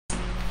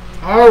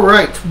All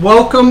right,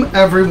 welcome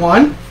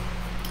everyone.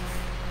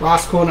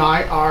 Roscoe and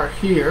I are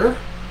here.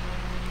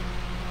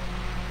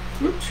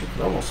 Oops, you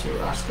could almost see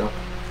Roscoe.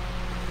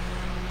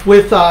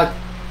 With the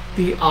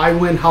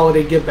IWIN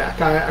Holiday Giveback.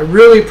 I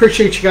really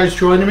appreciate you guys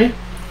joining me.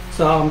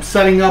 So I'm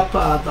setting up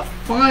the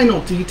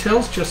final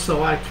details just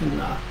so I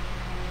can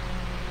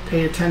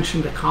pay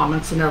attention to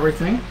comments and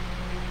everything.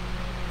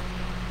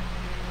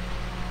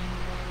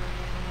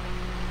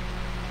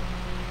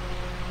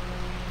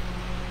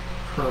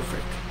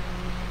 Perfect.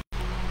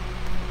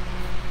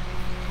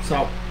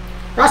 So,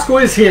 Roscoe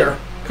is here,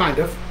 kind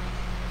of.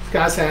 He's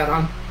got his hat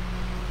on.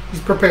 He's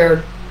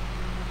prepared.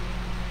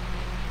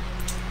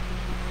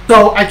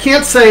 So, I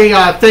can't say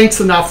thanks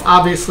enough,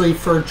 obviously,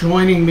 for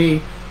joining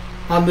me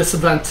on this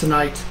event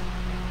tonight.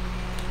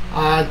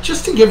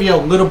 Just to give you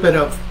a little bit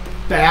of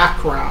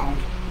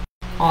background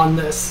on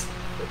this.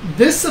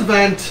 This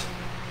event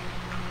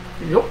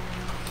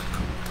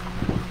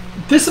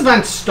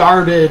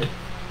started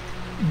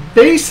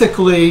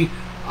basically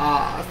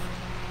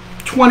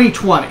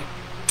 2020.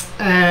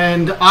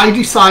 And I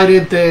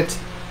decided that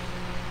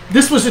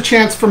this was a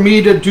chance for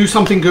me to do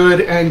something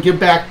good and give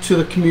back to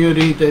the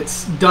community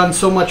that's done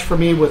so much for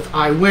me with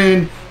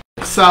IWIN,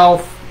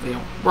 myself,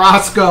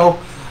 Roscoe,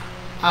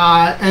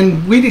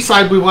 and we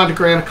decided we wanted to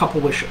grant a couple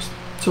wishes.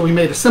 So we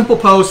made a simple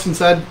post and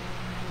said,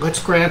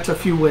 let's grant a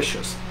few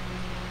wishes.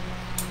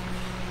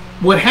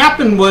 What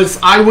happened was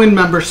IWIN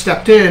members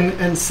stepped in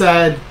and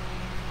said,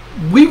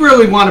 we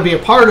really want to be a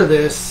part of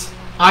this.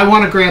 I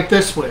want to grant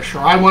this wish, or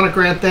I want to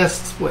grant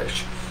this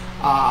wish.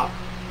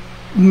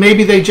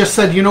 Maybe they just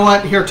said, you know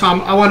what, here,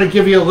 Tom, I want to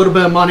give you a little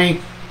bit of money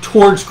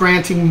towards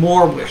granting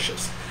more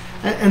wishes.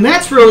 And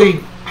that's really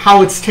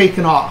how it's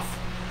taken off.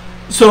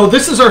 So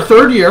this is our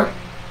third year.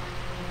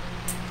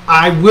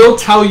 I will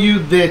tell you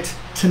that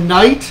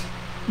tonight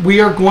we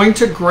are going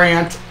to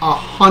grant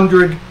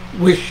 100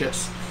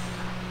 wishes,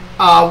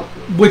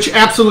 which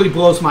absolutely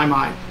blows my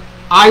mind.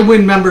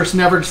 IWIN members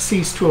never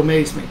cease to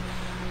amaze me.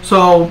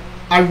 So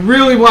I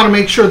really want to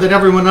make sure that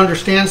everyone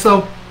understands,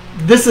 though,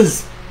 this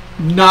is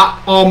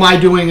not all my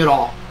doing at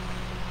all.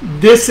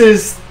 This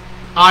is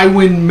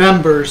IWIN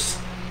members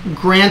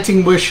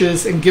granting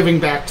wishes and giving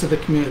back to the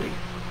community.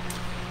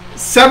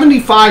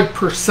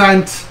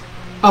 75%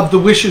 of the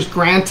wishes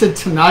granted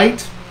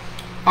tonight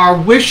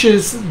are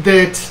wishes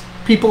that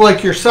people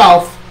like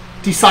yourself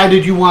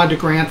decided you wanted to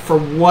grant for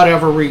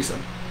whatever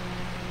reason.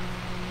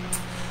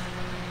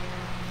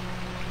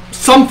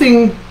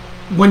 Something,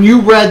 when you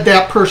read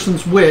that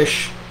person's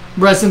wish,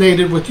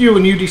 resonated with you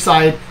and you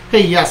decide,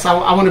 hey, yes,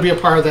 I want to be a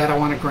part of that, I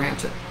want to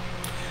grant it.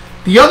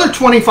 The other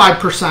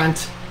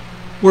 25%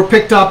 were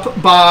picked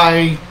up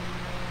by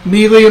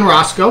Neely and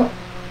Roscoe,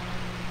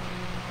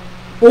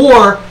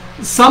 or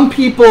some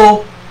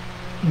people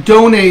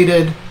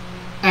donated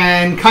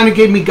and kind of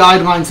gave me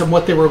guidelines on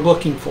what they were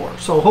looking for.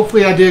 So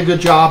hopefully I did a good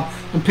job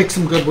and picked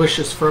some good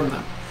wishes from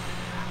them.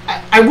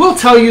 I will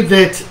tell you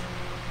that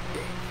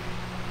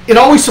it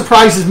always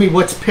surprises me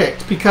what's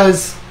picked,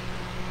 because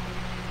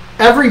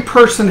every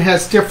person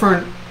has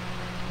different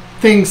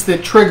things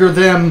that trigger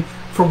them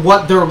for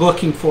what they're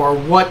looking for,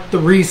 what the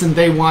reason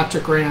they want to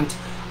grant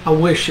a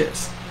wish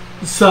is.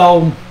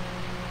 So,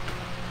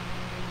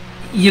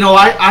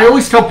 I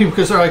always tell people,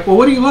 because they're like, well,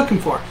 what are you looking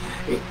for?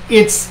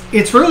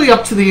 It's really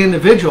up to the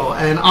individual,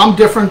 and I'm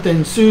different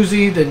than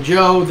Susie, than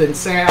Joe, than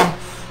Sam,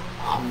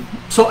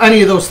 so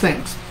any of those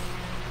things.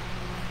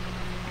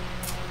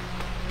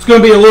 It's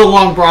going to be a little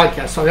long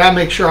broadcast, so I got to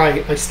make sure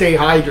I stay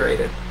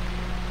hydrated.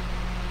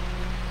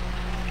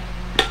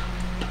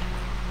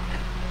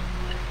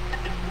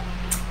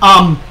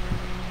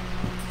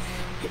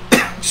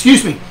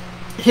 Excuse me.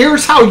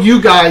 Here's how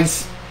you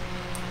guys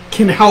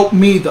can help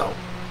me, though.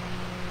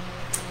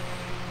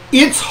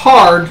 It's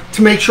hard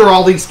to make sure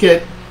all these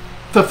get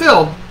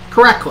fulfilled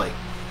correctly.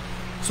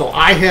 So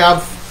I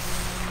have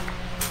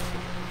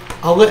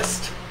a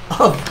list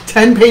of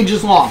 10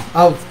 pages long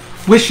of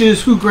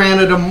wishes, who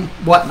granted them,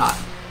 whatnot.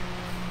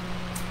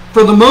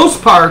 For the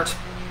most part,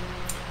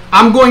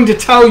 I'm going to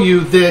tell you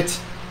that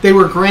they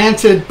were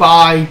granted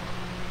by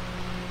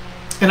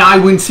an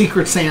IWIN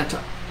Secret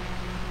Santa.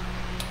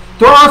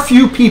 There are a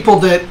few people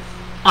that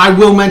I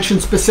will mention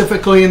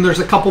specifically, and there's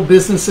a couple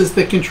businesses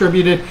that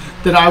contributed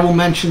that I will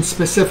mention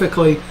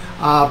specifically.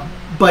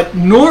 But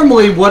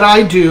normally what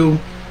I do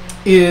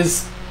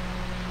is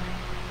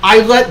I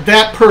let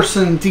that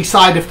person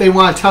decide if they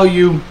want to tell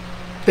you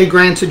they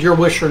granted your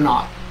wish or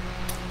not.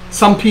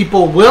 Some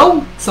people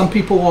will, some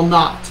people will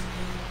not.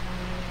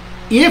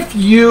 If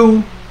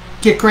you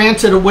get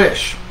granted a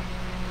wish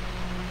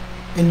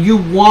and you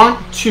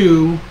want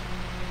to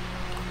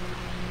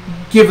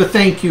give a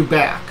thank you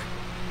back,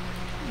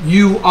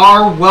 you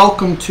are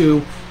welcome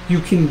to. You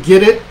can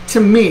get it to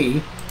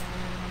me,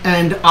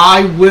 and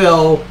I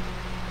will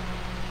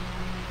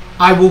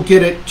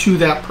get it to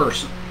that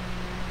person.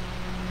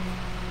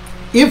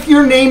 If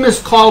your name is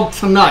called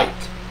tonight,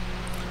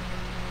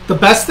 the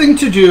best thing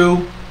to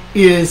do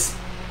is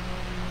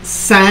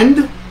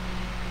send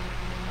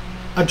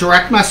a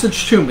direct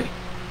message to me.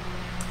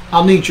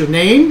 I'll need your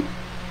name,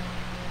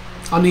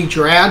 I'll need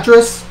your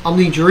address. I'll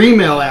need your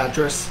email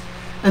address.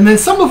 And then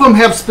some of them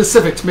have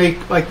specifics.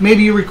 Like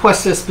maybe you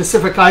request a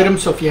specific item,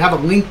 so if you have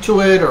a link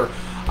to it or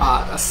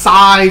a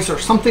size or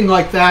something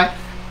like that,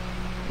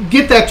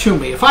 get that to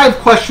me. If I have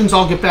questions,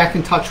 I'll get back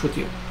in touch with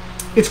you.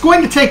 It's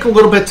going to take a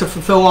little bit to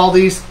fulfill all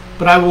these,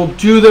 but I will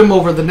do them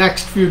over the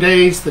next few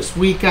days, this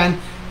weekend,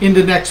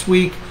 into next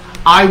week.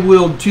 I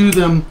will do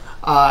them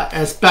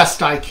as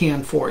best I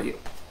can for you.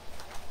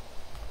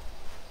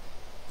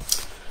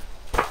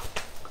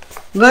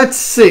 Let's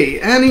see,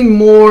 any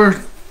more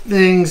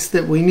things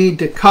that we need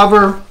to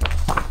cover?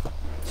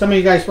 Some of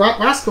you guys,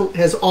 Roscoe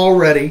has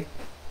already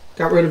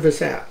got rid of his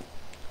hat.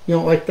 You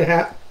don't like the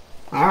hat?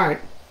 All right,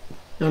 you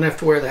don't have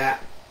to wear the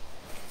hat.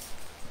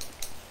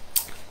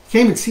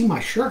 Can't even see my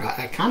shirt.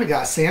 I kind of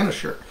got a Santa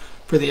shirt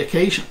for the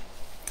occasion.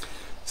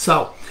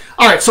 So,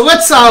 all right, so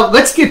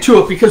let's get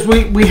to it because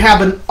we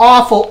have an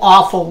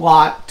awful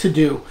lot to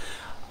do.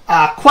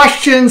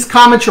 Questions,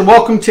 comments, you're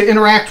welcome to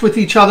interact with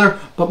each other,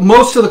 but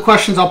most of the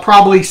questions I'll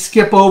probably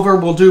skip over.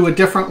 We'll do a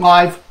different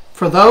live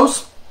for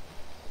those.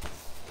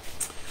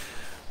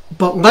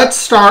 But let's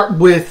start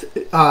with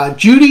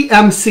Judy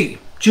MC.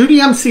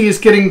 Judy MC is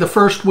getting the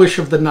first wish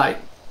of the night.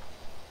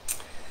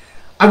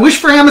 I wish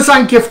for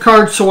Amazon gift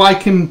cards so I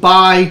can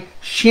buy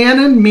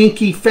Shannon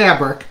Minky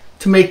fabric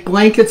to make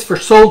blankets for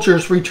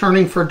soldiers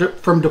returning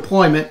from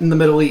deployment in the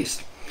Middle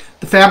East.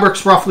 The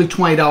fabric's roughly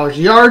 $20 a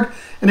yard,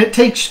 and it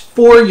takes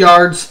 4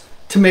 yards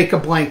to make a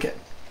blanket.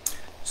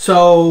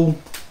 So,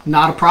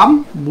 not a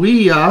problem.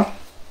 We,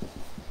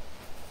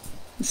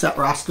 set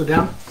Roscoe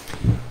down.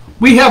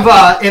 We have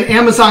an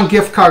Amazon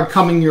gift card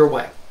coming your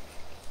way.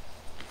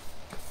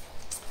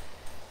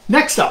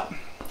 Next up,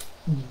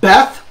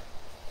 Beth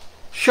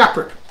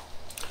Shepard.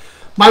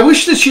 My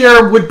wish this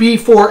year would be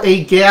for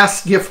a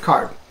gas gift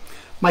card.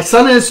 My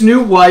son and his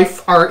new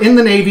wife are in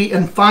the Navy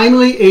and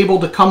finally able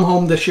to come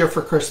home this year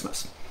for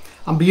Christmas.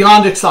 I'm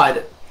beyond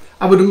excited.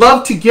 I would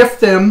love to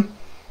gift them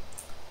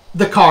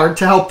the card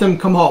to help them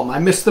come home. I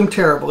miss them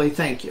terribly.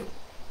 Thank you.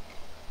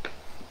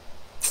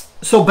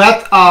 So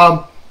Beth,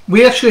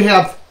 we actually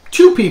have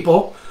 2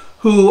 people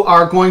who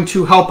are going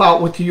to help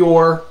out with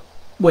your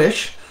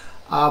wish.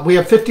 We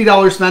have $50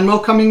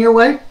 Venmo coming your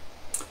way,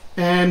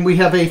 and we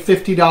have a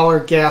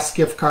 $50 gas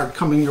gift card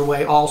coming your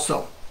way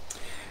also.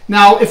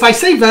 Now, if I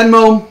say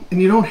Venmo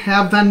and you don't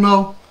have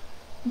Venmo,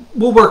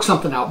 we'll work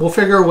something out. We'll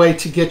figure a way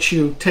to get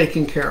you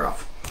taken care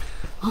of.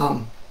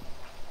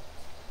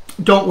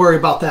 Don't worry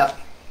about that.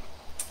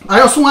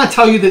 I also want to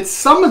tell you that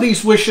some of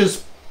these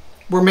wishes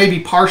were maybe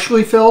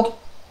partially filled.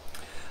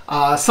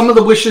 Some of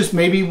the wishes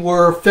maybe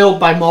were filled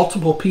by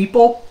multiple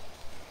people.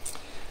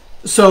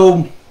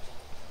 So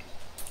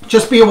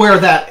just be aware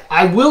of that.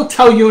 I will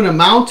tell you an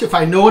amount if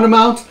I know an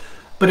amount,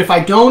 but if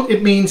I don't,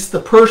 it means the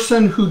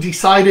person who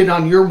decided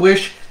on your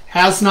wish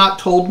has not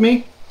told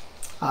me.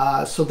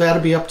 So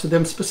that'll be up to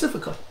them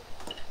specifically.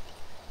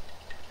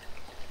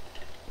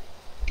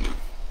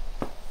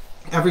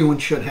 Everyone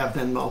should have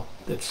Venmo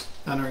that's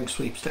entering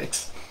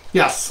sweepstakes.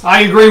 Yes,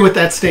 I agree with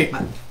that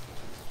statement.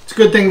 It's a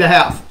good thing to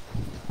have.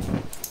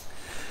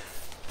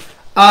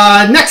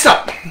 Next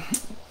up,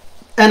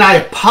 and I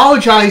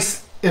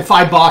apologize if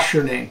I bosh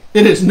your name.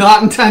 It is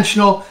not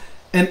intentional,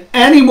 and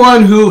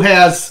anyone who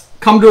has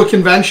come to a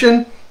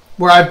convention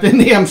where I've been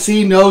the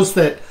MC knows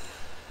that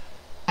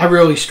I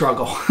really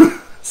struggle.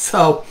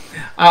 So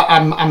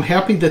I'm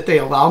happy that they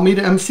allow me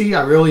to MC.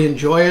 I really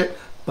enjoy it,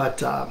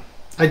 but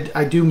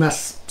I do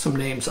mess some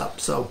names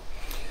up. So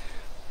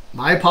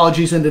my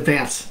apologies in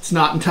advance. It's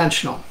not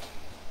intentional.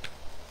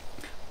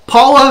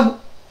 Paula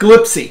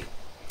Glipsy.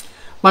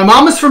 My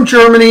mom is from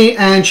Germany,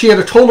 and she had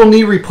a total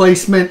knee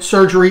replacement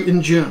surgery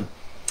in June.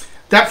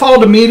 That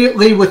followed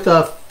immediately with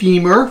a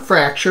femur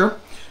fracture.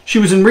 She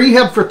was in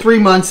rehab for 3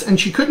 months, and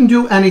she couldn't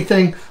do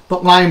anything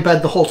but lie in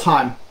bed the whole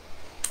time.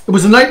 It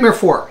was a nightmare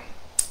for her.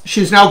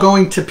 She's now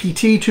going to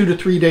PT 2 to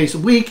 3 days a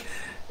week,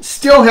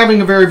 still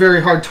having a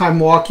very hard time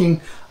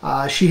walking.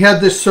 She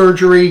had this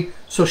surgery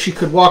so she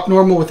could walk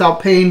normal without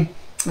pain.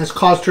 It has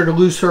caused her to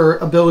lose her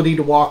ability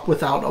to walk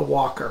without a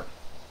walker.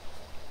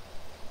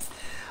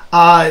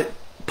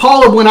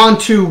 Paula went on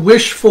to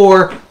wish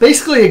for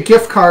basically a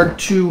gift card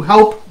to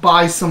help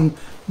buy some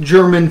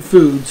German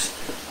foods.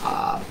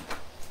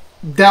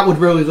 That would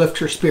really lift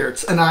her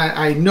spirits. And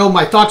I know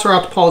my thoughts are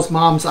out to Paula's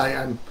moms.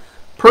 I'm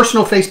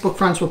personal Facebook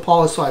friends with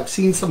Paula, so I've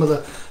seen some of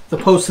the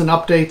posts and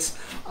updates.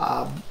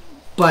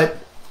 But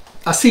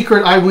a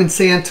secret IWIN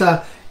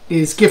Santa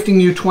is gifting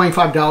you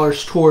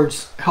 $25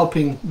 towards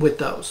helping with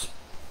those.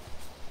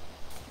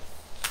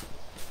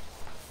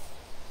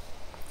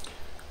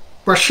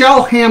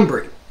 Rochelle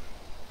Hambry.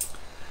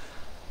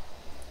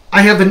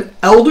 I have an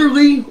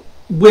elderly,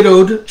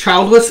 widowed,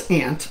 childless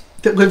aunt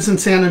that lives in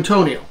San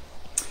Antonio.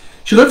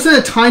 She lives in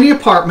a tiny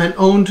apartment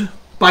owned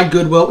by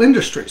Goodwill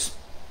Industries.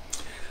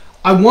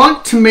 I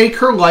want to make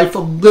her life a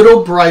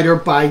little brighter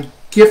by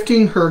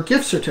gifting her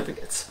gift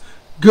certificates.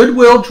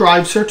 Goodwill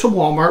drives her to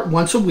Walmart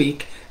once a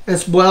week,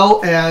 as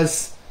well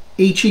as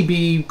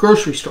H-E-B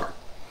grocery store.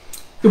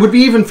 It would be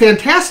even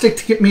fantastic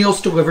to get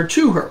meals delivered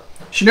to her.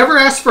 She never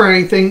asks for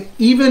anything,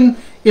 even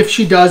if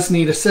she does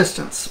need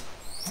assistance.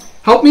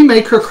 Help me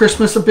make her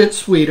Christmas a bit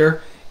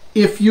sweeter.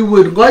 If you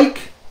would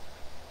like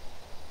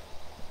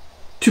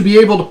to be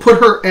able to put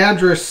her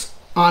address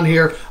on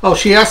here. Oh,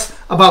 she asked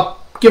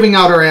about giving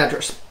out her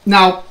address.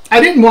 Now, I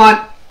didn't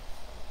want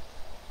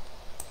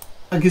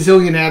a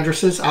gazillion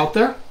addresses out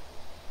there,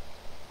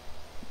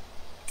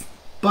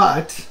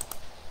 but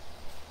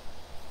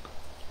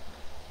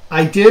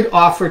I did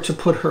offer to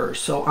put hers.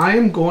 So I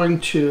am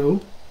going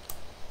to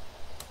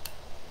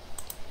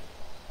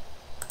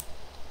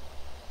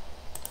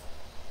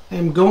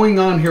I'm going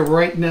on here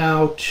right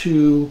now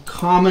to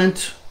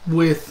comment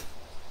with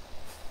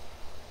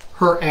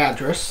her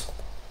address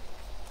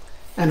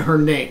and her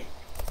name.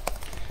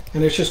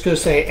 And it's just going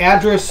to say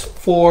address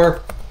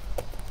for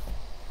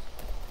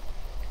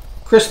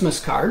Christmas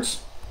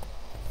cards.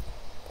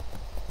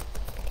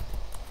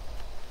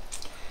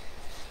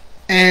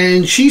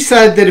 And she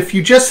said that if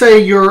you just say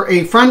you're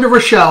a friend of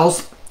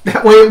Rochelle's,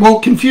 that way it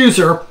won't confuse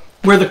her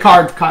where the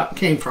card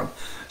came from.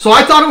 So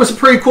I thought it was a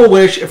pretty cool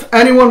wish. If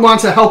anyone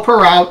wants to help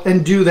her out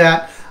and do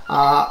that,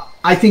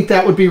 I think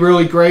that would be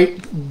really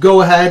great.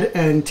 Go ahead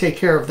and take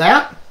care of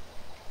that.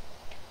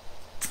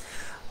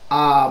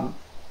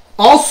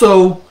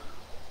 Also,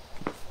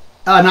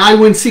 an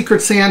IWIN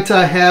Secret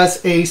Santa has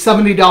a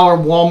 $70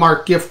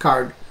 Walmart gift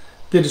card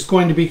that is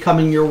going to be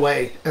coming your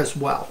way as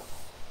well.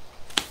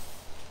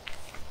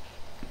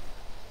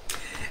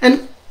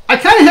 And I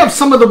kind of have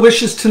some of the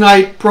wishes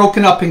tonight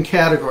broken up in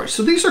categories.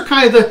 So these are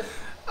kind of the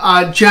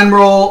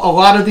general. A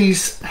lot of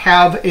these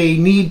have a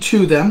need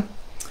to them.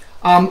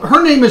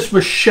 Her name is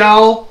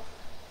Rochelle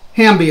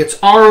Hamby.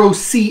 It's Rochelle.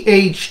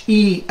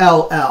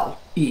 Rochelle.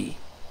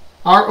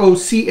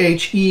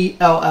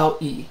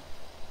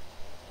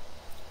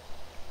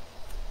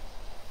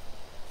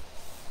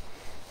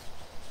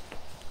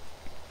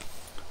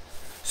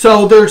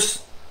 So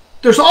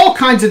there's all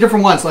kinds of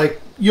different ones.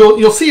 Like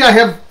you'll see, I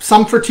have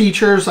some for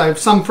teachers. I have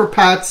some for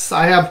pets.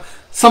 I have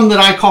some that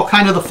I call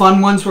kind of the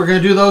fun ones. We're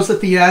going to do those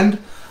at the end.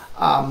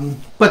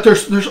 But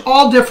there's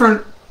all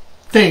different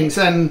things.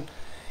 And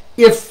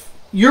if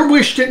your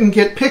wish didn't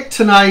get picked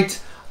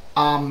tonight,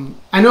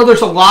 I know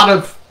there's a lot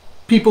of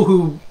people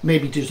who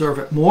maybe deserve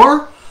it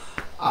more,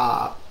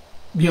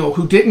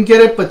 who didn't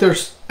get it. But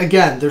there's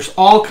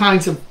all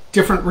kinds of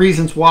different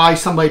reasons why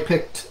somebody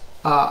picked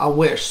a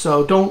wish.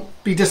 So don't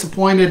be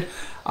disappointed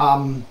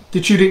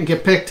that you didn't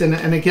get picked.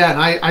 And again,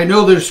 I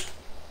know there's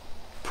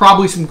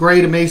probably some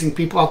great, amazing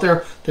people out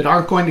there that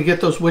aren't going to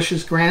get those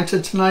wishes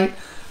granted tonight.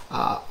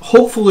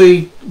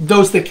 Hopefully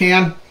those that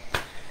can.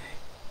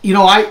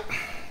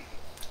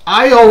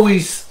 I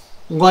always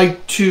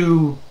like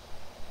to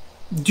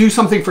do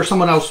something for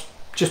someone else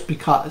just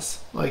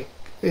because. Like,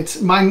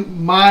 it's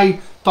my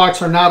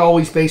thoughts are not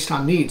always based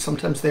on need.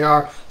 Sometimes they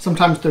are.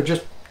 Sometimes they're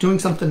just doing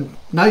something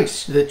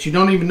nice that you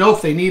don't even know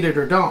if they need it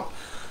or don't.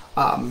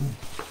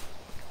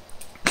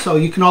 So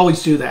you can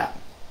always do that.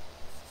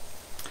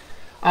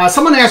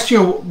 Someone asked,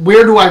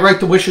 where do I write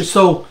the wishes?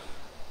 So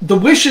the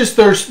wishes,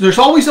 there's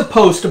always a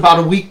post about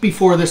a week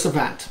before this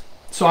event.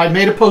 So I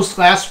made a post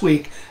last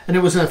week, and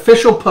it was an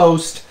official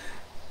post,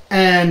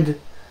 and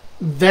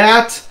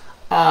that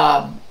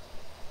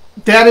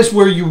is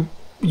where you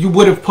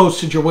would have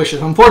posted your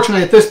wishes.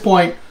 Unfortunately, at this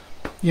point,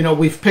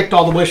 we've picked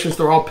all the wishes.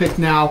 They're all picked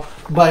now.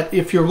 But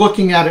if you're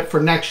looking at it for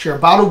next year,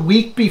 about a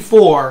week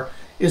before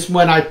is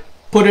when I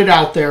put it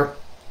out there.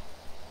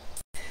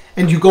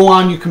 And you go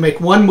on, you can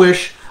make one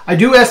wish. I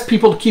do ask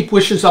people to keep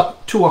wishes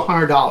up to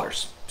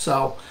 $100.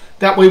 So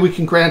that way we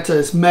can grant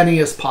as many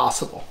as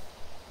possible.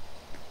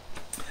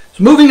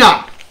 So moving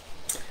on.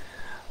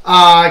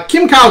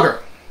 Kim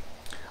Cowger.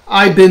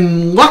 I've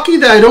been lucky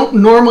that I don't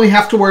normally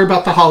have to worry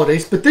about the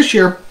holidays, but this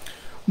year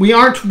we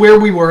aren't where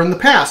we were in the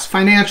past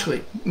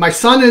financially. My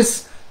son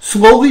is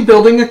slowly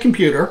building a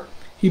computer.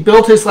 He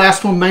built his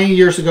last one many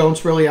years ago and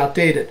it's really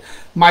outdated.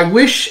 My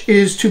wish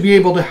is to be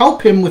able to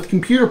help him with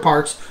computer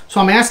parts, so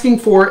I'm asking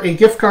for a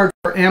gift card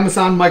for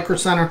Amazon, Micro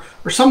Center,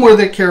 or somewhere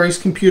that carries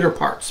computer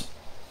parts.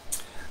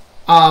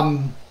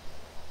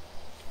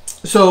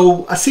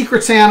 So a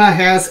Secret Santa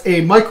has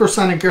a Micro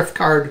Center gift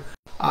card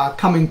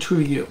coming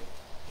to you.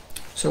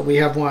 So we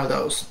have one of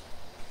those.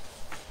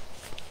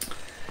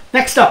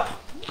 Next up,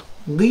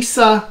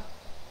 Lisa,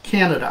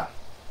 Canada.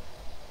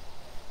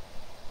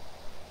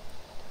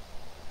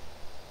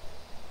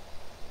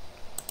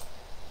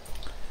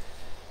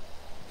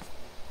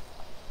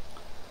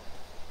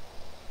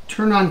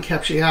 Turn on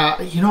caption. Yeah,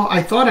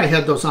 I thought I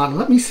had those on.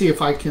 Let me see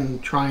if I can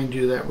try and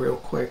do that real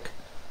quick.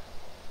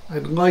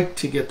 I'd like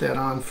to get that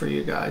on for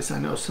you guys. I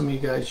know some of you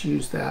guys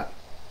use that.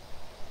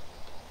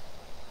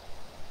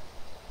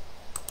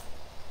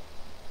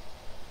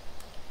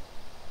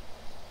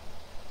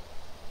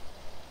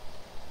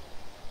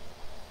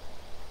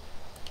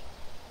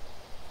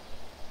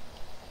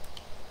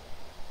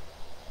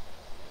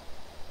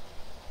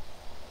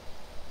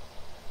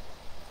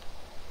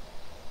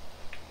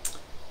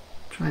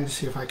 Trying to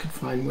see if I can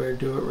find where to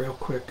do it real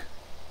quick.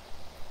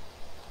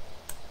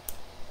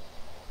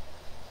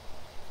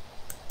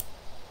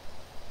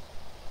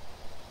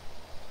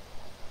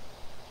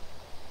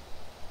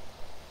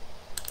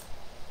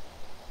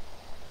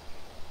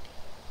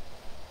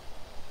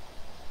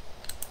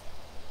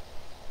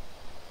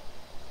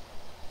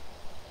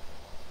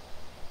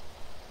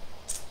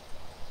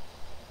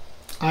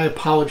 I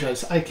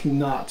apologize. I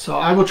cannot. So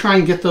I will try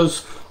and get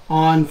those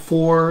on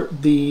for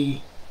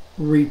the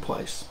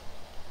replays.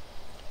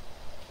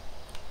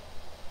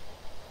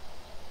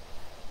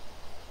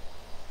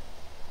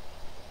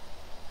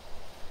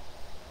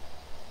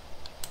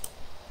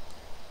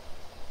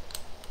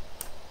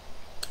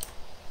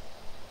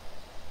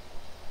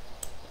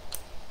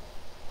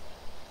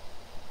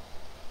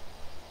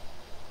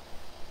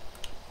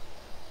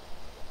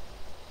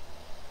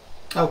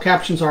 Oh,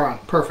 captions are on.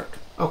 Perfect.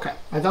 Okay.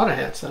 I thought I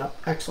had it set up.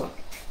 Excellent.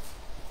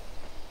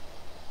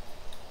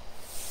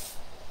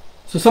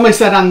 So somebody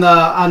said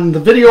on the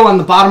video on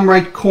the bottom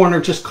right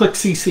corner, just click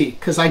CC,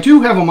 because I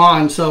do have them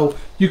on, so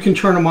you can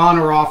turn them on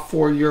or off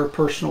for your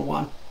personal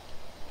one.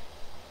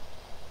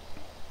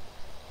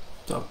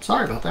 So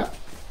sorry about that.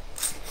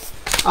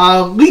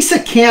 Lisa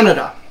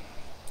Canada.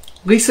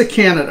 Lisa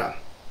Canada.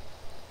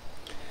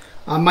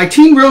 My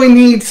team really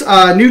needs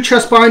new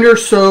chest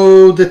binders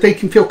so that they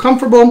can feel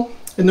comfortable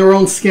in their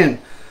own skin.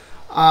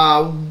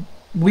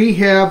 We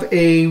have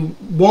a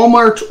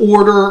Walmart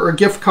order or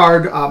gift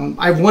card.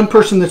 I have one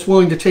person that's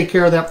willing to take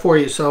care of that for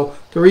you. So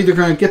they're either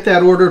going to get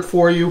that ordered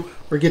for you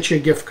or get you a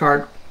gift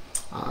card.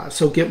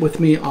 So get with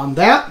me on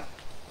that.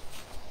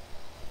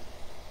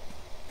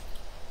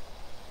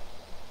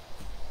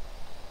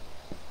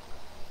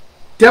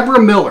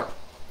 Deborah Miller.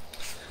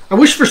 I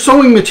wish for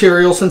sewing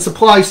materials and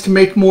supplies to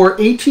make more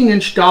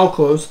 18-inch doll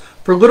clothes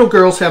for little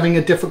girls having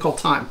a difficult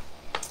time.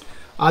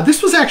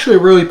 This was actually a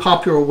really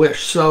popular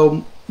wish.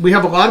 So we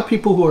have a lot of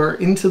people who are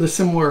into the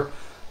similar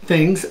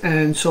things.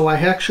 And so I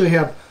actually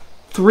have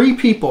 3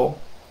 people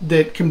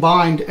that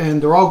combined,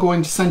 and they're all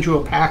going to send you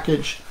a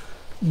package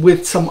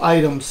with some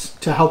items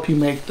to help you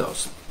make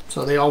those.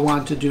 So they all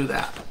wanted to do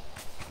that.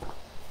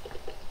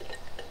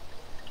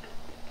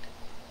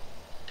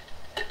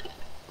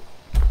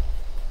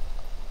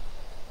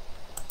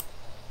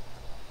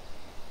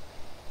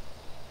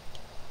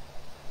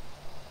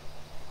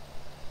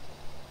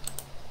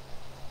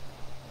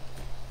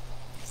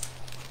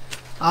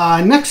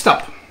 Next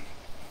up,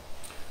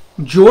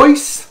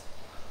 Joyce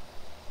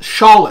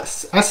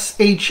Shaulis,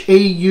 S-H-A-U-L-I-S,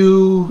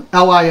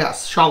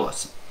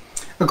 Shaulis.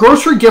 A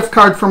grocery gift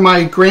card for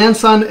my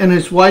grandson and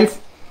his wife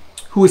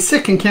who is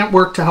sick and can't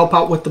work to help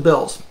out with the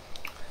bills.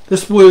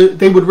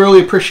 They would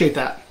really appreciate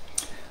that.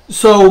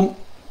 So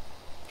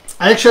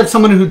I actually have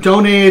someone who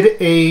donated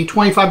a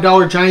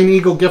 $25 Giant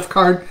Eagle gift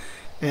card,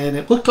 and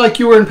it looked like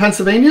you were in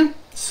Pennsylvania.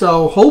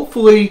 So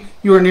hopefully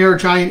you are near a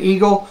Giant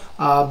Eagle.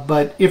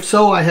 But if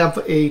so, I have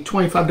a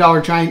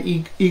 $25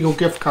 Giant Eagle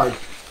gift card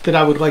that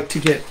I would like to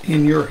get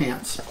in your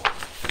hands.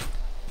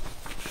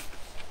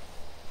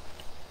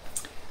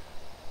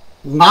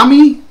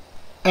 Lami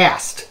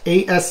asked,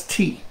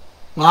 A-S-T.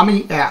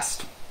 Lami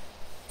asked.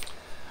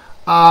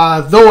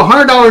 Though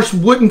 $100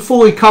 wouldn't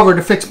fully cover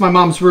to fix my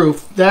mom's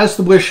roof, that is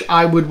the wish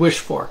I would wish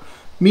for.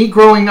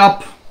 Going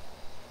up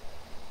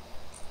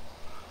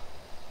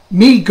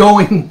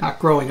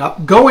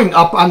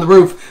on the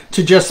roof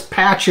to just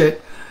patch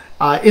it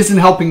isn't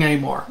helping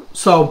anymore.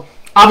 So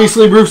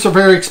obviously roofs are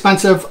very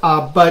expensive,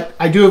 but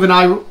I do have an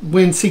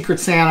IWIN Secret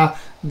Santa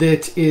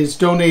that is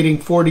donating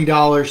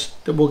 $40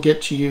 that will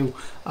get to you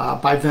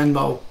by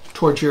Venmo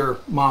towards your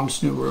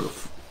mom's new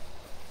roof.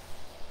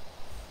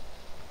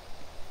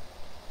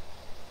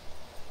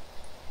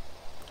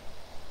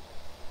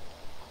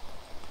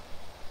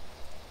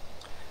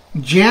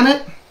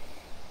 Janet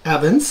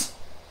Evans.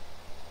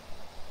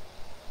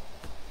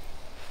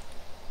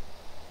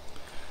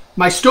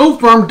 My stove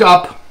burned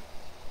up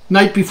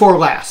night before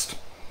last.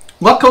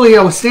 Luckily,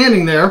 I was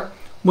standing there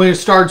when it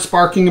started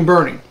sparking and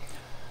burning.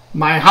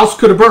 My house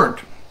could have burned.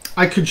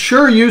 I could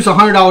sure use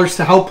 $100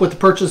 to help with the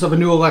purchase of a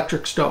new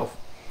electric stove.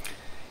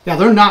 Yeah,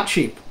 they're not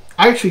cheap.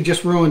 I actually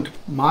just ruined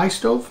my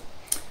stove,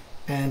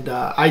 and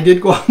I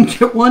did go out and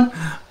get one.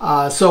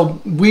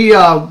 So we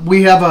have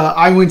a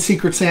IWIN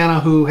Secret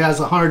Santa who has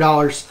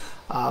 $100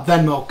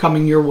 Venmo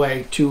coming your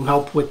way to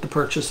help with the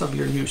purchase of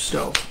your new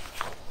stove.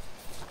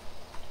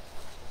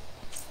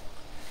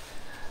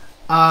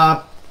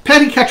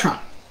 Patty Ketron.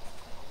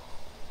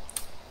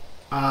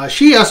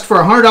 She asked for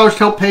 $100 to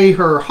help pay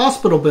her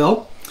hospital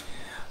bill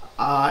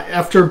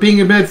after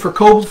being admitted for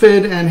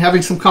COVID and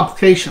having some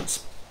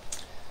complications.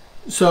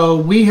 So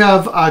we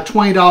have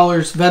 $20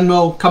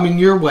 Venmo coming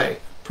your way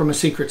from a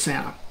Secret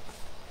Santa.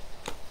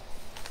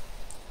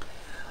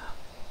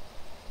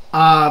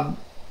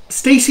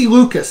 Stacy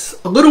Lucas.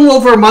 A little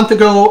over a month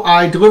ago,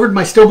 I delivered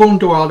my stillborn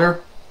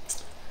daughter,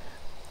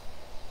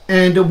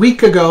 and a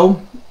week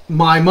ago,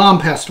 my mom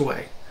passed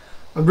away.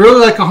 I'd really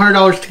like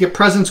 $100 to get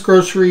presents,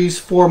 groceries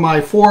for my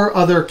 4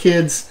 other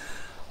kids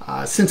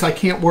since I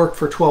can't work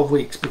for 12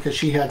 weeks because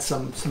she had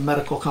some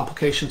medical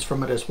complications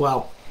from it as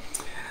well.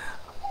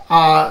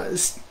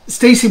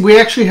 Stacy, we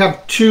actually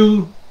have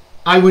 2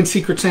 IWIN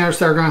Secret Santas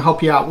that are going to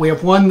help you out. We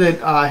have one that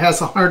has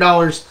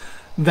 $100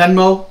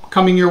 Venmo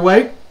coming your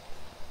way.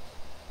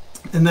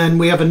 And then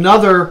we have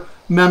another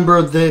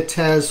member that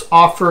has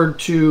offered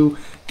to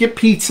get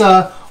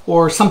pizza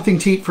or something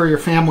to eat for your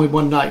family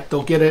one night.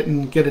 They'll get it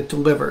and get it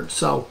delivered.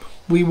 So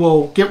we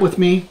will get with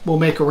me. We'll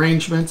make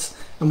arrangements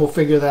and we'll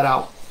figure that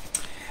out.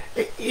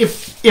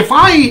 If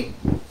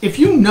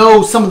you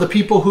know some of the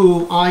people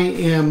who I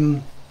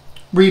am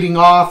reading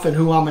off and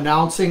who I'm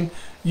announcing,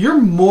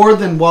 you're more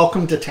than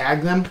welcome to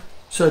tag them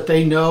so that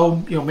they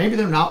know, maybe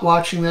they're not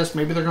watching this,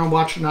 maybe they're going to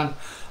watch it on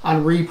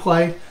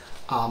replay.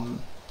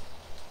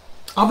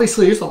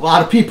 Obviously, there's a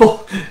lot of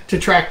people to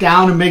track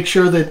down and make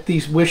sure that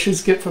these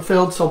wishes get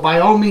fulfilled. So by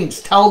all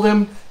means, tell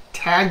them,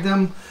 tag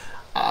them.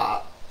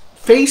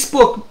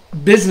 Facebook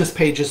business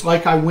pages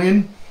like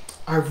IWIN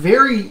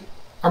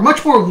are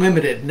much more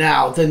limited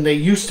now than they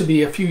used to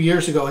be a few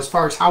years ago as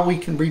far as how we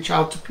can reach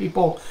out to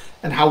people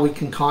and how we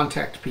can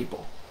contact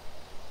people.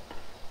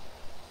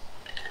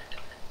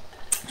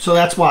 So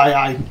that's why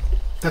I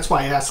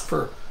ask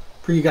for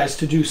you guys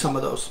to do some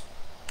of those.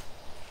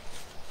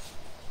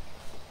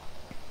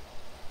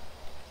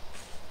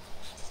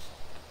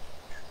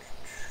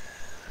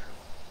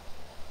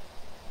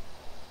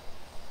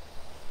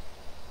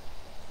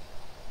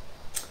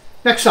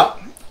 Next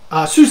up,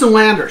 Susan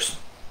Landers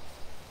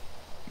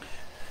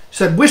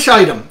said, wish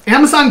item,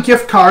 Amazon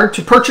gift card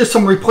to purchase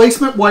some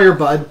replacement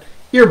earbuds.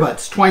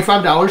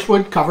 $25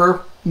 would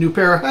cover a new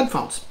pair of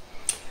headphones.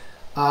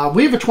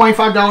 We have a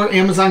 $25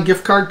 Amazon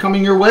gift card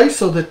coming your way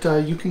so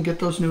that you can get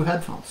those new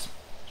headphones.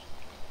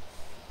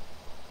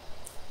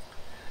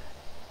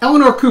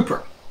 Eleanor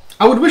Cooper,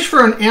 I would wish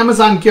for an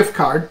Amazon gift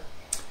card.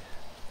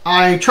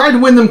 I try to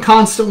win them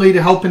constantly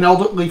to help an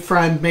elderly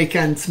friend make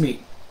ends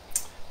meet.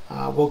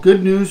 Well,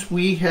 good news,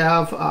 we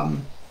have a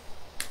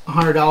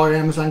 $100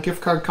 Amazon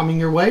gift card coming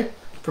your way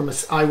from a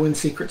IWIN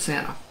Secret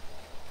Santa.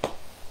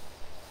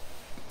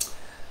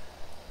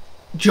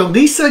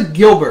 Jolisa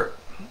Gilbert.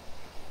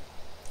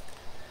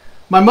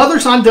 My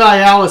mother's on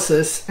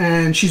dialysis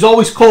and she's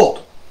always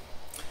cold.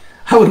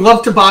 I would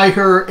love to buy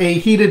her a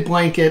heated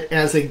blanket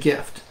as a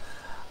gift.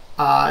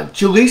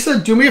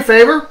 Jolisa, do me a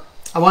favor.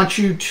 I want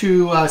you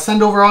to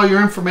send over all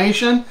your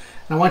information, and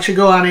I want you to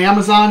go on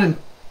Amazon and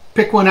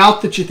pick one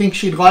out that you think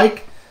she'd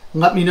like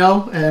and let me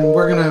know, and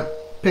we're going to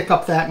pick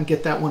up that and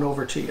get that one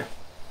over to you.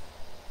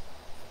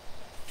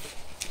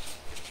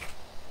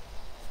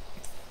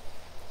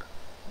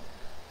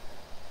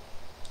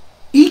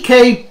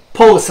 E.K.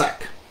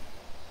 Polasek.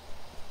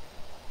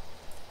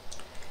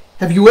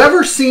 Have you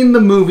ever seen the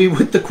movie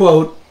with the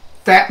quote,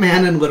 Fat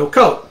Man in Little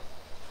Coat?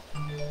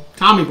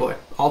 Tommy Boy,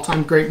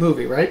 all-time great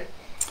movie, right?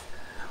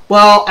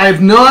 Well, I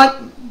have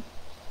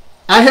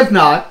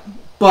not,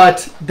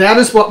 but that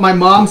is what my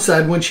mom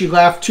said when she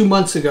laughed 2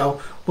 months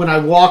ago when I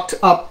walked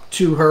up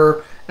to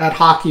her at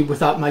hockey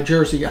without my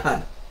jersey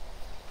on.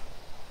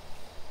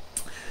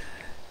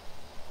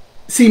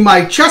 See,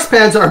 my chest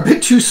pads are a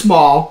bit too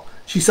small.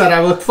 She said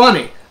I look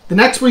funny. The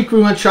next week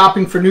we went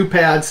shopping for new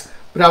pads,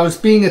 but I was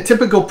being a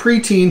typical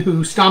preteen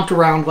who stomped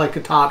around like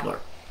a toddler.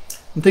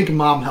 I'm thinking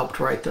Mom helped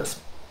write this.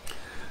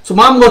 So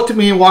Mom looked at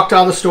me and walked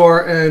out of the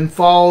store and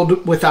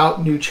followed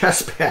without new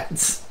chest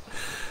pads.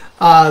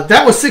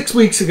 That was 6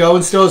 weeks ago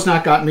and still has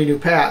not gotten me new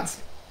pads.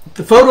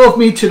 The photo of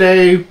me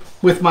today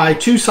with my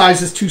 2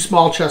 sizes too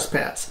small chest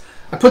pads.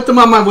 I put them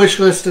on my wish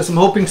list as I'm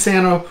hoping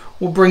Santa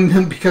will bring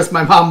them because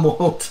my mom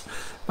won't.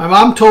 My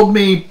mom told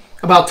me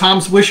about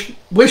Tom's wish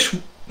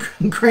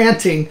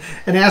granting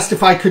and asked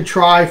if I could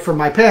try for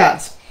my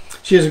pads.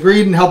 She has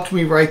agreed and helped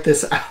me write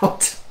this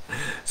out.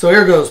 So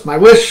here goes. My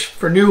wish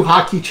for new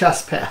hockey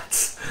chest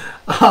pads.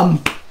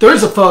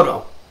 There's a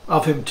photo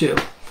of him too.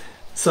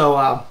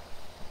 So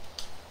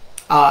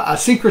a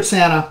Secret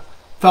Santa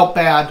felt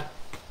bad.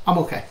 I'm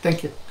okay.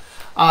 Thank you.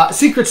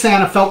 Secret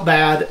Santa felt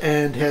bad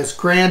and has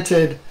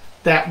granted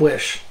that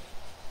wish.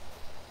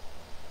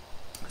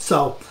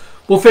 So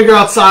we'll figure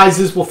out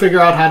sizes. We'll figure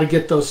out how to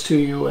get those to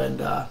you,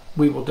 and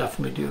we will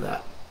definitely do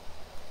that.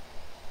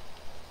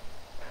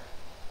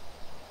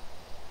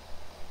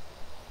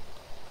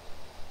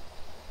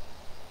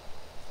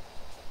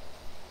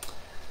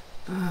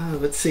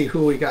 Let's see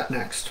who we got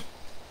next.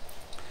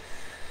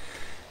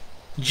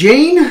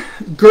 Jane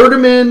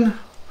Gerdeman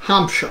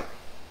Hampshire.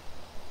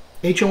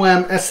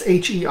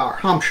 Homsher.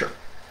 Hampshire.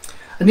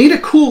 I need a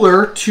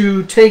cooler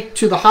to take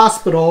to the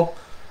hospital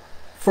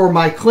for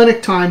my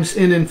clinic times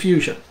in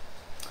infusion.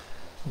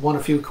 I want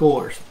a few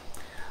coolers.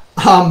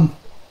 So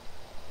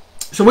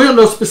we don't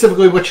know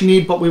specifically what you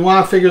need, but we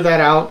want to figure that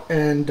out,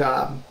 and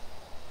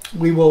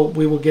we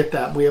will get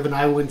that. We have an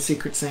IWIN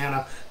Secret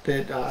Santa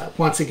that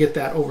wants to get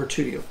that over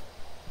to you.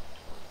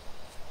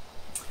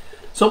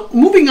 So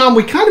moving on,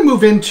 we kind of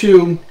move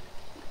into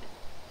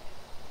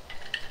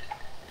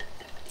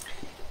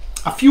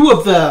a few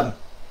of the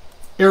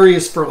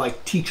areas for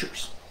like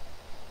teachers.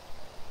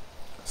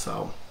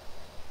 So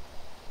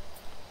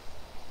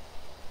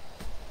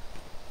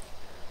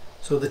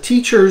the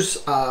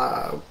teachers,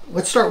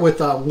 let's start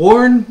with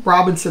Lauren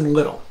Robinson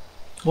Little.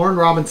 Lauren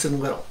Robinson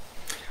Little.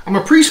 I'm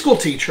a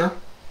preschool teacher.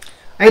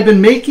 I have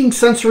been making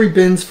sensory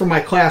bins for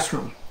my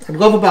classroom. I'd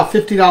love about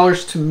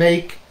 $50 to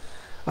make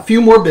a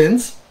few more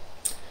bins.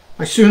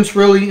 My students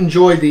really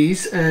enjoy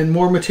these and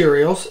more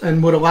materials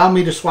and would allow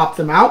me to swap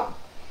them out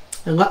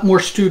and let more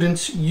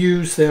students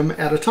use them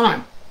at a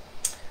time.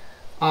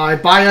 I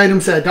buy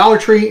items at Dollar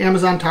Tree,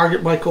 Amazon,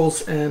 Target,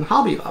 Michaels, and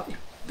Hobby Lobby.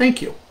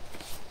 Thank you.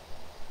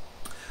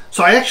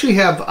 So I actually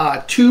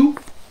have two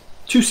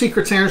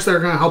Secret Santas that are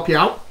going to help you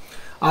out.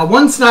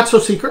 One's not so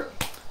secret.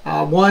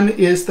 One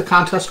is the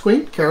contest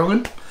queen,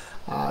 Carolyn.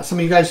 Some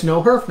of you guys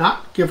know her. If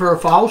not, give her a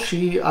follow.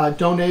 She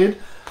donated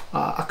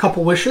a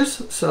couple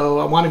wishes, so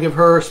I want to give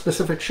her a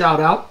specific shout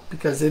out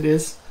because it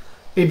is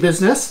a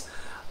business.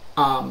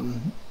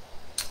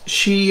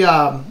 She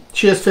has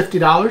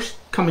 $50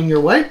 coming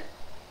your way.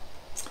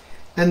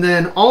 And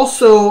then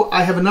also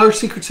I have another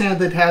Secret Santa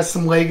that has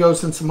some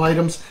Legos and some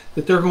items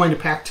that they're going to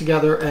pack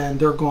together, and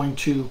they're going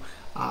to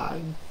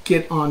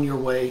get it on your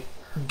way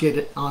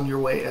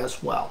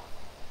as well.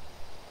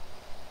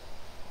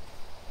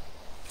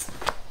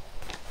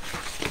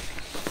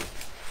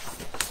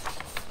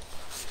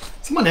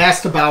 Someone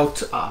asked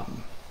about, let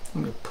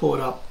me pull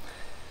it up.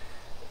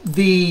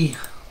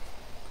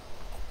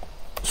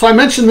 So I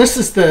mentioned this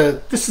is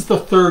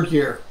the third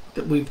year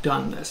that we've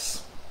done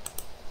this.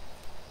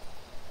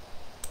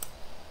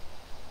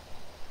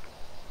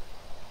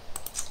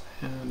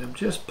 And I'm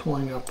just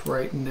pulling up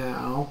right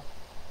now.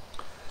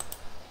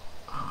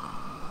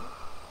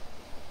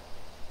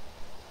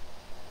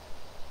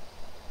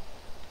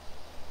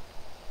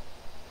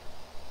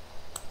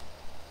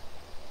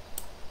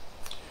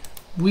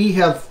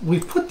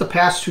 We've put the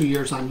past 2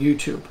 years on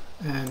YouTube,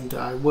 and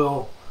I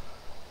will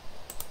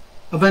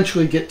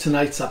eventually get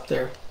tonight's up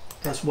there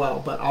as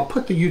well, but I'll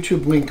put the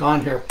YouTube link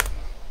on here.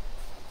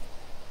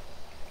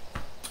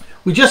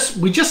 We just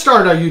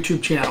started our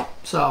YouTube channel,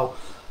 so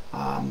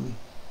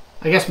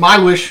I guess my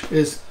wish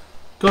is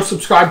go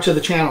subscribe to the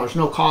channel. There's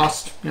no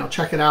cost,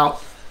 check it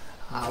out.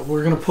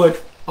 We're going to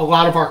put a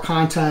lot of our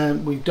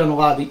content, we've done a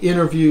lot of the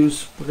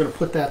interviews, we're going to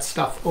put that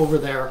stuff over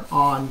there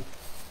on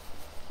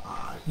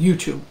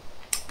YouTube,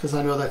 because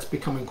I know that's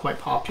becoming quite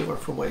popular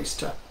for ways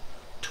to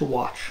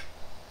watch.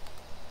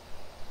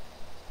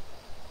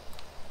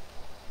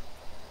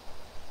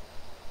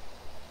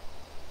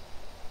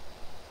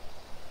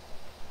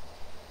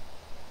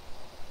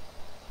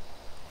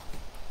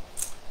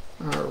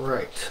 All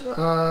right,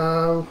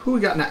 who we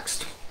got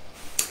next?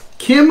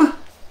 Kim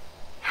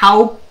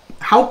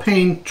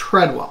Halpane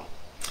Treadwell.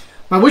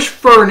 My wish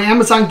for an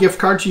Amazon gift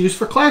card to use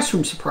for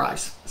classroom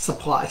supplies.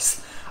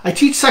 I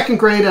teach second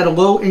grade at a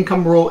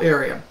low-income rural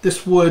area.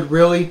 This would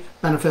really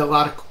benefit a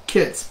lot of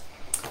kids.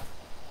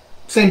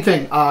 Same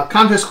thing.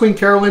 Contest Queen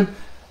Carolyn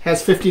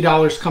has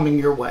 $50 coming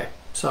your way.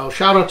 So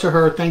shout out to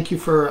her. Thank you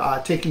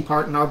for taking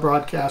part in our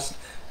broadcast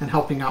and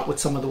helping out with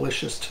some of the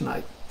wishes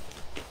tonight.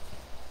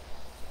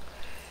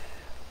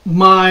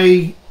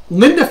 My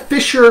Linda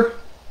Fisher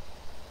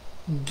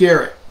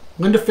Garrett.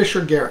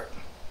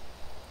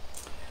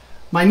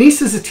 My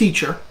niece is a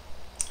teacher.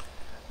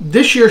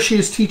 This year she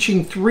is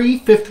teaching 3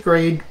 fifth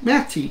grade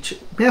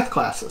math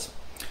classes.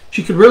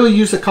 She could really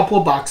use a couple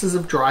of boxes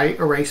of dry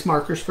erase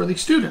markers for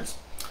these students.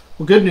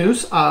 Well, good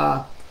news.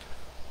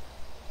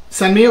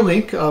 Send me a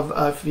link of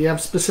if you have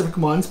specific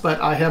ones,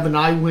 but I have an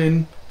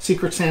IWIN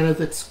Secret Santa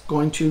that's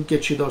going to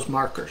get you those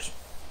markers.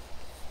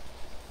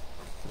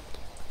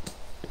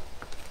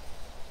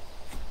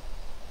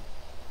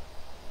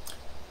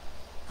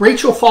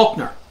 Rachel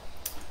Faulkner,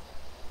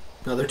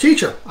 another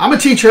teacher. I'm a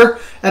teacher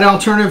at an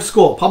alternative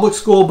school, public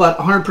school, but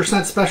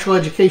 100% special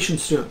education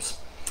students.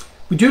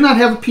 We do not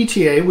have a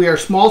PTA. We are a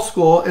small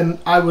school, and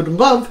I would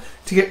love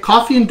to get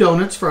coffee and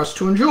donuts for us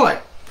to enjoy.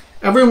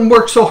 Everyone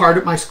works so hard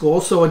at my school,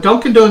 so a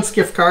Dunkin' Donuts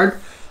gift card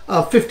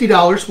of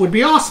 $50 would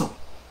be awesome.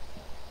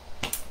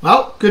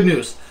 Well, good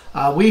news.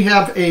 We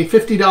have a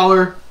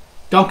 $50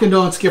 Dunkin'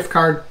 Donuts gift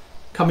card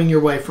coming your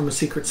way from a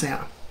Secret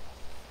Santa.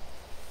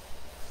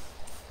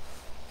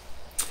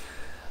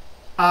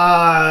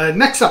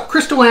 Next up,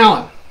 Crystal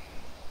Allen.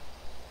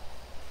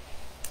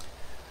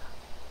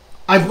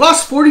 I've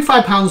lost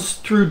 45 pounds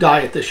through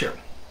diet this year.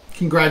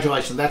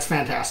 Congratulations, that's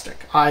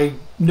fantastic. I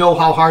know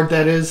how hard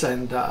that is,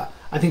 and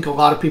I think a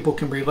lot of people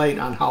can relate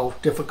on how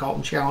difficult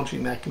and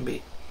challenging that can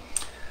be.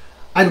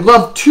 I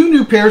love 2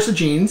 new pairs of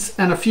jeans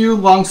and a few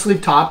long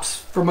sleeve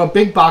tops from a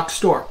big box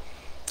store.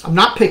 I'm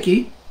not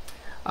picky.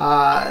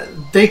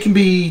 They can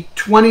be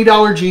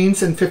 $20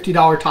 jeans and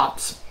 $50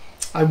 tops.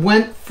 I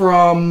went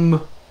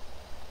from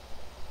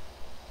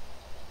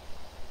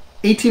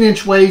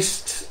 18-inch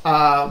waist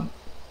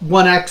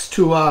 1X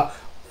to a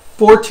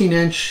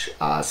 14-inch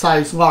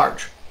size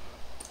large.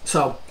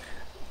 So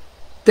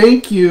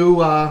thank you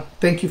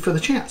for the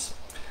chance.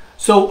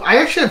 So I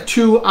actually have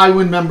 2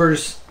 IWIN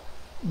members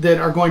that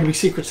are going to be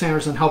Secret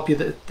Santas and help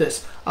you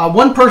this.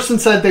 One person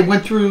said they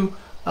went through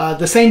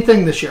the same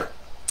thing this year,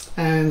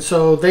 and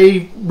so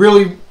they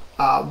really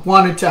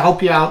wanted to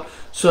help you out.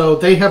 So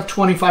they have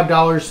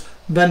 $25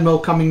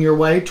 Venmo coming your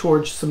way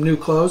towards some new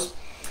clothes.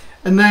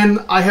 And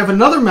then I have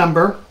another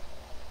member,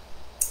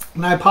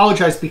 and I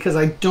apologize because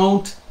I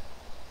don't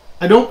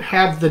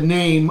have the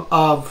name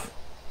of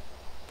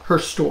her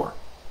store,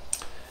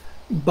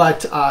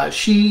 but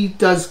she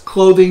does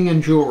clothing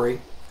and jewelry,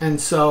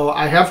 and so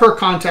I have her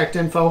contact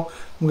info.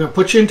 I'm going to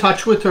put you in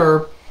touch with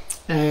her,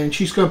 and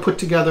she's going to put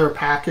together a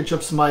package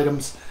of some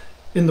items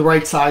in the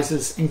right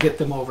sizes and get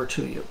them over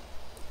to you.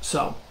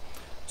 So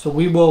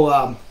we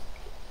will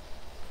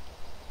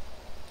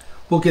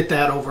we'll get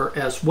that over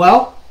as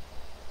well.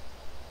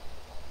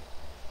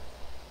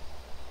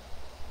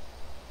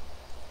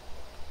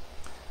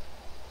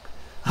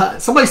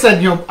 Somebody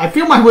said, I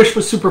feel my wish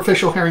was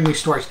superficial hearing these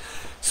stories.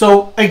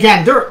 So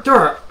again, there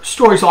are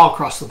stories all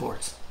across the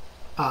boards,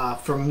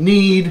 from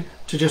need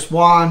to just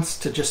wants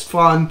to just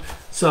fun.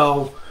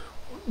 So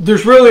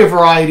there's really a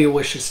variety of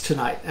wishes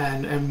tonight,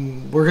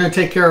 and we're going to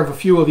take care of a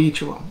few of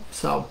each of them.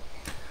 So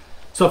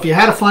if you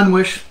had a fun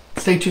wish,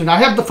 stay tuned. I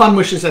have the fun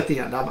wishes at the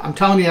end. I'm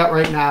telling you that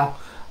right now.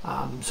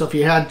 So if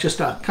you had just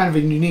a kind of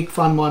a unique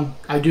fun one,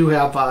 I do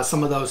have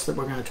some of those that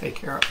we're going to take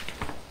care of.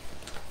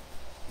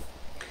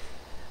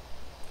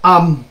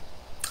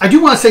 I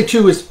do want to say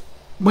too is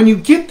when you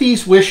get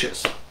these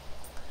wishes,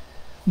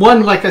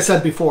 one, like I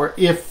said before,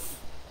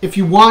 if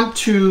you want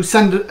to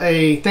send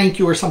a thank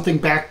you or something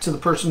back to the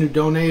person who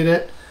donated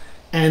it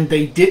and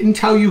they didn't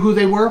tell you who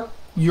they were,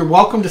 you're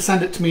welcome to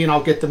send it to me and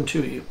I'll get them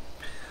to you.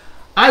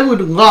 I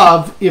would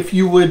love if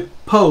you would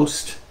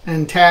post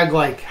and tag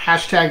like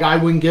hashtag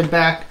IWIN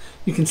Giveback.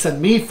 You can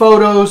send me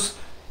photos.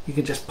 You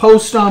can just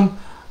post them.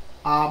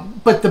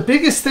 But the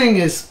biggest thing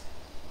is,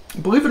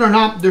 believe it or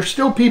not, there's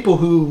still people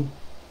who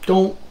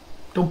don't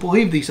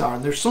believe these are.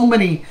 And there's so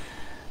many,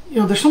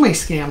 there's so many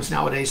scams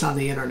nowadays on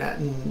the internet,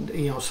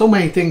 and so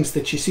many things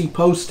that you see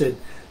posted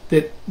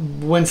that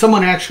when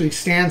someone actually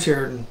stands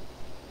here and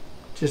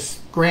just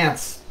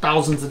grants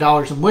thousands of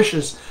dollars in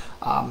wishes,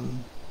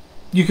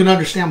 you can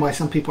understand why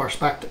some people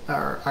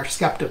are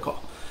skeptical.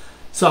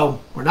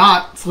 So we're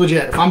not. It's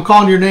legit. If I'm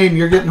calling your name,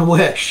 you're getting a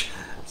wish.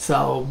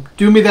 So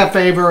do me that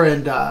favor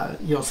and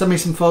send me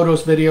some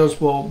photos, videos.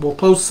 We'll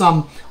post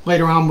some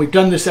later on. We've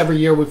done this every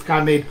year. We've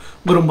kind of made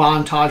little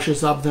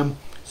montages of them.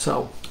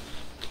 So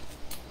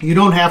you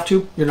don't have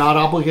to. You're not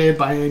obligated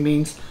by any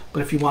means.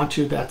 But if you want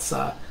to,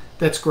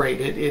 that's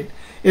great. It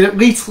at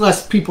least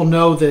lets people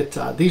know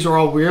that these are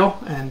all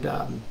real,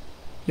 and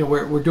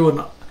we're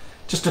doing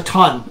just a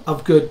ton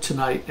of good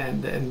tonight,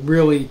 and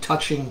really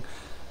touching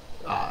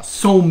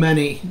so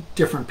many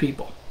different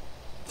people.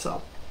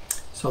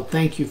 So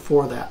thank you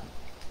for that.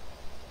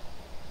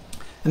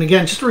 And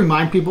again, just to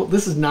remind people,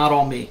 this is not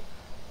all me.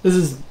 This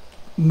is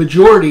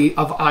majority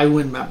of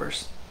IWIN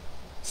members.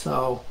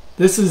 So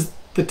this is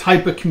the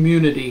type of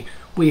community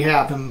we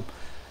have. And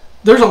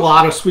there's a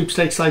lot of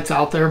sweepstakes sites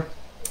out there.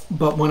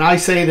 But when I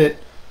say that,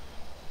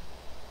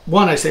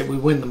 one, I say we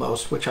win the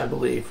most, which I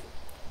believe.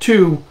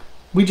 Two,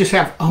 we just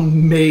have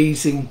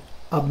amazing,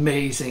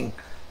 amazing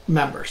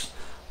members.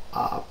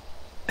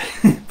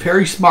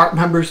 Very smart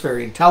members,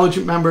 very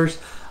intelligent members.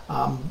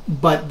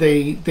 But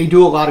they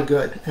do a lot of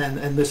good,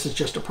 and this is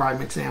just a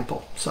prime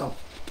example. So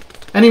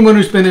anyone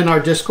who's been in our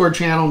Discord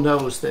channel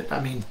knows that,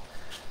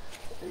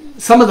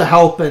 some of the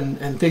help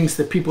and things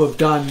that people have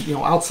done,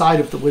 outside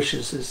of the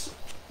wishes is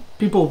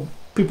people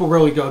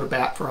really go to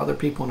bat for other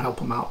people and help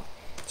them out.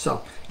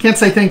 So can't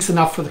say thanks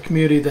enough for the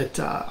community that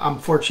I'm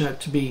fortunate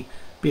to be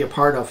a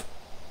part of.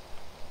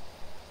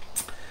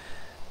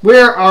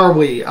 Where are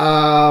we?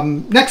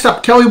 Next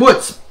up, Kelly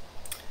Woods.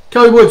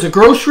 Kelly Woods, a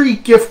grocery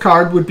gift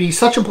card would be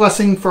such a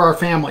blessing for our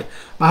family.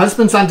 My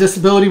husband's on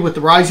disability with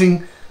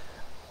rising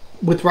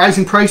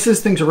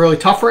prices. Things are really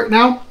tough right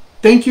now.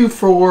 Thank you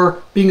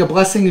for being a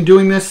blessing and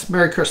doing this.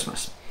 Merry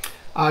Christmas.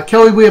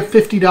 Kelly, we have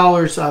 $50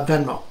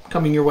 Venmo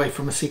coming your way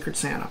from a Secret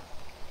Santa.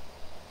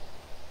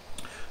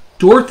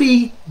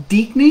 Dorothy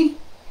Deakney,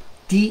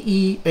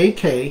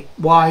 Deakwyne.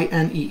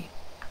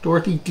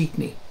 Dorothy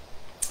Deakney.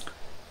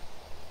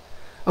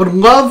 I would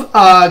love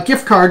a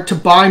gift card to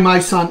buy my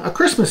son a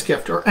Christmas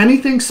gift or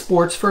anything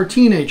sports for a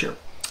teenager.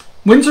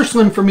 Wins are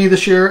slim for me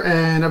this year,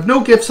 and I've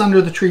no gifts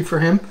under the tree for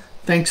him.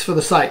 Thanks for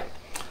the site.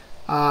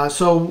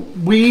 So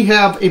we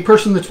have a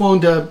person that's willing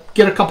to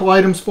get a couple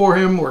items for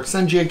him or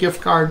send you a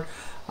gift card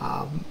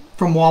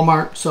from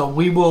Walmart. So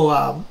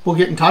we'll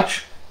get in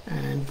touch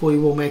and we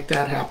will make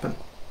that happen.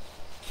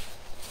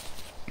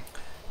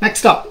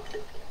 Next up.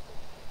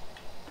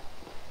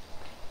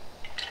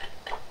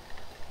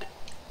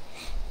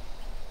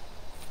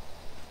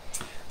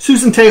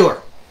 Susan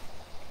Taylor.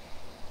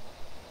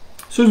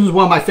 Susan's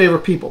one of my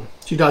favorite people.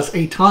 She does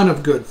a ton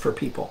of good for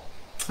people.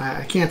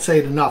 I can't say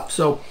it enough.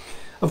 So,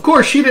 of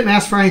course, she didn't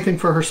ask for anything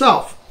for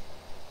herself.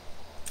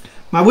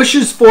 My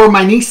wishes for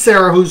my niece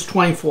Sarah, who's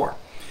 24.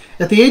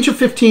 At the age of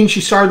 15, she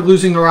started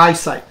losing her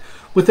eyesight.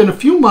 Within a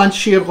few months,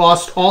 she had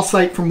lost all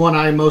sight from one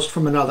eye and most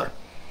from another.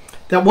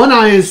 That one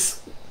eye is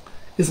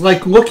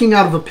like looking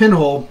out of a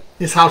pinhole,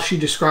 is how she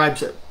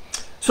describes it.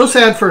 So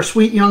sad for a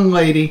sweet young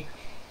lady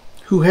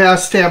who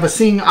has to have a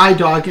seeing eye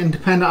dog and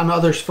depend on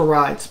others for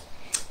rides.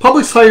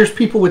 Publix hires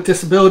people with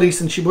disabilities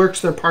and she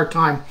works there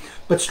part-time,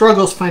 but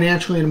struggles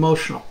financially and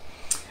emotional.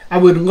 I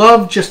would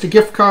love just a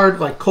gift card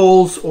like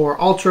Kohl's or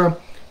Ultra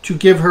to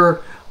give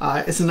her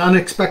as an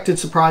unexpected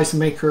surprise and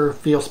make her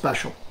feel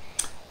special.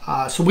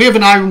 So we have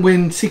an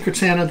IWIN Secret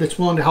Santa that's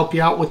willing to help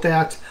you out with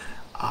that.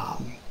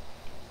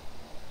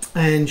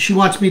 And she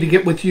wants me to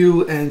get with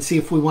you and see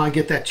if we want to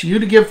get that to you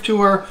to give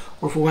to her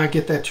or if we want to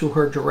get that to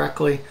her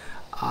directly.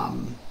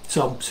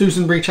 So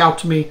Susan, reach out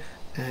to me,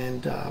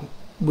 and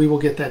we will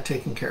get that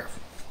taken care of.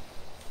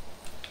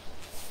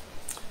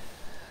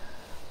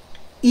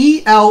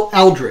 E.L.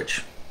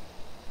 Eldridge.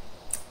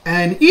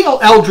 And E.L.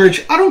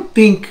 Eldridge, I don't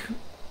think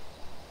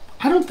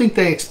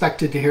they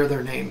expected to hear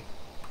their name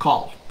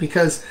called,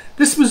 because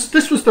this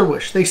was their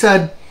wish. They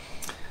said,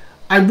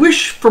 "I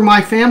wish for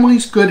my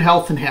family's good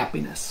health and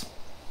happiness."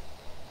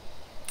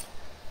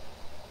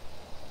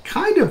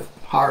 Kind of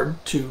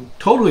hard to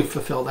totally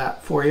fulfill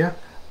that for you,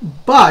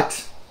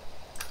 but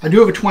I do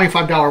have a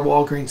 $25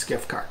 Walgreens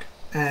gift card,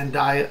 and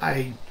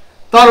I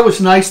thought it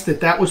was nice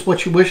that was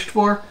what you wished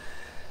for.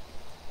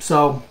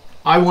 So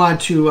I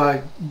want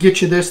to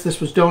get you this. This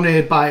was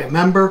donated by a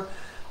member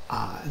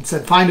and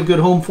said find a good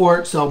home for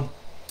it. So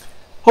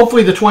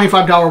hopefully the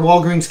 $25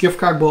 Walgreens gift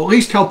card will at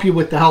least help you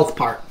with the health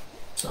part.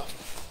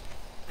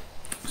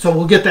 So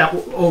we'll get that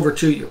over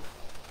to you.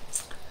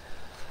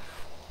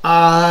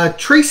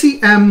 Tracy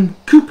M.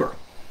 Cooper.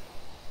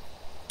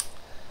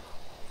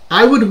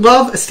 I would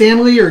love a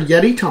Stanley or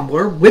Yeti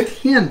tumbler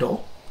with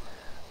handle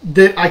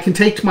that I can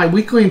take to my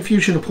weekly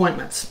infusion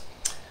appointments,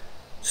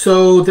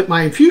 so that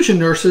my infusion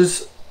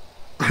nurses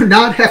are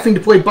not having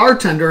to play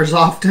bartender as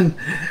often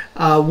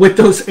with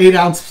those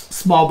 8-ounce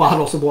small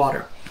bottles of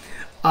water.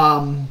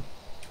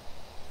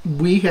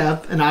 We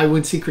have an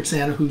IWIN Secret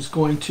Santa who's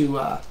going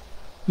to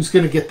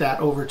get that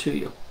over to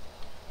you.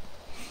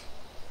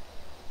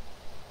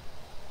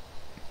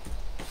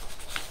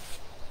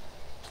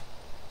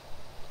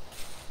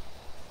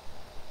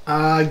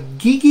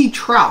 Gigi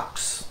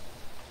Traux,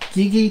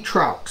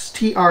 Traux.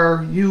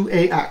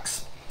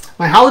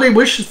 My holiday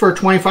wish is for a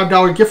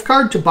 $25 gift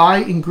card to buy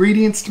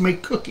ingredients to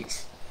make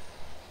cookies.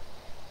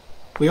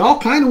 We all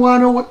kind of want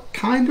to know what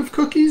kind of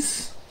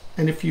cookies,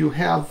 and if you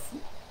have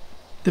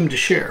them to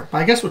share. But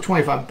I guess with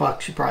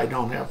 $25, you probably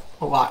don't have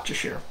a lot to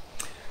share.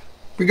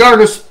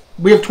 Regardless,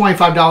 we have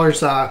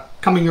 $25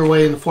 coming your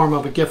way in the form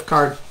of a gift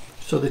card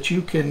so that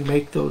you can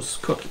make those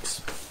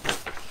cookies.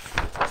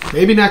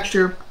 Maybe next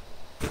year,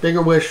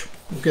 bigger wish,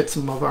 we'll get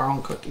some of our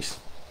own cookies.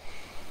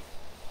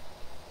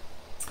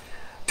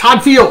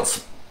 Todd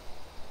Fields.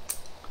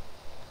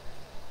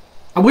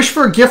 I wish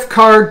for a gift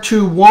card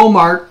to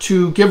Walmart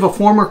to give a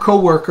former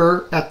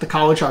co-worker at the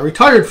college I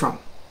retired from.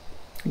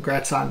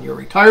 Congrats on your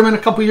retirement a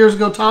couple years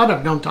ago, Todd.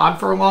 I've known Todd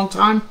for a long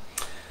time.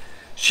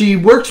 She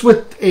works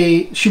with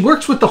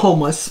the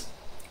homeless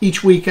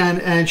each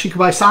weekend, and she can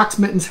buy socks,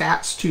 mittens,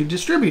 hats to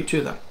distribute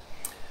to them.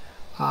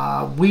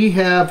 We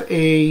have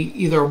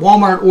either a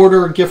Walmart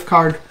order or gift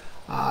card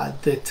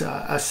that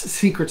a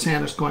Secret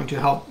Santa is going to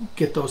help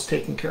get those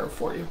taken care of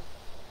for you.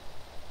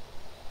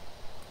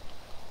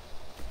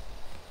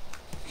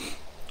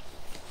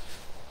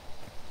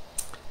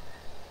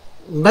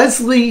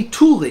 Leslie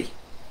Tooley.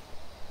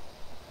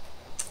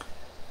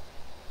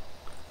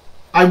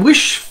 I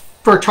wish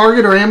for a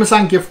Target or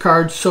Amazon gift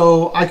card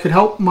so I could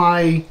help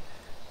my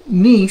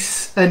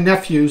niece and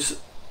nephews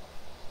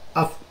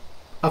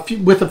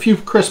with a few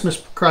Christmas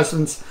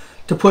presents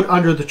to put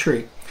under the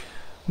tree.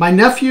 My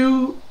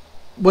nephew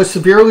was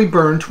severely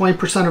burned,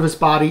 20% of his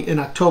body, in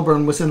October,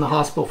 and was in the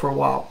hospital for a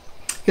while.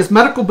 His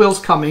medical bill's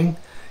coming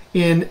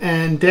in,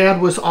 and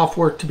Dad was off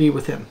work to be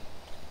with him.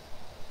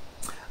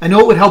 I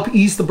know it would help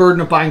ease the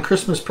burden of buying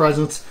Christmas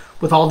presents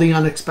with all the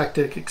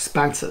unexpected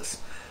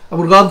expenses. I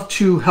would love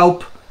to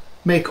help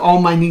make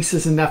all my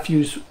nieces and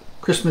nephews'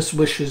 Christmas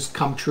wishes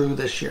come true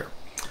this year.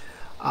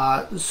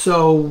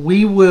 So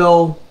we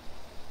will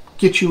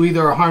get you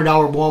either a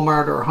 $100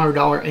 Walmart or a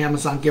 $100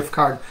 Amazon gift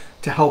card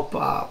to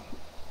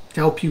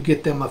help you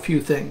get them a few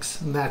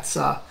things. And that's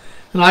an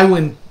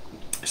IWIN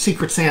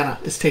Secret Santa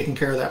is taking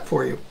care of that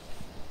for you.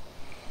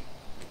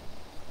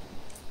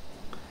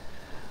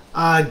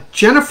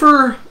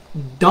 Jennifer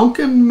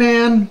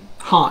Duncanman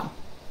Hahn.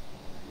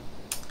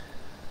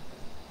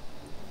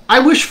 I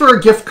wish for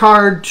a gift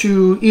card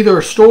to either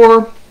a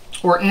store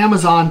or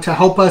Amazon to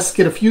help us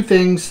get a few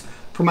things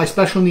for my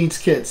special needs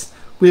kids.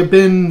 We have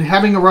been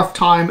having a rough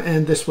time,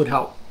 and this would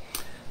help.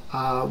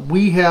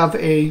 We have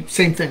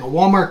same thing, a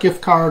Walmart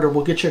gift card, or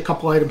we'll get you a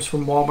couple items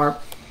from Walmart.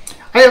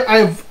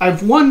 I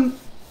have one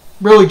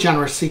really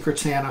generous Secret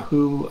Santa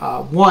who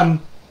won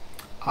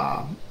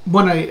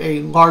a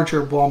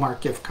larger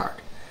Walmart gift card.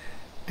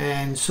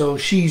 And so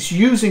she's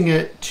using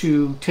it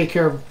to take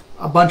care of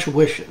a bunch of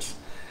wishes.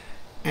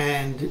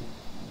 And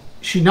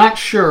she's not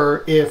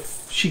sure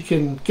if she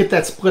can get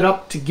that split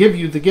up to give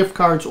you the gift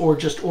cards or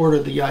just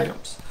order the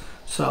items.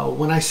 So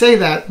when I say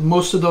that,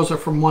 most of those are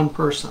from one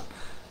person.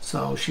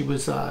 So she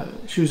was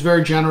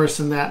very generous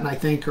in that, and I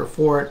thank her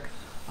for it.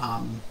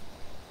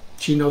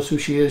 She knows who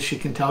she is. She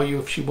can tell you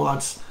if she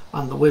wants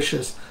on the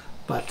wishes.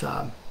 But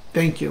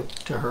thank you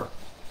to her.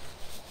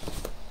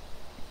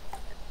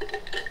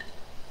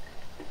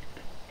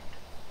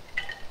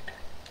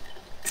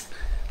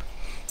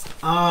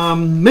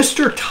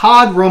 Mr.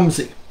 Todd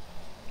Rumsey.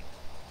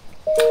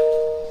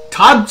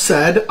 Todd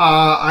said,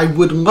 I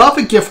would love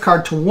a gift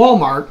card to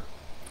Walmart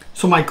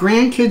so my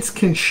grandkids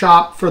can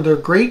shop for their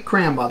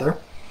great-grandmother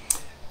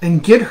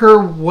and get her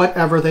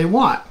whatever they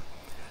want.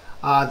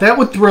 That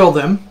would thrill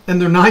them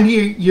and their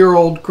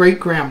 90-year-old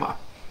great-grandma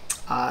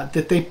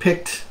that they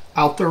picked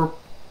out their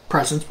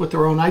presents with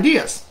their own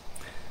ideas.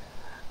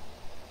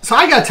 So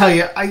I got to tell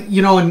you,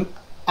 and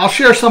I'll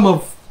share some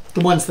of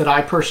the ones that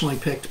I personally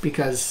picked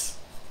because,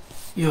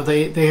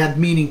 they had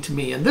meaning to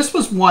me. And this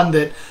was one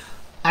that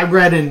I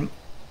read in,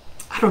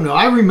 I don't know,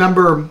 I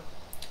remember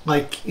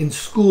like in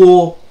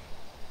school,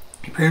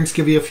 your parents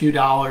give you a few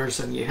dollars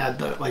and you had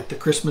the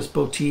Christmas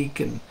boutique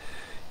and,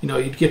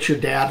 you'd get your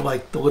dad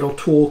like the little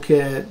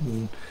toolkit.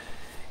 And,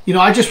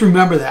 I just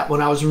remember that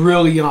when I was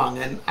really young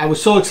and I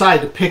was so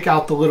excited to pick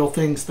out the little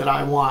things that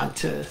I want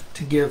to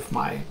give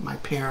my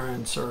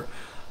parents or,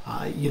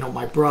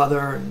 my brother.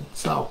 And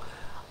so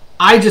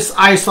I just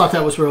thought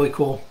that was really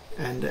cool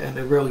and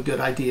a really good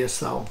idea.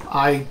 So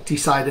I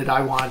decided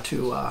I wanted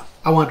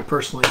to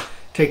personally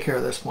take care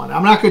of this one.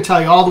 I'm not going to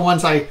tell you all the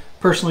ones I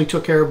personally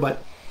took care of,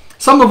 but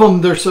some of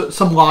them there's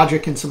some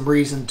logic and some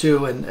reason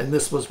too, and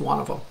this was one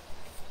of them.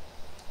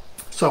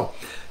 So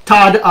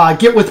Todd,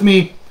 get with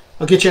me.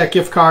 I'll get you a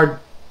gift card.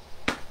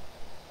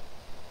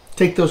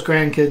 Take those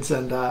grandkids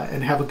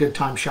and have a good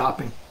time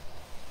shopping.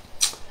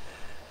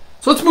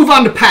 So let's move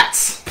on to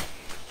pets.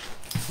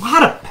 A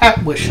lot of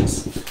pet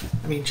wishes.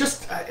 I mean,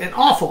 just an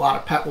awful lot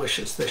of pet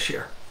wishes this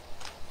year.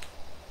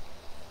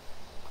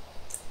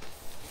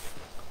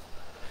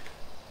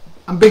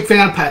 I'm a big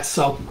fan of pets,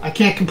 so I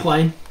can't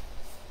complain.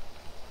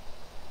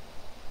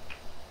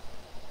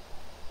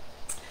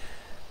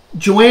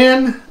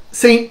 Joanne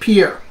St.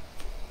 Pierre.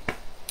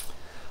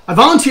 I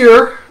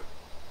volunteer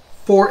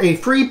for a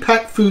free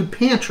pet food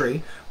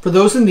pantry for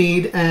those in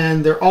need,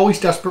 and they're always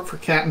desperate for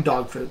cat and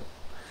dog food.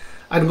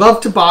 I'd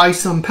love to buy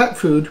some pet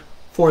food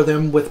for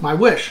them with my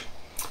wish.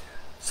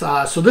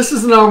 So this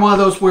is another one of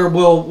those where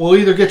we'll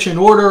either get you an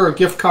order or a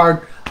gift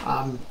card.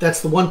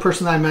 That's the one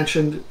person that I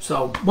mentioned.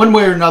 So one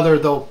way or another,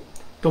 they'll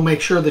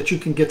make sure that you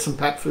can get some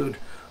pet food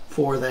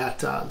for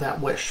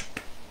that wish.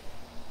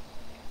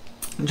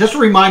 And just a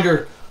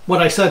reminder,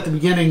 what I said at the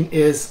beginning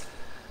is,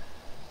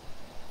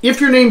 if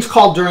your name's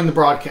called during the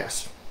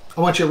broadcast,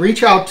 I want you to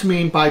reach out to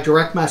me by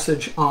direct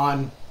message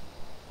on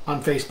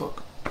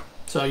Facebook.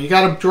 So you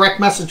got to direct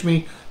message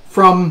me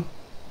from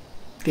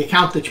the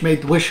account that you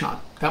made the wish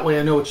on. That way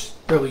I know it's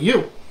really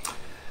you.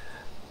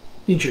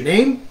 Need your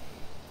name,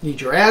 need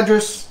your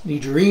address,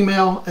 need your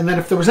email, and then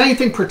if there was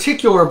anything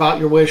particular about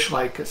your wish,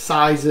 like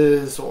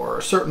sizes or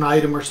a certain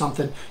item or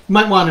something, you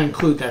might want to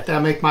include that.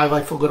 That'll make my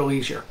life a little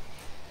easier.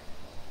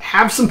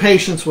 Have some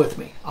patience with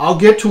me. I'll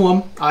get to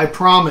them, I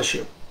promise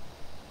you.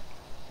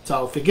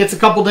 So if it gets a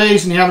couple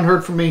days and you haven't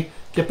heard from me,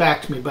 get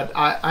back to me. But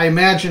I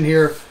imagine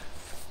here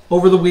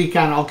over the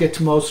weekend I'll get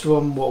to most of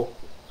them.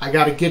 I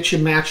got to get you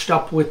matched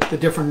up with the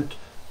different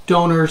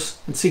donors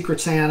and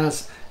Secret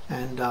Santas,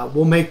 and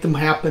we'll make them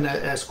happen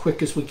as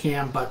quick as we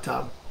can. But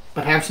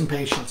have some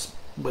patience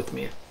with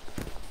me.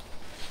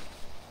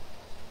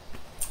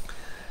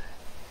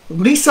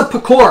 Lisa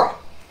Pecora.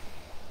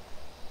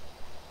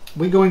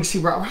 We going to see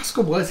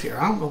Roscoe was here.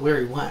 I don't know where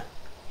he went.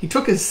 He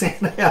took his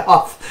Santa hat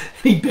off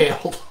and he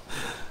bailed.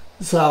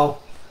 So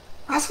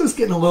Roscoe's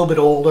getting a little bit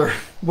older.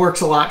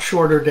 Works a lot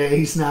shorter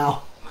days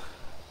now.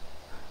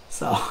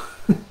 So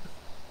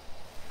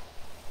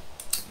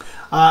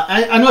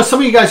I know some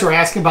of you guys are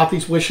asking about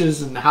these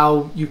wishes and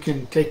how you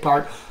can take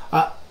part.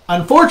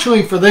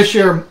 Unfortunately for this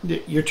year,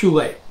 you're too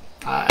late.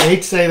 I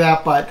hate to say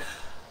that, but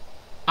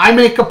I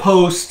make a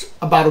post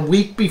about a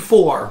week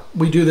before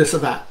we do this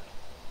event.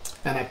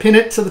 And I pin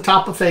it to the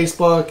top of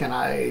Facebook and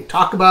I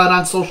talk about it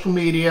on social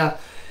media.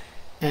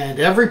 And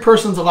every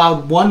person's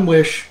allowed one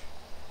wish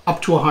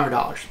up to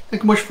 $100. They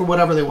can wish for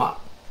whatever they want.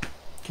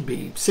 It can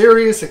be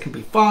serious, it can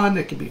be fun,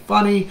 it can be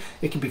funny,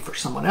 it can be for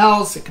someone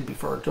else, it can be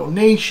for a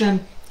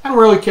donation. I don't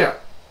really care.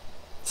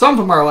 Some of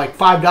them are like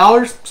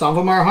 $5, some of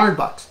them are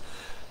 $100.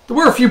 There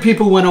were a few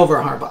people who went over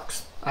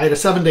 $100. I had a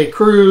 7-day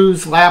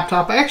cruise,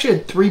 laptop. I actually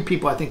had 3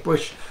 people, I think,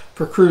 wish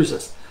for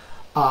cruises.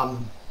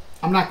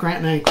 I'm not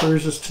granting any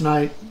cruises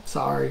tonight.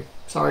 Sorry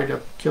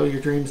to kill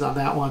your dreams on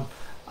that one.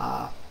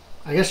 I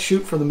guess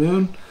shoot for the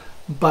moon.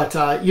 But,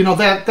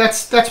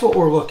 that's what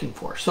we're looking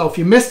for. So if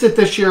you missed it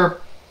this year,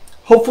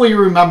 hopefully you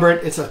remember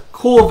it. It's a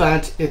cool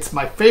event. It's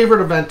my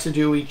favorite event to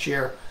do each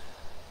year.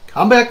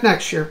 Come back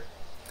next year.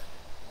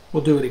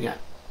 We'll do it again.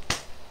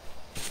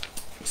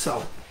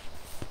 So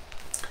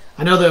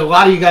I know that a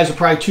lot of you guys are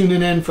probably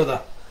tuning in for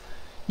the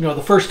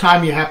first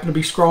time you happen to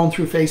be scrolling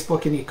through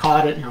Facebook and you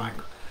caught it and you're like,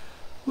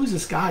 who's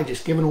this guy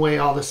just giving away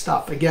all this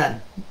stuff?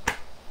 Again,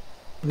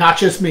 not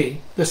just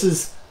me. This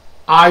is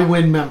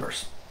IWIN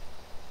members.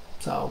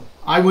 So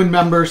IWIN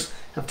members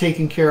have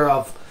taken care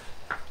of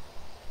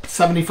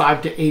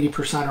 75 to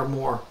 80% or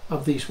more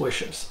of these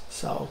wishes.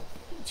 So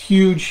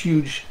huge,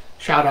 huge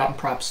shout out and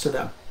props to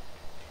them.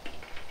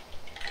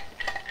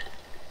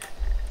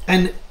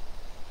 And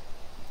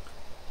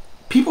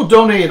people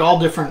donate all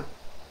different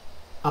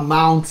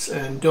amounts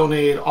and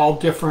donate all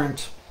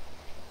different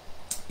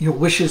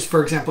wishes.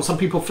 For example, some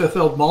people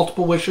fulfilled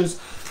multiple wishes.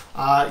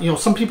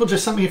 Some people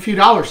just sent me a few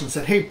dollars and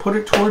said, hey, put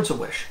it towards a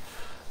wish.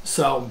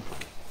 So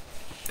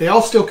they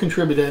all still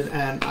contributed,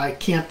 and I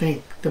can't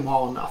thank them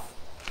all enough.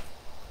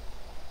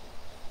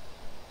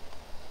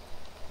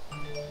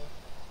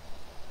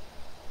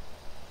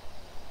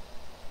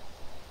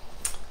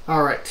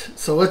 All right,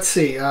 so let's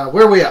see.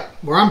 Where are we at?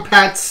 We're on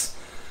pets.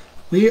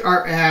 We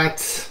are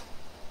at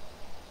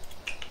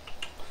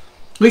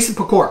Lisa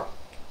Pecor.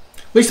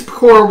 Lisa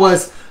Pecor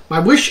was, my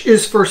wish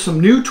is for some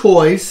new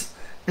toys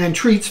and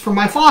treats for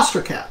my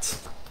foster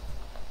cats.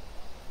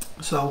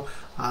 So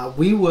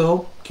we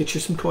will get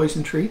you some toys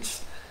and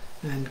treats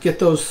and get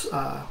those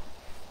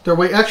their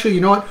way. Actually, you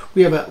know what?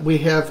 We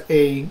have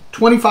a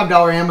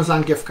 $25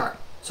 Amazon gift card.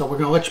 So we're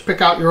going to let you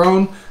pick out your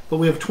own, but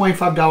we have a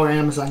 $25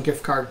 Amazon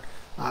gift card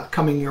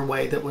coming your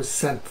way that was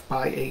sent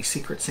by a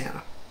Secret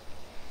Santa.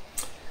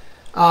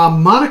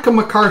 Monica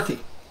McCarthy.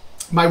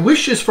 My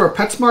wish is for a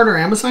PetSmart or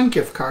Amazon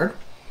gift card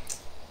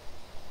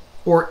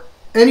or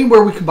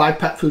anywhere we can buy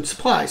pet food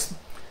supplies.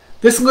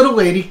 This little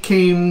lady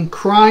came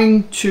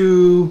crying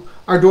to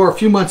our door a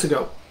few months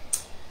ago.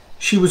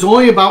 She was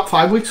only about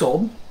 5 weeks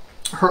old.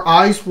 Her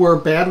eyes were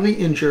badly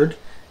injured,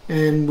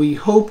 and we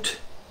hoped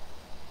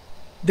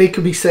they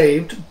could be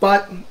saved,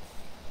 but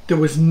there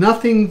was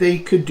nothing they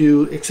could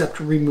do except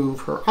to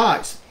remove her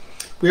eyes.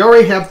 We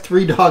already have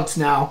 3 dogs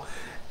now,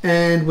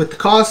 and with the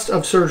cost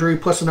of surgery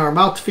plus another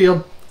mouth to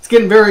feed, it's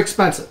getting very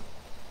expensive.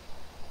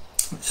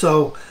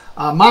 So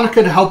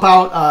Monica, to help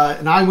out,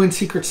 an IWIN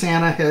Secret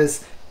Santa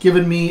has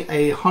given me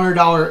a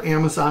 $100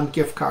 Amazon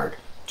gift card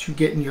to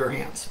get in your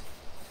hands.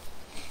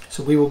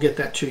 So we will get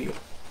that to you.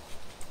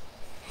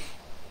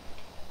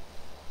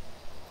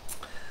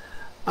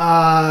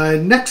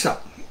 Next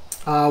up,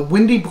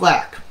 Wendy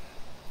Black.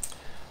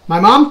 My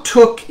mom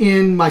took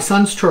in my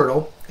son's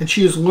turtle, and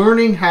she is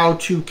learning how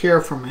to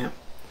care for him.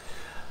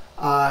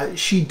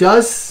 She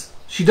does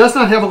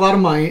not have a lot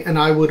of money, and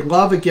I would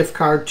love a gift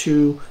card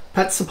to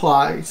Pet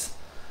Supplies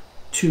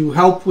to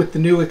help with the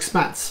new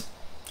expense.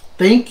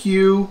 Thank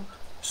you,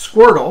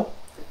 Squirtle,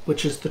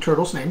 which is the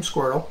turtle's name,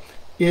 Squirtle,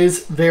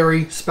 is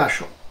very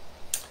special.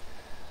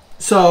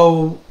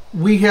 So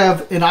we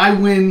have an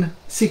IWIN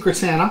Secret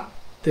Santa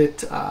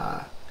that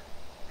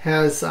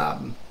has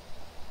 $50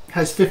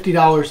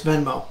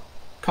 Venmo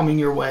coming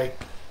your way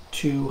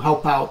to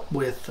help out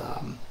with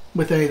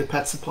any of the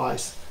pet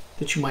supplies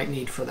that you might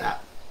need for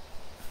that.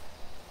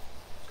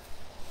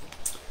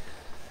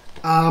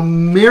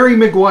 Mary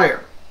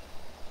McGuire.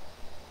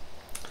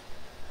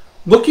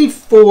 Looking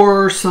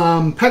for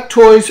some pet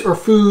toys or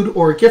food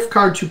or a gift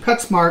card to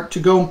PetSmart to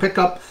go and pick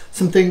up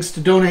some things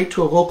to donate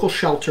to a local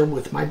shelter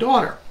with my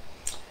daughter.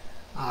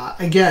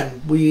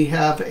 Again, we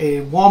have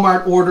a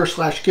Walmart order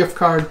 / gift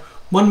card.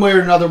 One way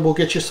or another, we'll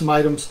get you some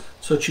items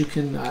so that you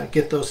can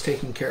get those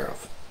taken care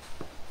of.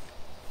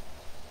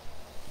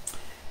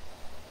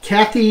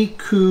 Kathy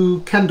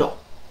Kendall.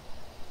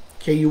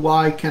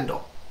 K-U-Y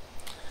Kendall.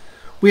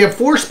 We have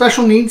 4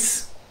 special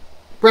needs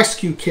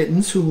rescue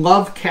kittens who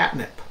love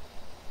catnip.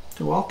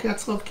 Do all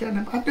cats love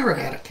catnip? I've never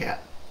had a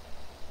cat.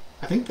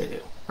 I think they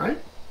do, right?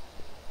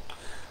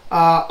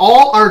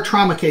 All are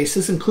trauma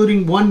cases,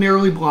 including one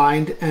nearly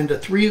blind and a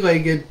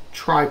 3-legged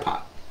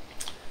tripod.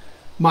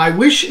 My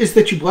wish is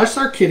that you bless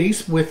our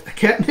kitties with a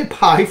catnip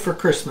pie for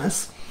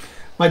Christmas.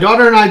 My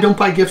daughter and I don't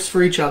buy gifts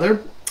for each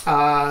other.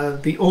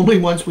 The only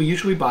ones we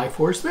usually buy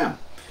for is them.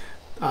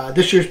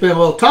 This year's been a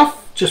little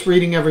tough, just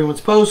reading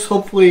everyone's posts.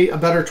 Hopefully a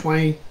better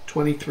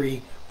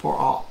 2023 for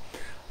all.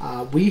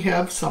 We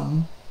have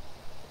some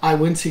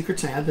IWIN Secret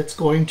Santa that's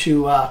going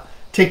to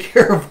take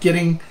care of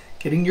getting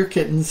your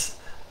kittens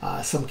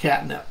some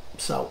catnip.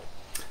 So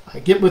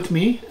get with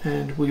me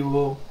and we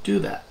will do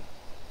that.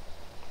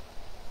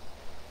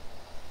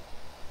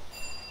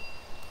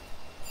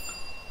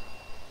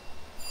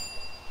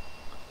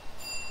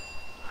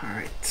 All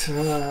right,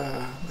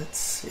 let's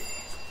see.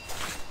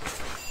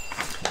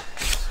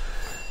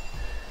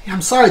 Yeah,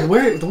 I'm sorry, the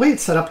way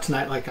it's set up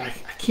tonight, like I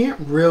can't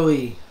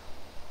really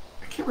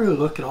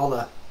look at all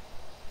the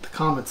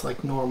comments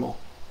like normal.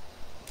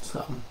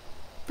 So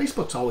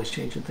Facebook's always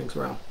changing things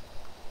around.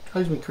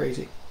 Drives me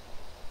crazy.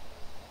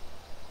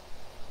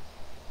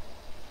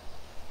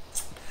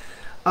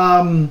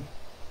 Amy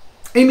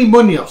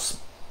Munoz.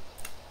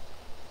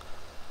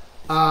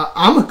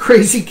 I'm a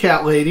crazy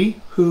cat lady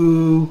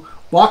who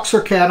walks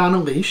her cat on a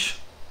leash.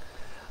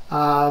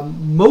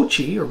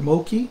 Mochi, or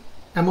Mochi,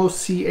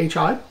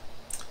 M-O-C-H-I,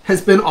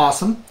 has been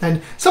awesome.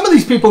 And some of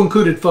these people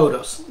included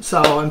photos.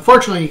 So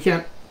unfortunately,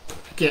 I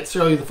can't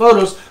show you the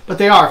photos, but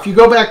they are. If you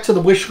go back to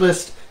the wish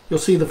list, you'll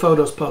see the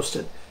photos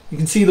posted. You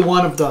can see the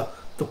one of the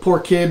poor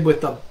kid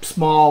with the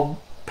small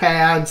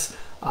pads.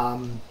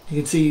 You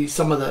can see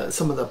some of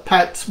the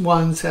pets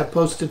ones have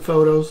posted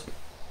photos.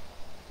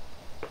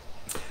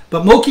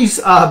 But Moki's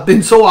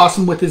been so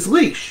awesome with his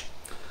leash.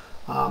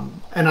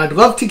 And I'd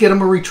love to get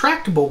him a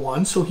retractable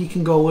one so he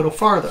can go a little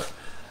farther.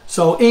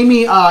 So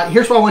Amy,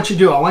 here's what I want you to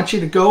do. I want you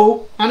to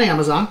go on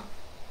Amazon.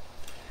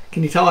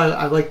 Can you tell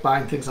I like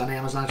buying things on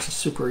Amazon? It's just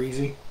super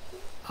easy.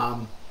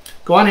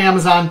 Go on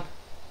Amazon,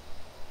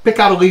 pick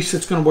out a leash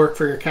that's going to work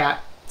for your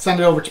cat. Send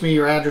it over to me,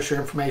 your address,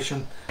 your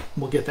information, and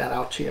we'll get that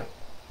out to you.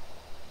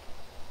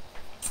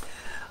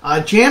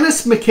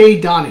 Janice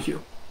McKay Donahue.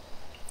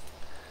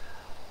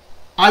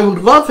 I would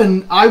love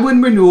an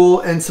IWIN renewal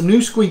and some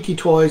new squeaky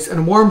toys and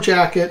a warm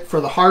jacket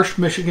for the harsh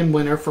Michigan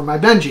winter for my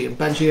Benji. And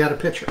Benji had a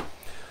picture.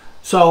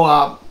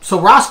 So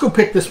Roscoe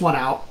picked this one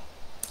out,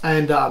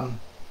 and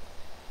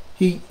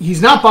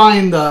he's not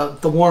buying the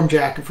warm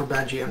jacket for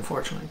Benji,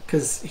 unfortunately,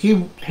 because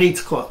he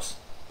hates clothes.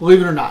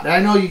 Believe it or not.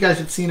 I know you guys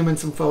have seen him in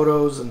some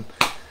photos, and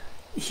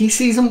he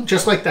sees them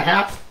just like the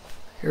hat.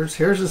 Here's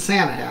a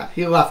Santa hat.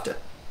 He left it.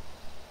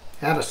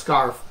 Had a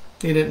scarf.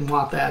 He didn't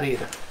want that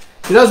either.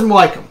 He doesn't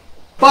like them.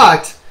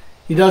 But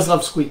he does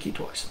love squeaky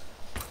toys.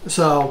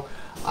 So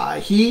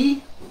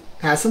he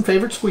has some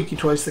favorite squeaky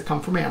toys that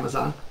come from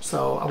Amazon.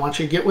 So I want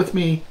you to get with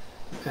me,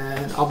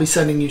 and I'll be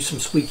sending you some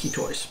squeaky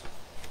toys.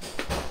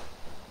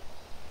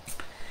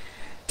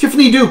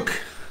 Tiffany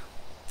Duke.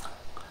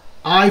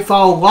 I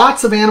follow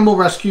lots of animal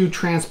rescue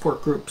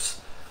transport groups.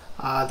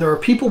 There are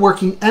people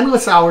working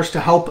endless hours to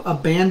help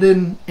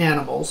abandon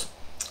animals.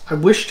 I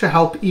wish to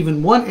help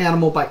even one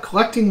animal by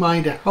collecting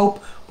money to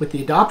help with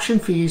the adoption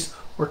fees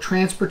or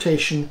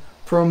transportation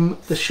from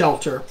the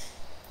shelter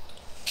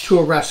to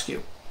a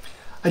rescue.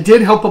 I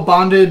did help a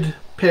bonded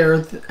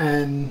pair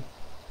and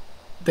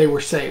they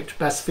were saved.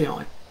 Best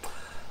feeling.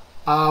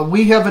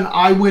 We have an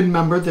IWIN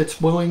member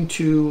that's willing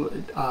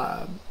to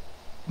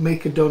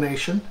make a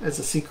donation as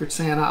a Secret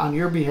Santa on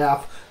your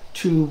behalf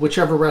to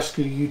whichever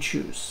rescue you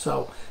choose.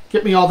 So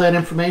get me all that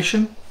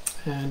information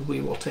and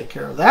we will take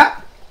care of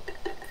that.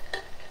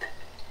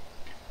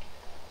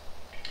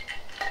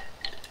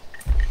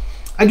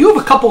 I do have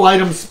a couple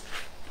items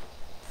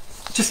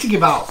just to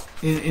give out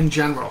in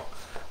general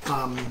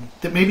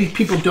that maybe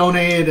people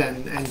donated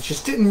and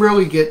just didn't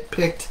really get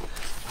picked.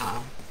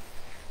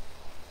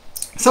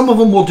 Some of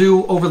them we'll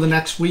do over the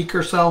next week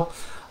or so.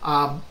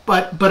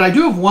 But I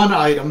do have one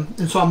item,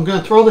 and so I'm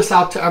going to throw this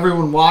out to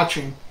everyone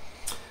watching.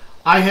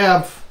 I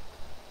have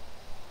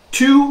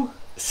 2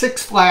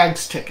 Six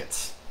Flags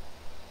tickets.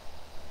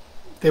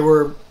 They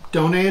were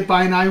donated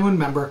by an IWIN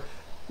member.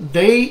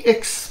 They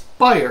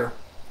expire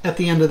at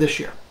the end of this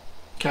year.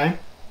 Okay?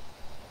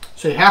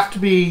 So you have to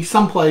be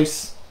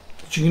someplace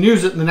that you can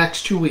use it in the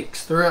next 2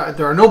 weeks. There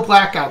are no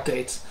blackout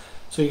dates.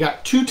 So you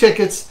got 2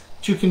 tickets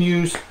that you can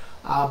use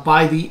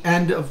by the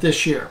end of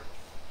this year.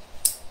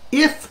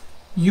 If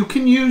you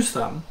can use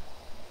them,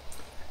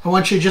 I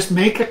want you to just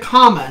make a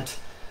comment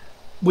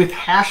with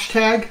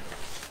hashtag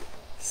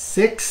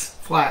 6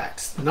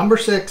 flags, the number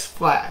 6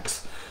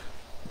 flags.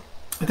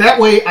 That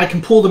way I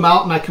can pull them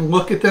out and I can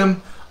look at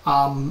them,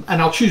 and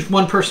I'll choose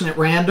one person at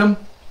random.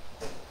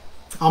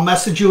 I'll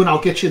message you and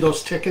I'll get you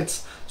those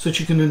tickets so that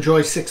you can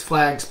enjoy 6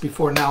 Flags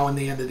before now and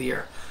the end of the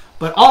year.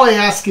 But all I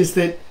ask is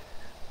that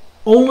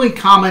only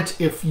comment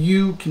if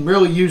you can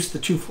really use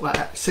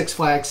the 6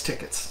 Flags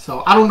tickets.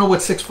 So I don't know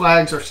what 6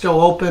 Flags are still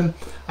open.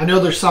 I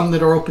know there's some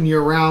that are open year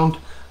round.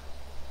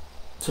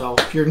 So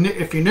if you're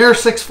near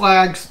 6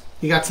 Flags,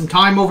 you got some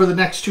time over the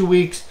next 2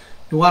 weeks,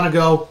 you want to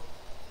go,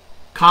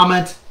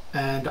 comment,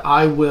 and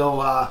I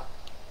will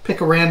pick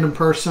a random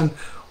person.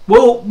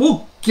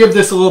 We'll give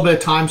this a little bit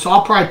of time, so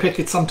I'll probably pick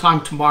it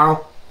sometime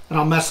tomorrow, and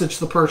I'll message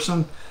the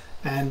person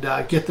and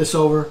get this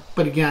over.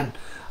 But again,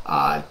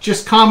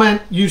 just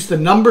comment, use the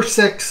number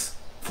 6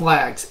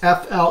 flags,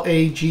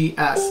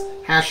 F-L-A-G-S,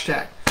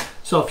 hashtag.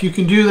 So if you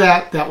can do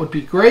that, that would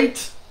be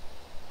great.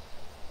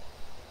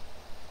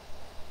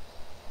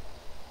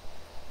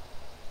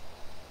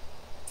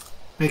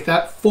 Make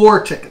that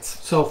 4 tickets.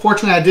 So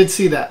fortunately, I did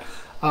see that.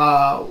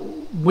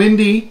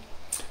 Wendy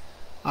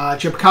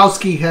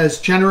Jabkowski has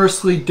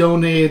generously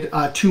donated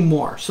 2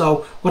 more.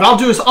 So what I'll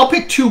do is I'll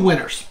pick 2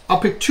 winners. I'll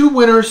pick 2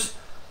 winners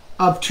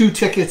of 2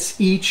 tickets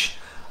each.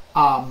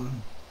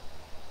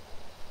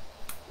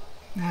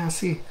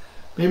 See,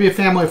 maybe a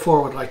family of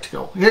 4 would like to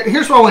go.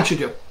 Here's what I want you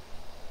to do.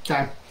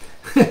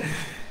 Okay.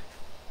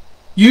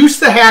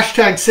 Use the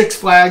hashtag 6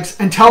 Flags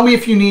and tell me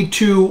if you need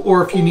 2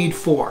 or if you need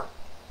 4.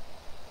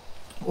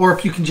 Or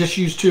if you can just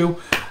use 2.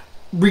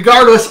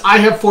 Regardless, I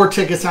have 4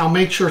 tickets, and I'll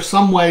make sure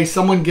some way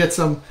someone gets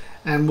them,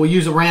 and we'll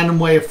use a random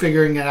way of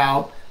figuring it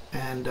out,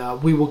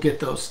 and we will get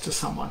those to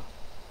someone.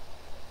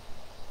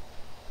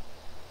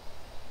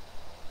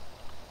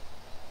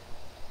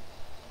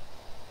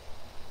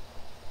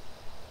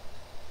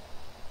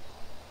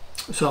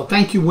 So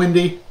thank you,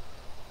 Wendy.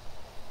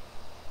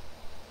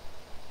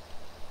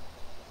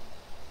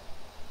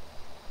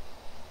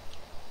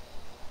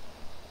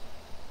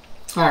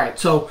 All right,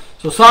 so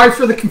sorry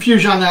for the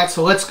confusion on that.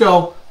 So let's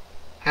go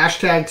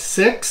hashtag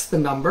 6, the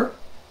number,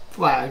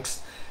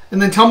 flags,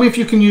 and then tell me if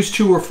you can use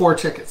 2 or 4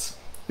 tickets.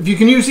 If you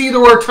can use either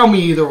or, tell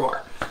me either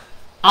or.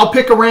 I'll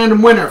pick a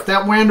random winner. If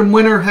that random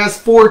winner has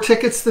 4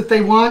 tickets that they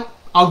want,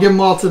 I'll give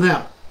them all to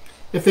them.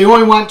 If they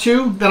only want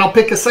 2, then I'll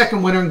pick a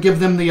second winner and give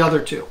them the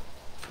other 2.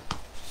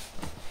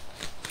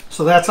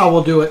 So that's how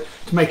we'll do it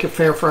to make it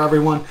fair for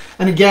everyone.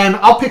 And again,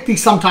 I'll pick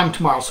these sometime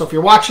tomorrow. So if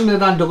you're watching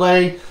it on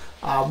delay,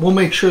 we'll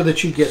make sure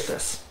that you get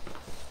this.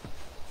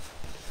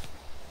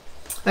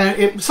 And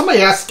if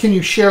somebody asks, can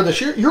you share this?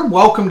 You're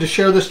welcome to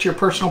share this to your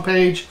personal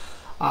page.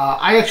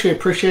 I actually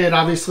appreciate it.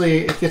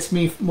 Obviously, it gets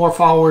me more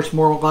followers,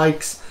 more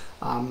likes.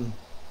 But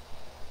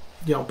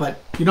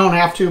you don't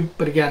have to.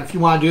 But again, if you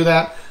want to do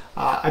that,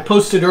 I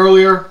posted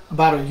earlier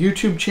about a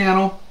YouTube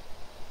channel.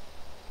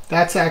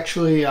 That's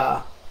actually,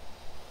 let's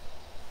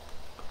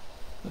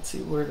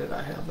see, where did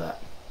I have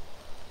that?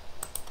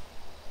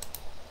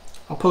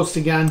 I'll post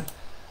again.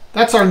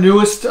 That's our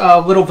newest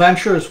little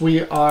venture. As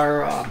we're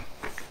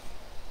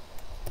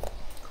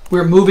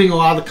moving a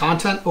lot of the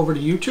content over to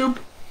YouTube.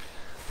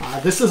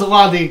 This is a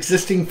lot of the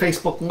existing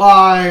Facebook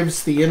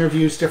Lives, the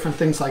interviews, different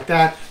things like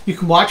that. You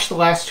can watch the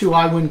last 2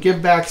 IWIN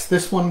Givebacks.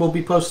 This one will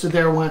be posted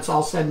there when it's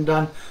all said and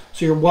done.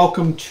 So you're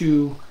welcome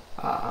to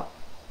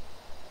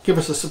give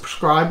us a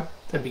subscribe.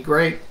 That'd be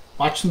great.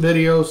 Watch some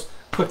videos,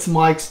 click some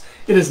likes.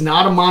 It is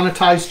not a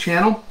monetized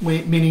channel,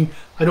 meaning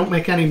I don't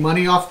make any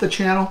money off the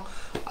channel.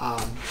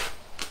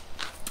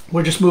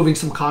 We're just moving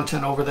some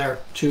content over there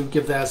to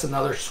give that as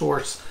another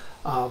source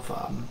of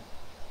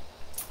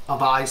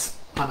eyes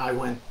on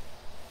IWIN.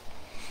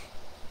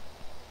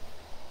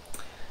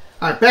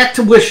 All right, back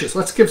to wishes.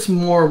 Let's give some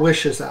more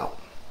wishes out.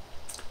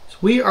 So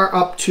we are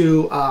up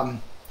to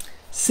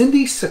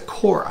Cindy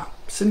Sikora.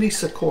 Cindy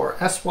Sikora,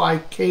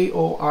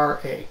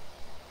 S-Y-K-O-R-A.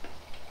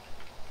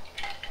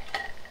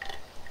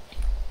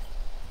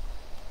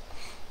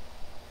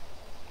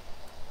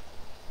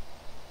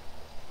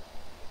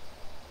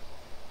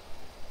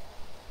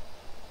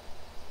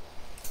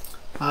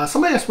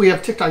 Somebody asked, we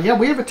have TikTok. Yeah,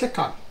 we have a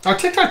TikTok. Our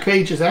TikTok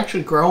page is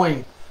actually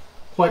growing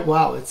quite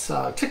well. It's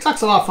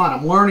TikTok's a lot of fun.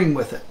 I'm learning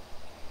with it.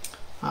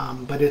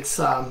 But it's,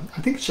 I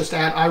think it's just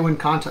at IWIN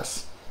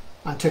Contests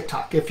on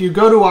TikTok. If you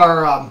go to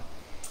our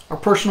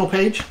personal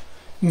page,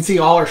 you can see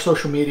all our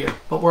social media.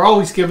 But we're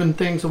always giving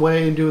things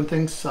away and doing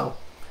things. So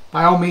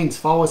by all means,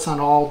 follow us on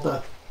all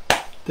the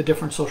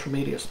different social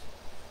medias.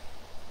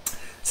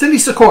 Cindy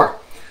Sikora.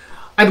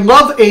 I'd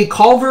love a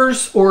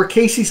Culver's or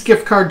Casey's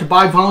gift card to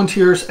buy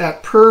volunteers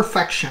at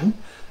Perfection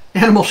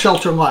Animal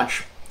Shelter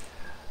lunch.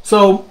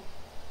 So,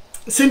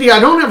 Cindy, I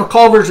don't have a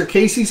Culver's or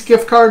Casey's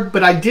gift card,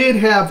 but I did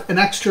have an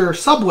extra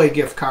Subway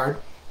gift card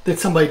that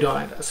somebody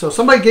donated. So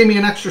somebody gave me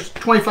an extra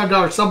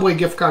 $25 Subway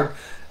gift card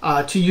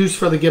to use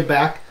for the give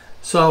back.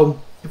 So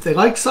if they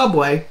like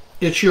Subway,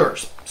 it's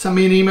yours. Send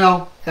me an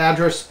email,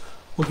 address,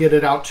 we'll get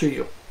it out to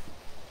you.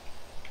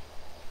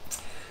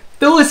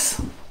 Phyllis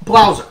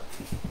Blauser.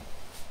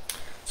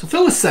 So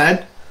Phyllis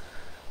said,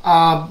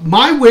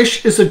 my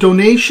wish is a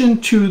donation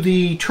to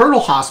the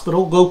Turtle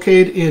Hospital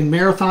located in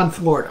Marathon,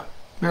 Florida.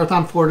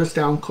 Marathon, Florida is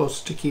down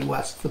close to Key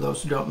West, for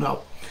those who don't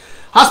know.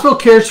 Hospital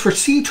cares for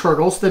sea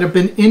turtles that have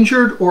been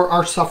injured or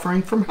are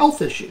suffering from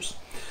health issues.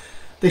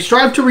 They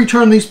strive to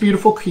return these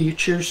beautiful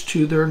creatures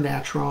to their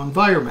natural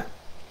environment.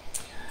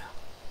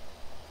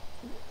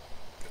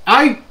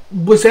 I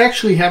was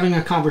actually having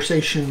a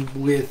conversation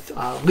with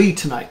Lee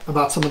tonight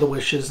about some of the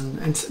wishes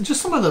and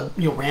just some of the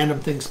random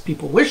things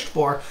people wished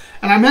for,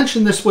 and I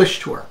mentioned this wish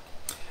to her.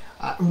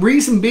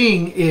 Reason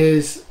being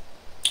is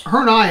her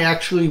and I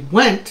actually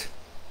went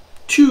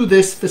to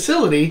this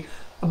facility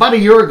about a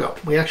year ago.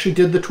 We actually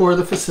did the tour of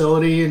the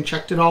facility and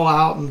checked it all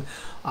out, and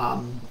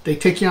they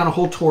take you on a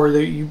whole tour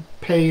that you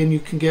pay and you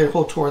can get a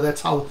whole tour.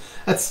 That's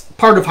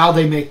part of how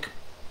they make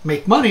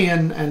money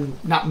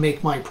and not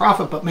make money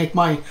profit, but make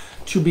money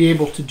to be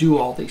able to do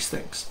all these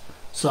things.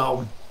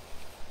 So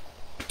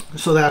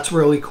that's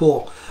really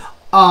cool.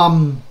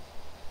 So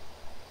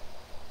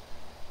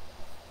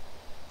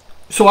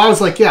I was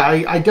like, yeah,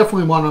 I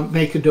definitely want to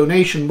make a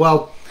donation.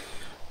 Well,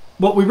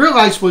 what we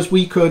realized was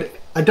we could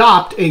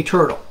adopt a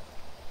turtle.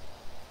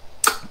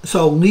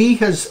 So Lee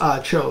has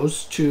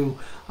chose to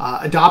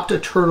adopt a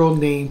turtle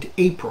named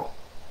April.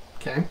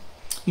 Okay,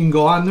 you can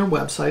go on their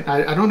website.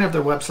 I don't have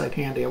their website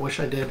handy. I wish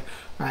I did.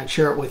 I'd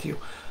share it with you.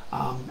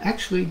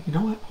 Actually, you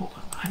know what? Hold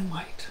on. I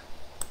might.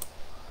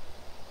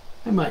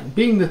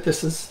 Being that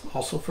this is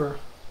also for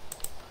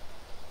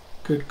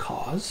good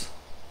cause.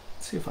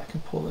 Let's see if I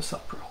can pull this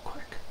up real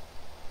quick.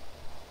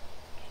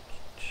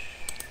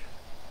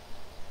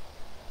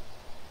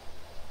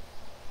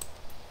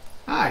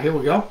 Here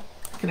we go.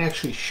 I can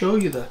actually show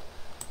you the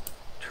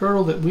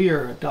turtle that we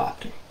are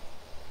adopting.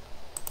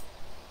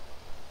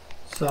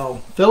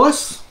 So,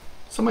 Phyllis,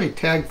 somebody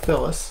tag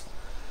Phyllis.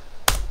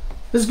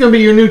 This is going to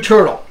be your new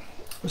turtle.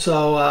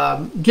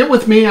 So, get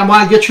with me. I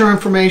want to get your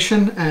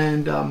information,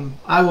 and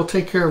I will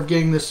take care of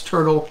getting this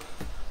turtle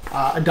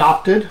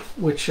adopted,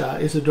 which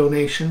is a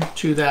donation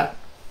to that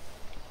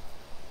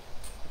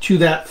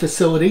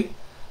facility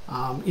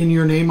in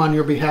your name, on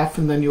your behalf,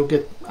 and then you'll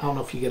get, I don't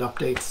know if you get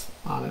updates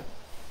on it.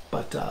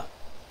 But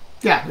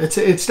yeah,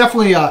 it's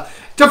definitely a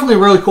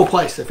really cool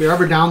place. If you're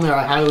ever down there,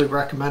 I highly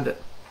recommend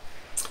it.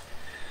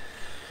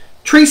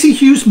 Tracy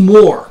Hughes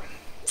Moore.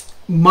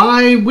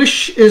 My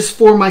wish is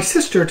for my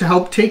sister to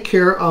help take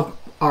care of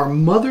our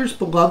mother's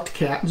beloved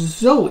cat,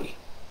 Zoe.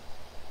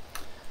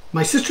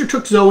 My sister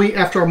took Zoe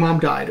after our mom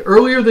died.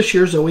 Earlier this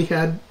year, Zoe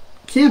had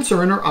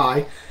cancer in her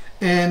eye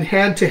and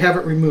had to have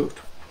it removed.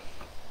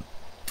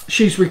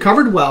 She's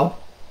recovered well,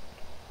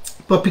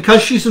 but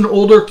because she's an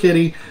older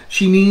kitty,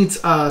 she needs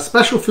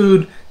special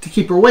food to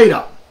keep her weight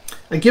up.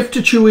 A gift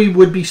to Chewy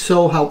would be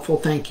so helpful.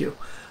 Thank you.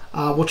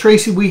 Well,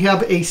 Tracy, we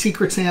have a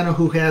Secret Santa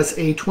who has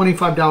a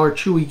 $25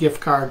 Chewy gift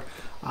card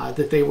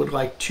that they would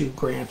like to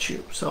grant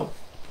you. So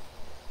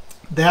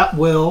that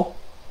will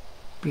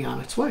be on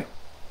its way.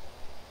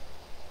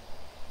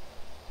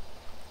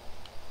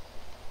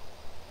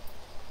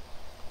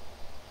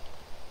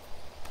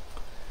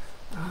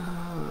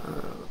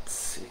 Let's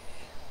see.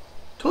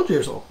 Told you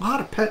there's a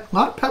lot of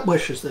pet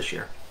wishes this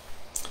year.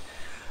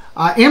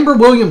 Amber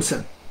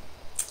Williamson.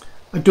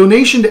 A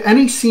donation to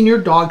any senior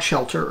dog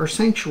shelter or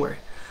sanctuary.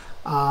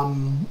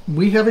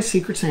 We have a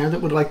Secret Santa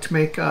that would like to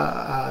make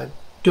a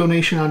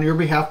donation on your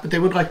behalf, but they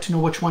would like to know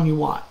which one you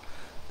want.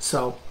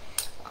 So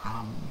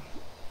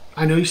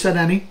I know you said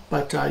any,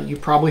 but you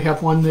probably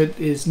have one that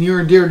is near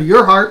and dear to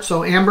your heart.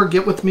 So Amber,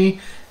 get with me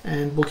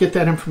and we'll get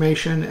that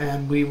information,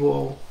 and we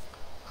will,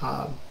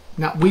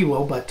 not we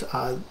will, but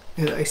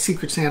a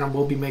Secret Santa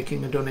will be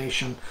making a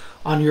donation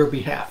on your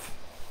behalf.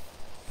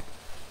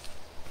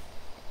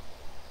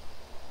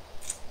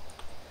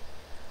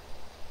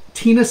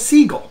 Tina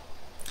Siegel.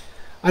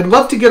 I'd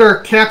love to get our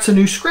cats a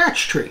new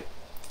scratch tree.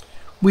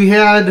 We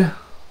had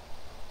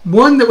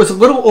one that was a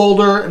little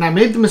older, and I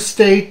made the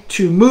mistake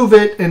to move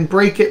it and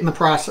break it in the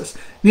process.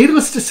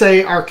 Needless to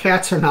say, our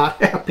cats are not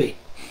happy.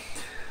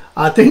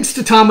 Thanks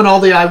to Tom and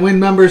all the IWIN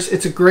members,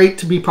 it's great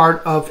to be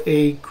part of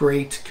a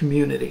great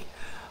community.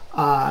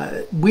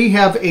 We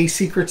have a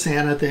Secret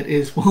Santa that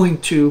is willing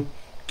to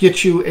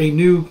get you a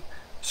new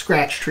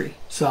scratch tree.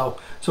 So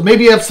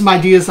maybe you have some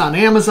ideas on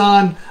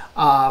Amazon,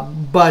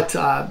 but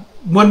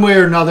one way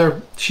or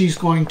another, she's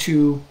going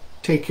to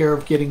take care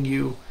of getting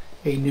you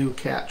a new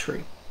cat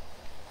tree.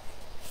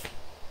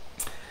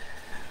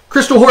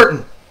 Crystal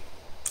Horton.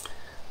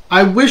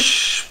 I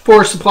wish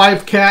for a supply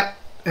of cat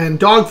and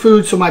dog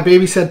food so my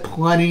babies had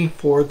plenty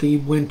for the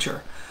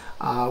winter.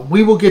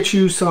 We will get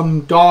you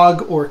some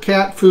dog or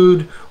cat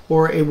food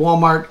or a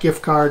Walmart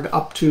gift card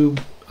up to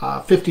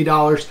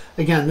 $50.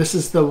 Again, this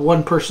is the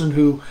one person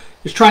who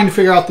is trying to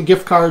figure out the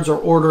gift cards or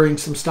ordering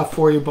some stuff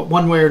for you, but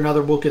one way or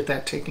another, we'll get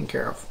that taken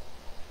care of.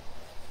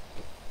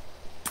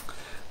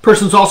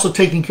 Person's also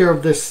taking care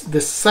of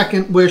this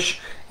second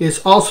wish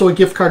is also a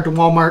gift card to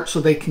Walmart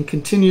so they can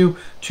continue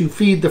to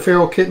feed the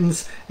feral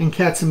kittens and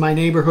cats in my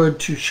neighborhood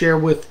to share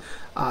with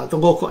the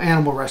local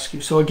animal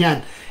rescue. So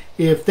again,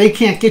 if they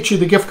can't get you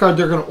the gift card,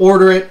 they're going to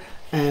order it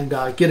and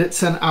get it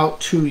sent out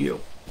to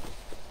you.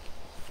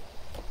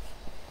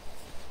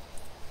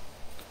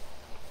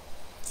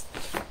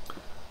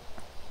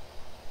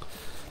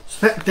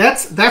 So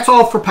that's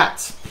all for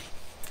pets.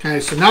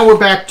 Okay, so now we're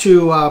back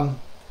to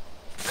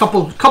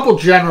couple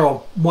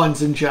general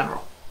ones in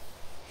general.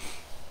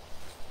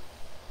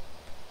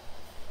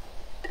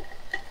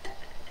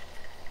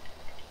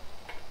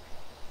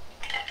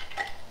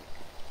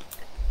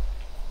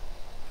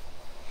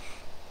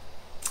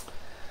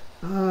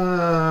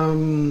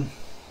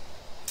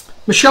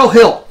 Michelle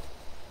Hill.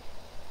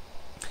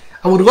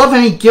 I would love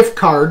any gift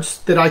cards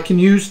that I can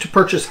use to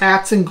purchase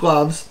hats and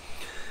gloves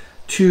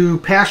to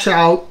pass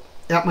out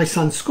at my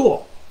son's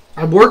school.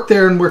 I work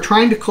there and we're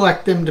trying to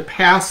collect them to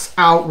pass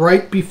out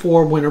right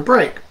before winter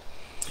break.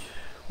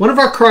 One of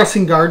our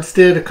crossing guards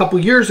did a couple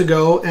years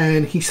ago,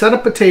 and he set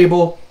up a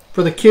table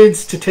for the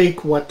kids to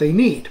take what they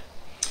need.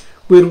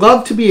 We'd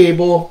love to be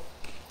able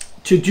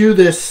to do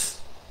this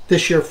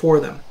year for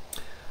them.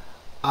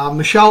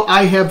 Michelle,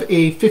 I have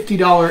a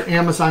 $50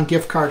 Amazon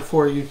gift card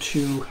for you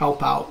to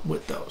help out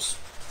with those.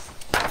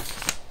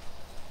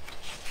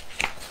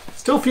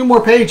 Still a few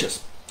more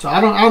pages. So I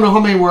don't know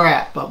how many we're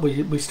at, but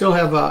we still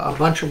have a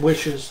bunch of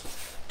wishes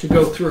to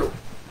go through.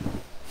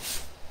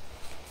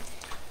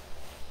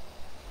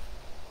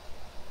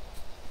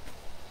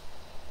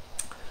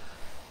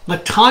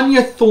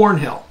 Latanya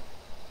Thornhill.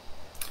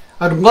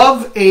 I'd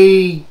love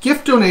a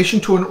gift donation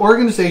to an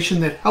organization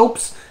that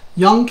helps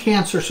young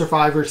cancer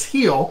survivors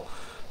heal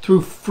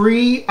through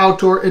free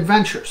outdoor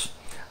adventures.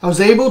 I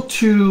was able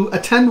to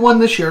attend one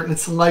this year, and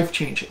it's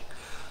life-changing.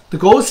 The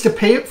goal is to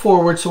pay it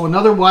forward so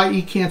another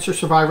YE cancer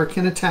survivor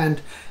can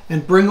attend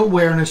and bring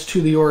awareness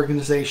to the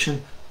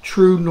organization,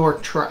 True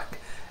North Trek.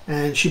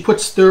 And she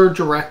puts their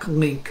direct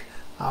link,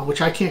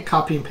 which I can't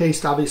copy and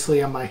paste,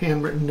 obviously, on my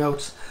handwritten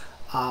notes.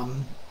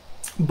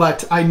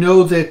 But I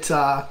know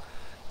that,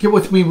 get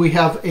with me, we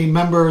have a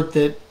member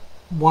that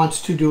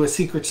wants to do a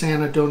Secret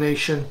Santa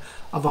donation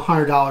of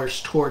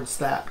 $100 towards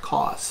that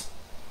cause.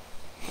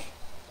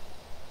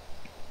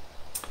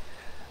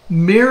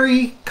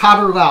 Mary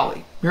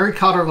Cotter-Lally.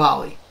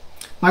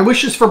 My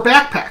wish is for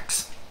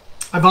backpacks.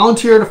 I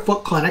volunteer at a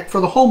foot clinic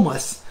for the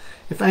homeless.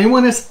 If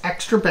anyone has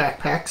extra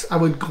backpacks, I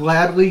would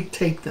gladly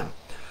take them.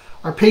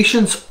 Our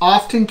patients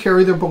often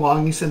carry their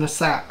belongings in a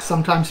sack,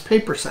 sometimes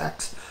paper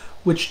sacks,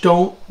 which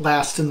don't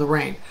last in the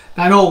rain.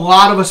 Now, I know a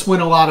lot of us win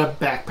a lot of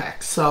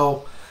backpacks,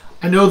 so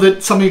I know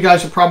that some of you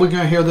guys are probably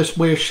going to hear this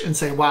wish and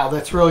say, wow,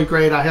 that's really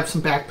great. I have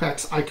some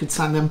backpacks. I could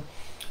send them.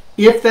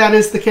 If that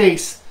is the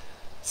case,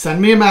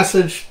 send me a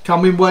message.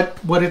 Tell me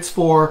what it's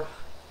for.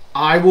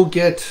 I will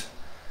get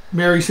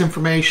Mary's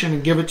information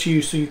and give it to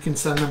you so you can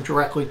send them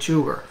directly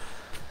to her.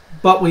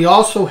 But we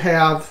also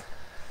have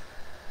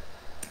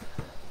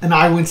an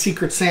IWIN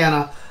Secret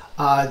Santa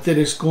that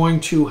is going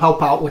to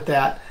help out with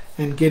that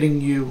and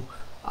getting you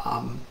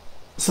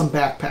some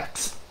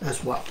backpacks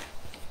as well.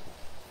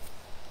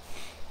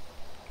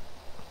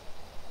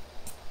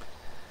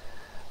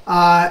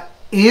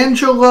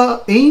 Angel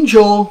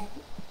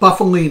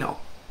Buffalino.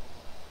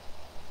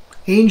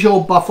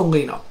 Angel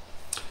Buffalino.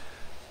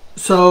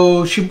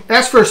 So she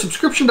asked for a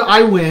subscription to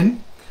IWIN,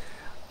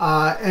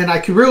 and I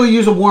could really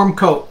use a warm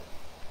coat.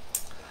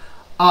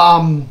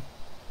 There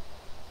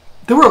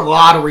were a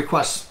lot of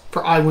requests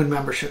for IWIN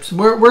memberships.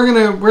 We're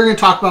gonna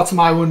talk about some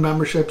IWIN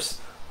memberships.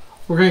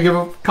 We're gonna give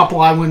a couple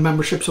IWIN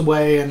memberships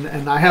away,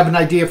 and I have an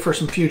idea for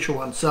some future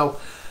ones. So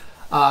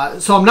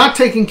I'm not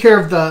taking care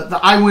of the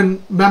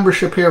IWIN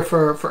membership here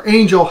for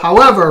Angel.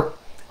 However,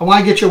 I want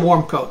to get you a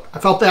warm coat. I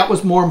felt that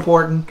was more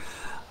important.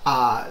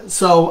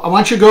 So I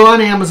want you to go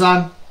on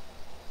Amazon.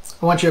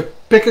 I want you to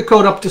pick a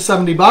coat up to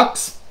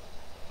 $70,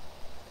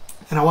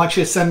 and I want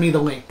you to send me the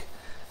link,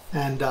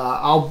 and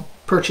I'll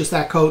purchase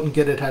that coat and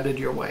get it headed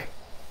your way.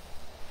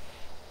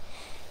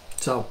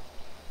 So,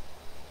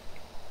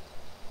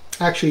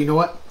 actually, you know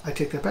what? I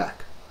take that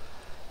back.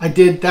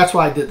 That's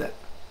why I did that.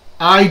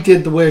 I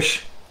did the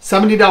wish,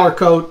 $70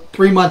 coat,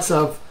 3 months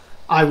of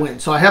IWIN.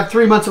 So I have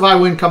 3 months of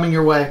IWIN coming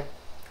your way.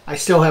 I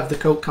still have the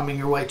coat coming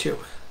your way too.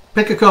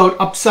 Pick a coat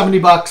up to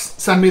 $70,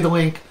 send me the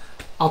link.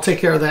 I'll take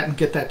care of that and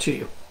get that to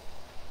you.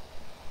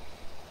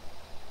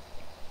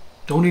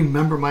 Don't even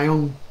remember my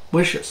own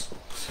wishes.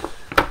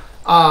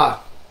 I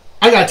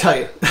gotta tell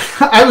you,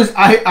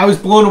 I was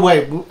blown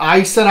away.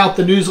 I sent out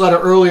the newsletter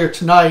earlier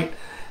tonight,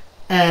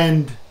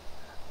 and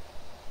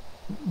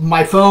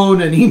my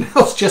phone and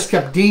emails just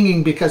kept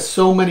dinging because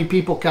so many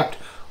people kept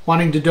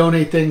wanting to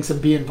donate things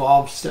and be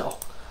involved still.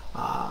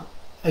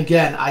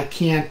 Again, I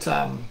can't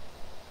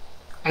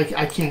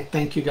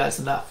thank you guys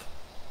enough.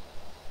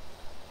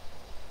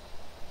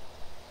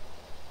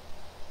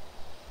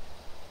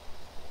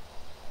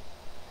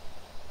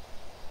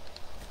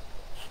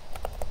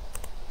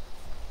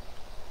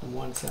 And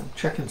once I'm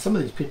checking, some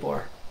of these people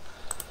are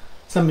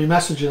sending me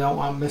messages. I don't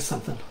want to miss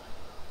something.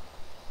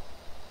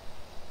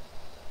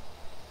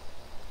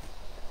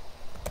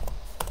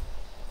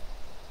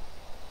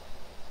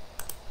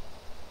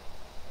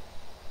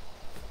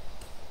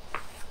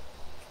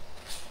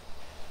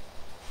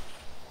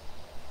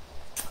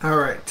 All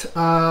right,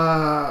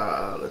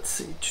 let's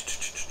see.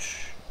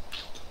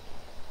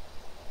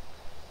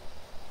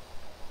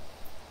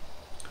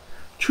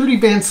 Trudy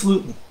Van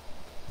Sluten.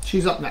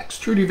 She's up next.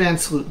 Trudy Van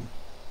Sluten.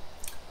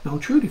 Known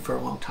Trudy for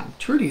a long time.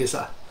 Trudy is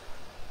a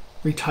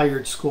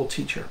retired school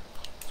teacher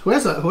who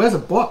has a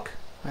book.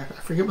 I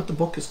forget what the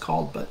book is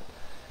called, but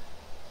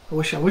I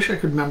wish I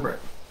could remember it.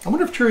 I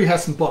wonder if Trudy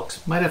has some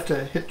books. Might have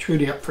to hit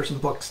Trudy up for some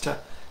books to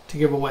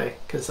give away,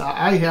 because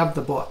I have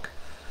the book.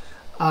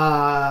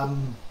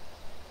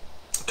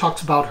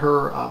 Talks about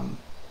her,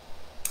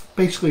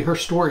 basically her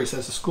stories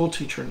as a school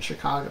teacher in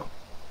Chicago.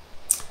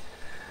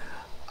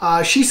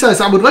 She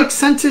says, I would like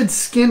scented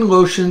skin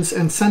lotions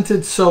and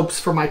scented soaps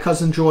for my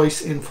cousin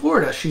Joyce in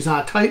Florida. She's on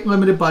a tight,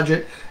 limited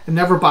budget and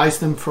never buys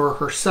them for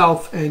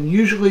herself, and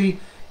usually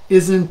there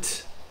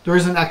isn't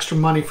extra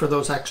money for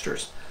those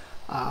extras.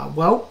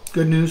 Well,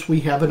 good news,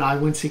 we have an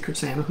IWIN Secret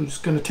Santa who's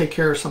going to take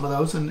care of some of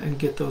those and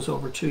get those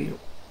over to you.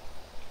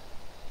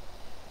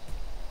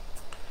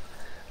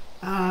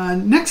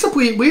 Next up,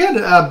 we had,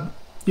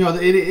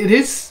 it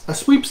is a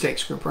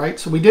sweepstakes group, right?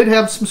 So we did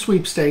have some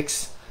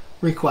sweepstakes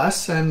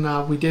requests,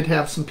 and we did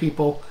have some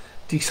people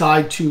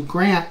decide to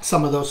grant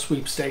some of those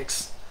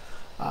sweepstakes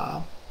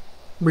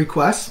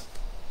requests.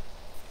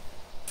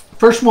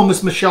 First one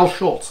was Michelle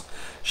Schultz.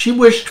 She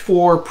wished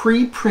for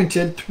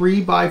pre-printed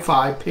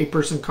 3x5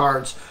 papers and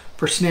cards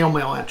for snail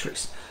mail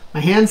entries. My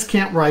hands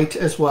can't write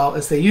as well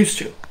as they used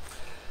to.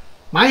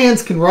 My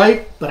hands can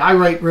write, but I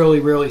write really,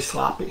 really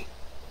sloppy.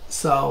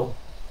 So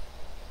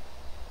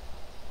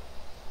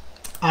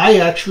I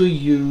actually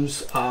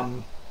use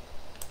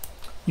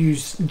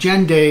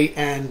Genday,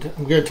 and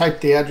I'm going to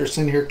type the address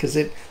in here because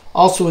it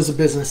also is a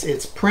business.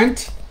 It's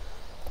print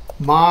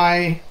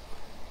my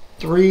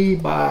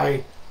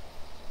 3x5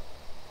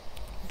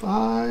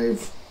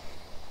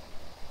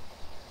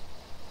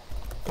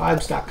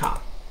 5s.com.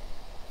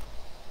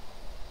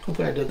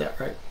 Hopefully I did that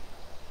right.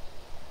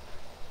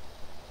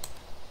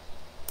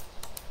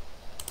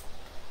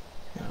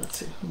 Let's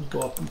see. Let me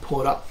go up and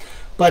pull it up.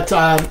 But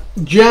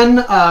Jen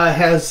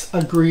has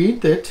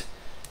agreed that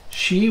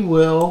she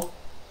will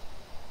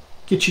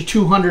get you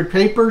 200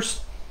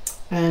 papers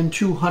and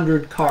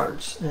 200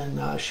 cards,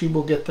 and she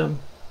will get them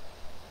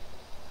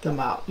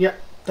out.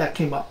 Yep, that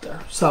came up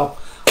there. So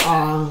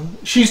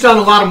she's done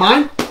a lot of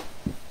mine.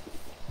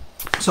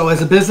 So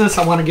as a business,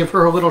 I want to give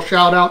her a little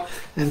shout out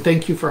and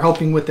thank you for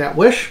helping with that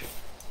wish.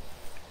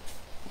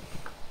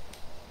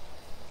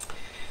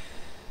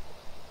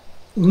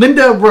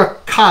 Linda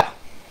Ricotta.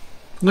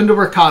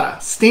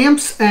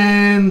 Stamps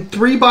and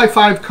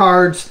 3x5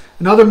 cards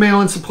and other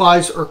mail-in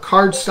supplies or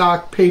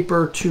cardstock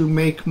paper to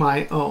make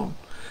my own.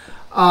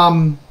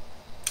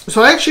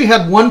 So I actually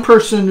had one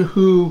person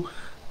who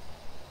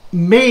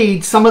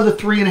made some of the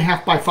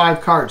 3.5 by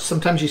 5 cards.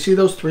 Sometimes you see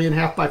those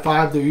 3.5 by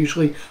 5. They're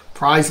usually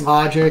prize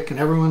logic, and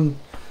everyone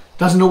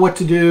doesn't know what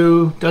to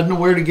do, doesn't know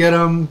where to get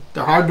them.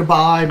 They're hard to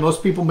buy.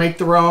 Most people make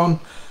their own.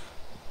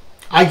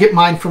 I get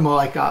mine from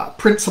like a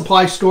print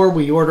supply store.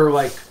 We order,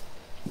 like,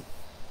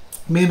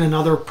 me and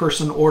another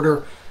person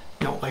order,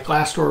 you know, like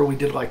last order we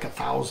did like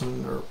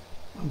 1,000, or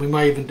we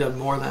might even done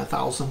more than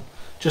 1,000,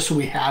 just so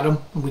we had them,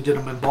 and we did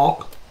them in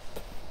bulk.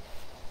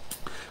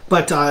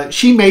 But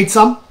she made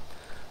some,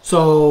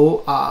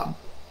 so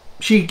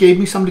she gave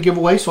me some to give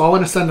away, so I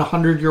want to send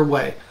 100 your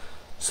way.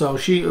 So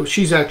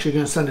she's actually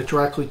going to send it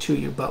directly to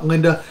you. But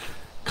Linda,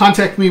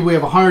 contact me. We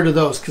have 100 of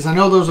those, because I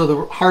know those are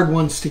the hard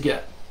ones to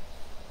get.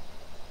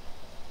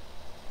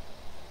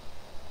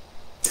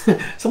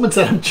 Someone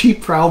said I'm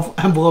cheap for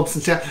envelopes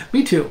and stuff.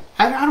 Me too.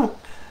 I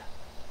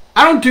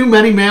don't do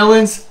many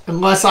mail-ins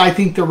unless I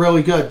think they're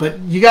really good. But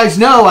you guys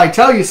know, I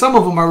tell you, some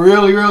of them are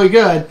really, really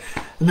good.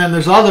 And then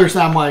there's others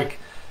that I'm like,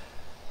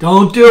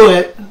 don't do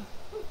it.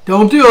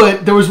 Don't do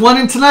it. There was one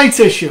in tonight's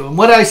issue. And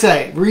what did I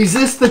say?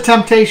 Resist the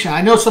temptation.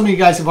 I know some of you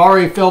guys have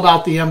already filled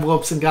out the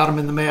envelopes and got them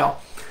in the mail.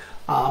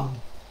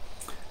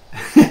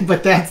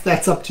 But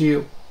that's up to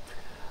you.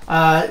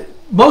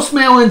 Most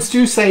mail-ins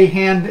do say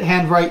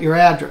handwrite your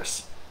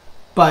address.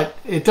 But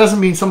it doesn't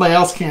mean somebody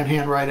else can't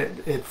handwrite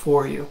it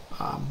for you.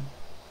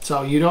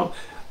 So you don't...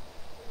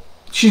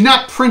 She's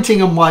not printing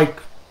them like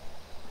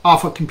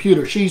off a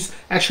computer. She's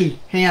actually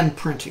hand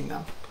printing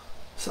them.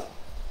 So...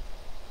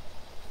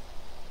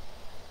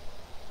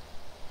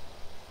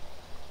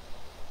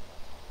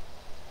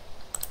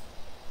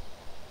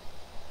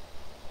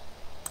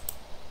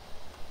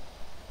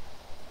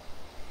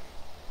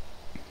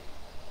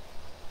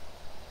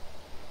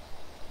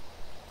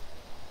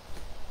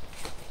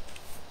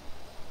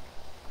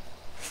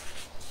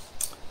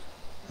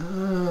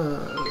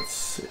 let's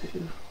see.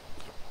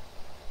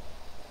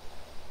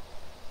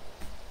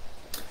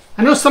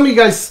 I know some of you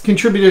guys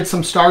contributed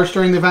some stars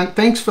during the event.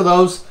 Thanks for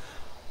those.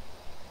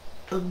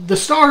 The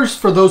stars,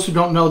 for those who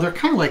don't know, they're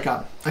kind of like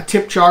a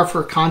tip jar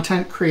for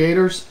content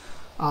creators.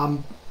 By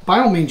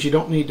all means, you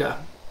don't need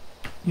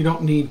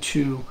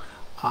to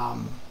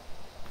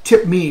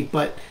tip me,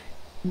 but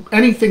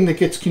anything that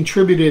gets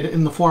contributed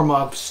in the form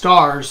of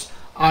stars,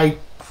 I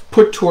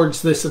put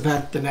towards this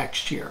event the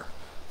next year.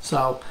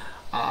 So,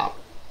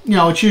 you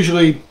know, it's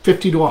usually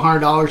 $50 to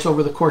 $100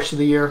 over the course of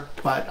the year,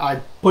 but I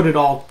put it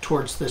all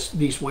towards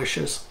these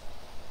wishes.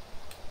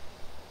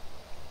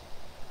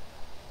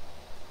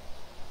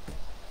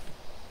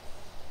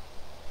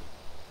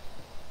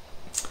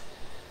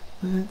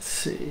 Let's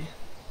see.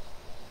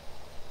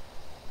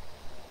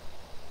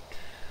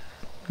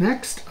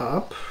 Next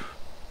up,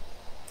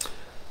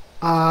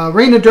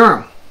 Raina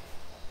Durham.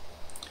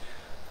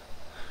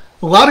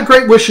 A lot of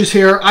great wishes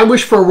here. I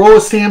wish for a roll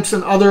of stamps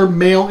and other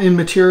mail-in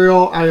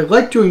material. I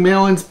like doing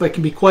mail-ins, but it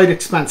can be quite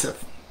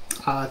expensive.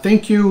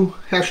 Thank you.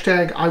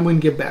 Hashtag IWIN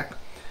Giveback.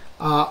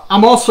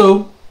 I'm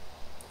also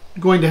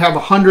going to have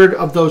 100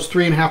 of those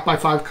 3.5 by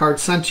 5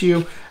 cards sent to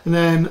you. And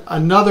then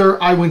another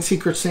IWIN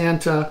Secret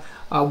Santa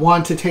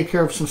one to take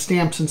care of some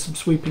stamps and some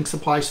sweeping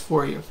supplies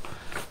for you.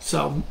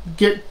 So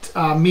get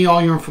me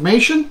all your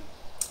information.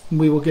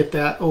 We will get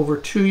that over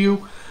to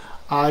you.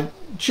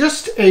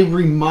 Just a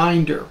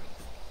reminder.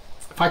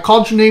 If I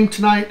called your name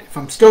tonight, if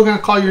I'm still going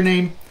to call your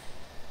name,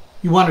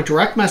 you want to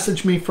direct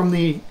message me from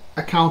the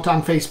account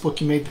on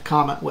Facebook you made the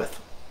comment with.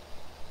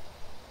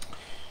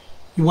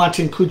 You want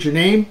to include your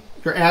name,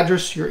 your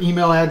address, your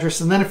email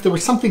address, and then if there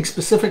was something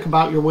specific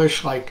about your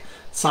wish, like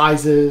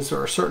sizes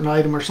or a certain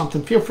item or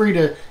something, feel free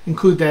to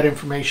include that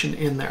information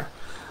in there.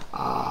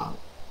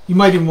 You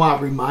might even want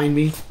to remind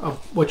me of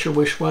what your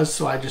wish was,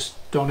 so I just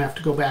don't have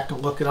to go back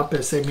and look it up.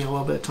 It'll save me a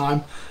little bit of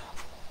time.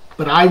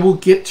 But I will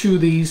get to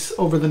these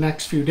over the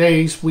next few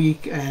days,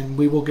 week, and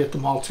we will get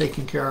them all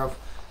taken care of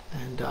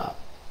and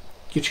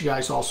get you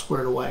guys all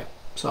squared away.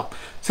 So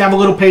have a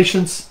little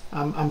patience.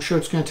 I'm sure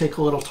it's going to take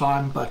a little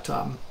time, but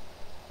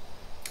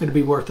it'll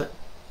be worth it.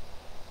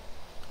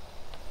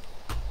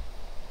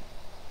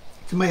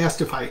 Somebody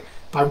asked if I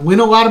win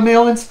a lot of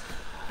mail-ins.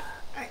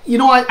 You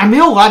know, I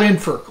mail a lot in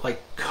for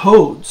like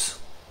codes.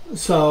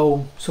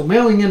 So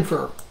mailing in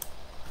for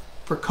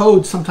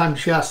codes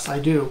sometimes, yes, I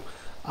do.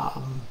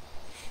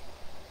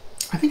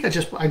 I think I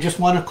just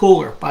won a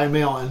cooler by a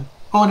mail-in.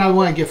 Oh, and I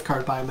won a gift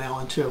card by a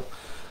mail-in too.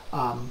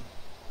 I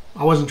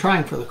wasn't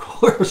trying for the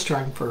cooler. I was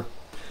trying for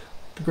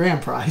the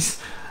grand prize.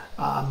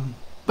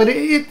 But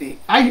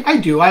I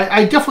do.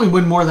 I definitely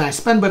win more than I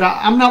spend. But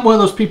I'm not one of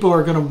those people who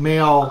are going to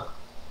mail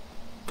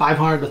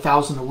 500 to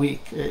 1,000 a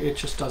week. It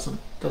just doesn't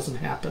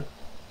happen.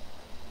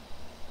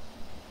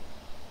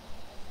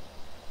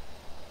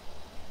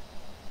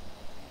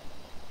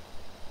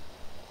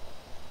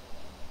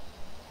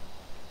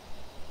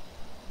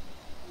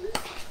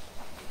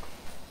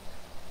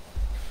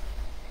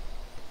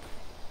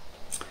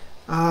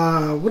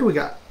 What do we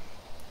got?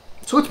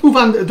 So let's move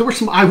on. There were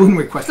some IWIN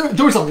requests.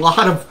 There was a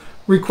lot of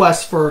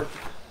requests for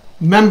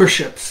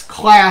memberships,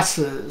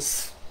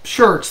 classes,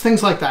 shirts,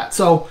 things like that.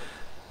 So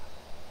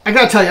I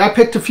gotta tell you, I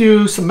picked a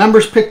few. Some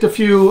members picked a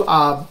few,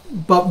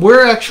 but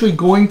we're actually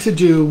going to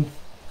do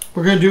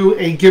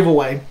a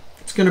giveaway.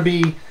 It's gonna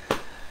be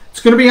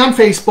on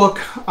Facebook.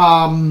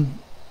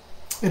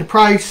 It'll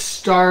probably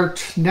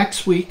start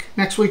next week.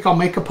 Next week I'll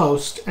make a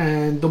post,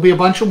 and there'll be a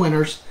bunch of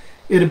winners.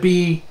 It'll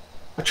be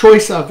a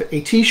choice of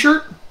a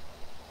T-shirt,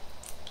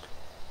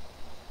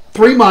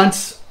 3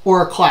 months,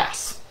 or a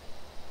class.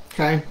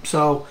 Okay,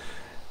 so,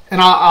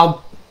 and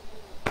I'll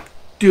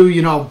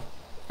do,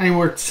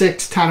 anywhere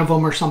 6, 10 of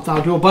them or something.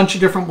 I'll do a bunch of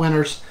different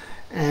winners,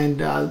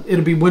 and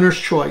it'll be winner's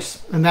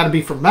choice, and that'll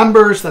be for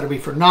members, that'll be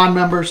for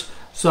non-members.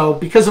 So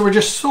because there were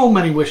just so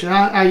many wishes,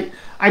 I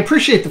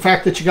appreciate the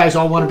fact that you guys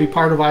all want to be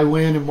part of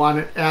IWIN and want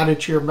it added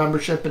to your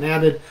membership and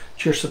added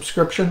to your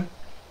subscription.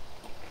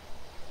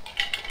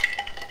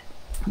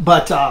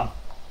 But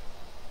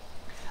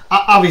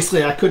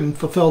obviously I couldn't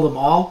fulfill them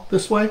all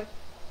this way.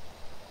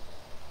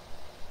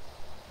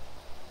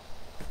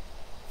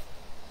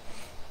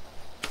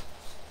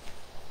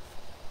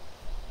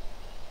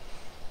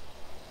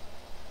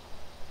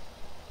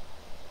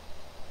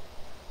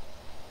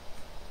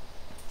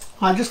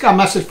 I just got a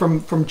message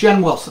from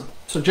Jen Wilson.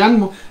 So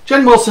Jen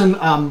Wilson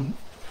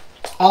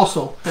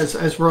also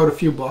has wrote a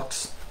few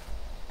books.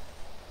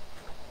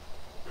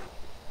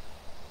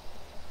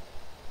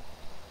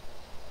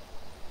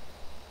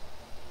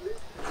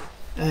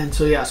 And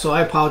so yeah, so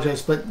I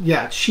apologize, but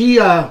yeah, she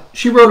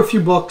wrote a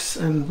few books,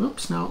 and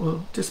oops, now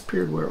it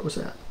disappeared where it was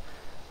at.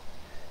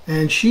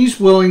 And she's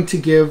willing to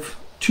give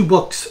 2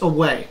 books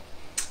away.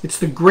 It's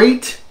the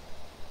Great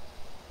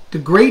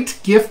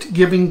Gift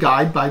Giving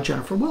Guide by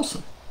Jennifer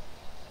Wilson.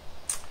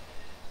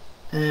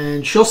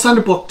 And she'll send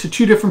a book to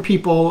 2 different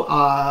people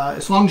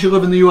as long as you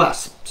live in the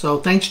U.S. So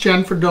thanks,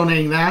 Jen, for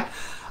donating that.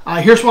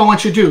 Here's what I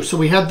want you to do. So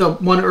we had the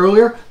one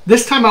earlier.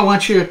 This time I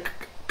want you to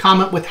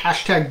comment with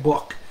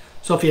 #book.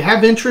 So if you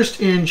have interest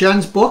in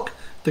Jen's book,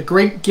 The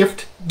Great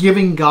Gift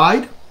Giving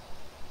Guide,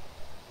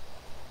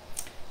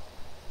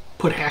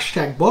 put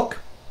 #book.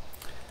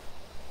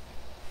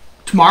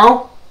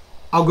 Tomorrow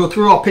I'll go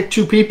through, I'll pick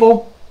 2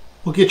 people.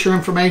 We'll get your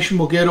information.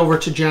 We'll get over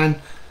to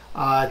Jen.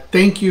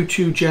 Thank you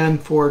to Jen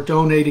for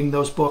donating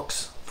those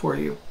books for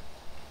you.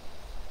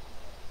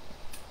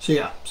 So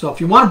yeah, so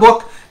if you want a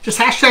book, just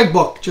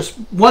 #book, just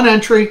 1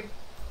 entry.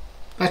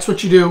 That's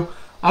what you do.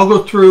 I'll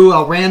go through,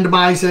 I'll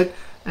randomize it,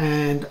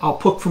 and I'll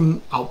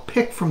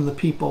pick from the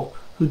people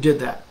who did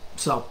that.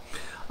 So,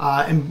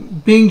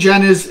 and being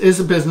Jen is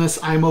a business,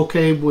 I'm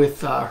okay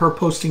with her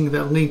posting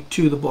the link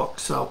to the book,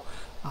 so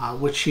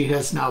which she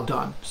has now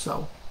done.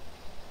 So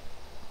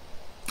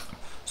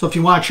if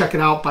you want to check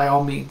it out, by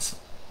all means.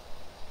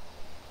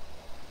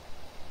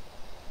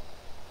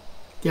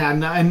 Yeah,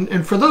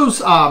 and for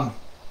those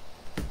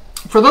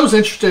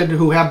interested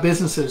who have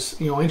businesses,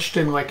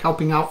 interested in like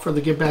helping out for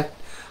the give back,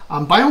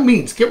 by all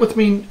means, get with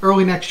me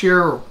early next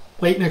year or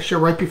late next year,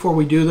 right before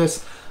we do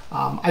this.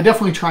 I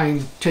definitely try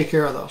and take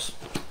care of those.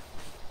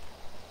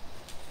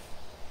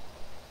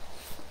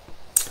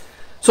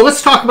 So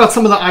let's talk about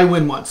some of the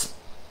IWIN ones.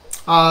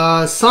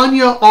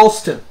 Sonia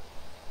Alston,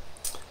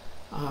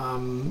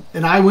 an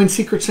IWIN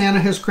Secret Santa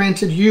has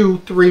granted you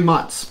 3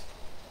 months.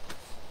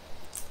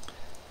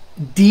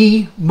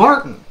 D.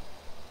 Martin,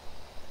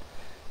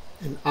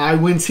 an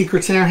IWIN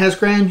Secret Santa has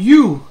granted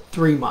you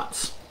 3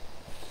 months.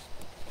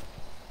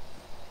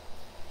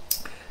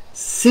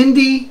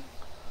 Cindy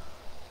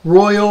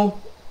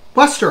Royal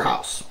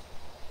Westerhouse.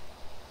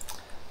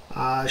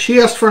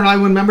 She asked for an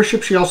IWIN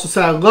membership. She also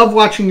said, I love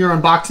watching your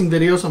unboxing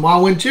videos. I'm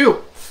IWIN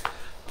too.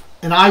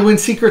 An IWIN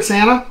Secret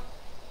Santa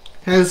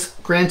has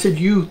granted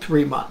you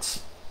 3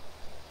 months.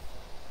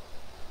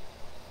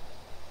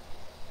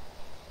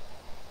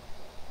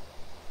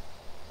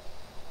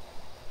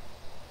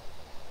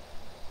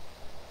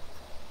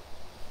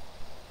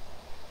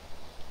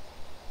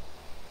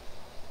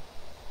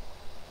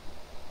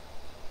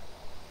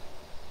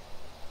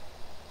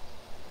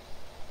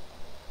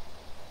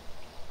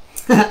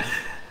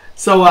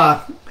 So,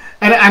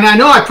 and I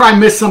know I probably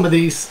missed some of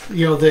these,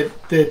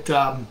 that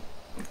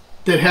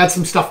had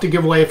some stuff to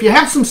give away. If you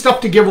have some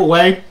stuff to give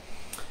away,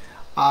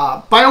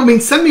 by all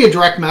means, send me a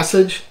direct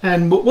message,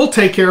 and we'll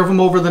take care of them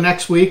over the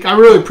next week. I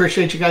really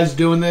appreciate you guys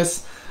doing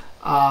this.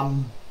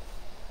 And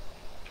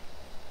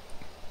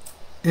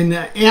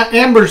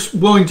Amber's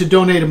willing to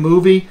donate a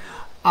movie.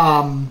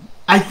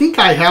 I think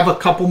I have a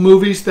couple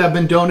movies that have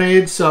been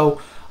donated. So,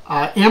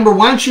 Amber,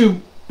 why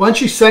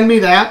don't you send me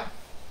that?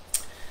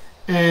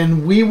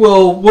 And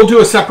we'll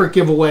do a separate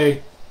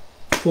giveaway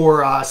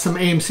for some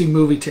AMC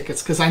movie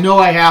tickets, because I know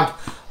I have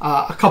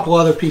a couple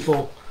other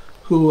people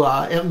who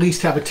at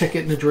least have a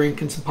ticket and a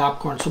drink and some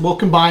popcorn. So we'll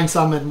combine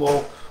some, and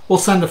we'll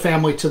send a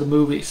family to the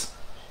movies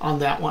on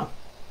that one.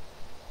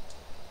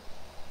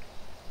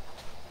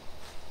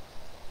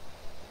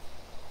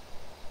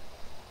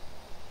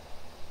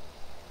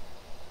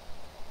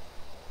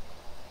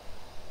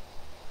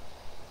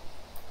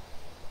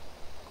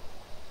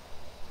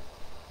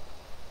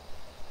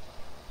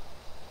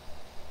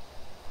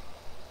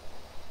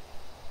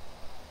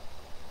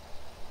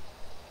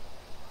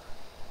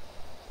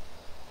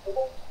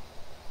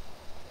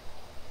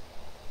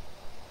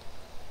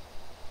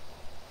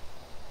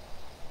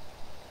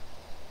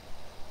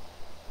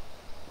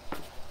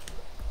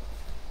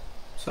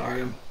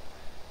 Sorry, I'm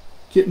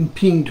getting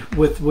pinged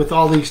with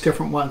all these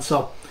different ones.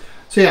 So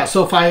yeah.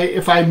 So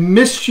if I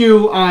missed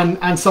you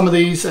on some of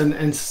these, and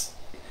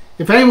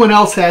if anyone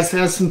else has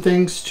some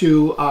things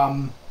to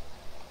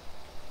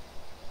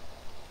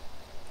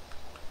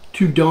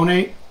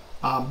donate,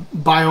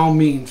 by all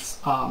means,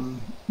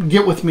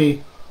 get with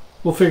me.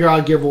 We'll figure out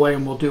a giveaway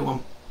and we'll do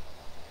them.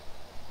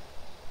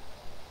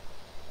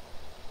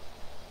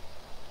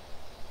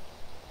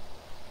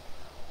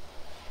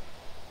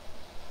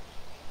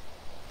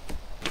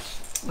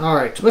 All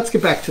right, let's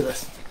get back to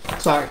this.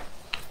 Sorry.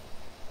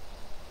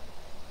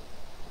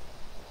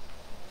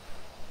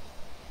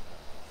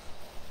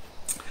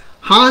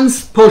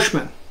 Hans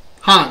Poshman.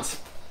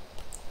 Hans.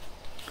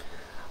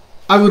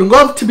 I would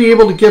love to be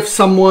able to give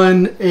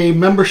someone a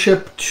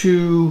membership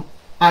to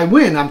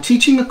IWIN. I'm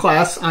teaching a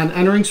class on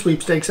entering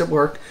sweepstakes at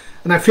work,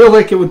 and I feel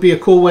like it would be a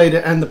cool way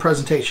to end the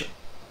presentation.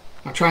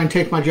 I'll try and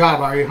take my job,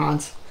 are you,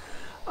 Hans?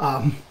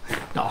 No,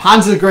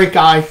 Hans is a great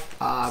guy.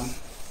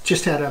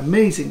 Just had an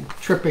amazing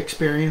trip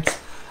experience.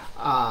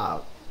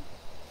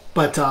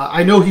 But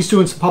I know he's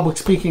doing some public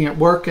speaking at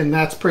work, and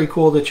that's pretty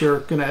cool that you're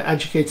going to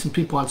educate some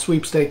people on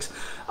sweepstakes.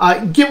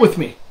 Get with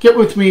me. Get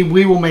with me.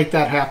 We will make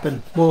that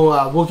happen.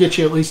 We'll get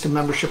you at least a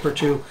membership or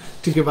two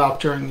to give out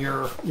during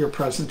your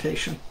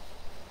presentation.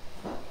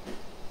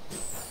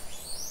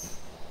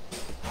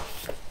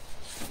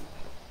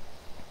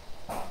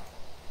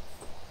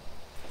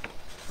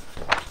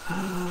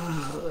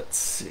 Let's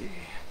see.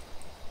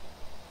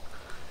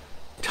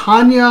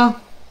 Tanya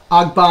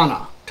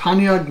Agbana.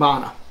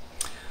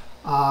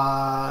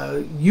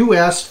 You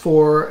asked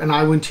for an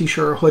IWIN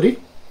t-shirt or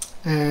hoodie,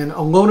 and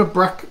Alona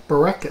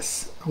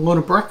Breakfast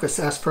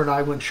asked for an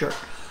IWIN shirt.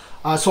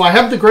 So I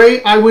have the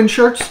gray IWIN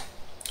shirts.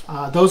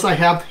 Those I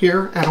have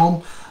here at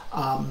home.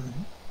 I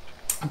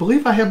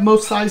believe I have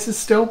most sizes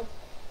still,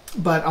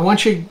 but I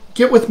want you to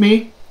get with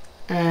me,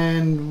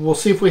 and we'll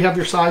see if we have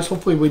your size.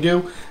 Hopefully we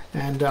do,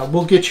 and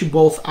we'll get you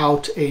both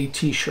out a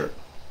t-shirt.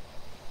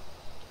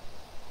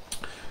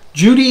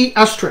 Judy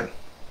Estrin.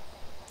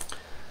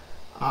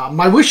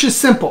 My wish is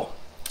simple.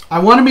 I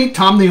want to meet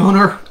Tom, the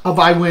owner of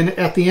IWIN,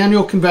 at the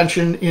annual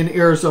convention in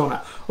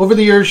Arizona. Over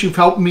the years, you've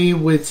helped me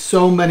with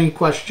so many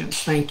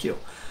questions. Thank you.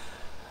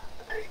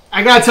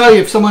 I got to tell you,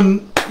 if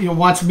someone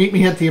wants to meet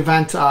me at the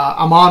event,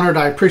 I'm honored.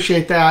 I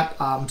appreciate that.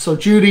 So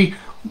Judy,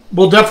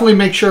 we'll definitely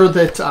make sure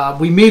that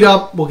we meet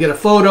up. We'll get a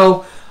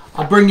photo.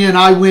 I'll bring you an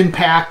IWIN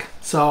pack.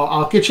 So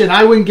I'll get you an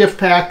IWIN gift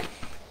pack,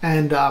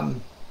 and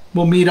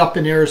we'll meet up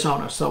in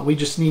Arizona. So we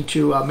just need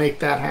to make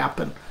that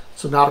happen.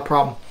 So not a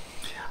problem.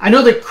 I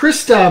know that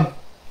Krista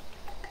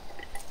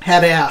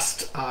had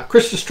asked,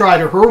 Krista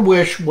Strider, her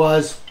wish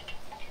was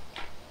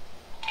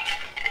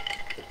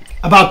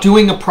about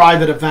doing a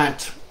private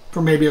event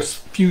for maybe a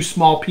few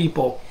small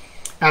people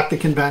at the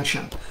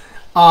convention.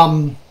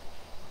 I'm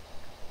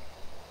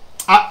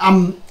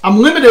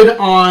limited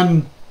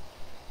on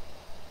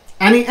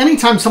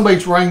anytime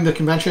somebody's running the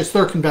convention. It's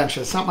their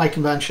convention. It's not my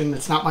convention.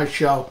 It's not my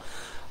show.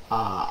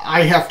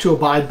 I have to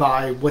abide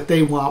by what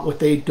they want, what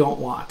they don't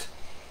want.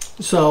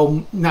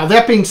 So now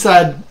that being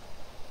said,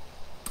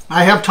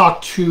 I have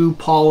talked to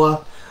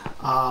Paula.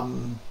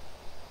 And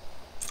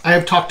I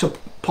have talked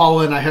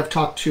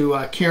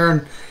to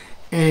Karen,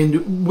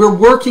 and we're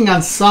working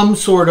on some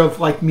sort of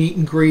like meet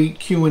and greet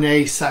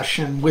Q&A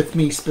session with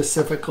me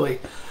specifically.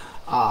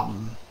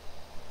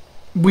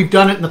 We've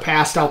done it in the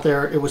past out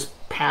there. It was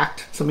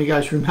packed. Some of you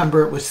guys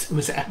remember it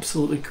was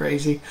absolutely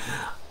crazy.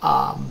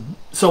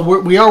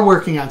 So we are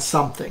working on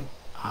something.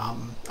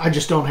 I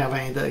just don't have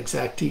any of the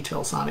exact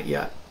details on it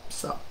yet.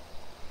 So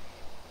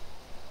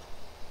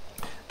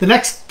the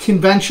next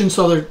convention,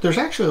 so there's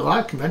actually a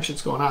lot of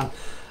conventions going on.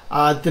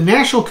 The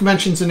national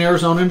convention's in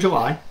Arizona in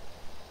July.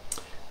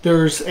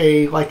 There's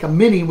a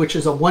mini, which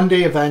is a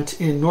one-day event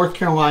in North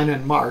Carolina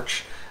in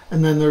March.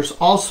 And then there's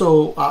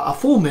also a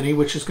full mini,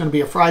 which is going to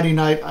be a Friday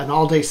night, an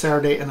all-day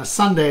Saturday, and a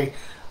Sunday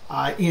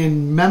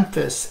in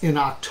Memphis in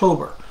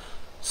October.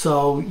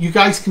 So you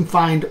guys can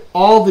find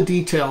all the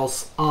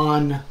details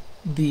on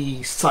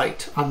the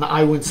site, on the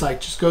IWIN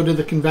site. Just go to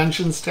the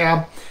conventions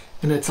tab,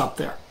 and it's up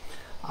there.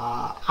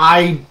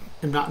 I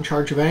am not in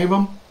charge of any of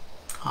them.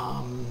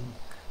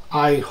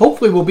 I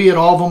hopefully will be at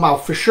all of them. I'll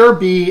for sure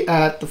be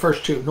at the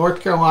first two,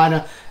 North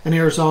Carolina and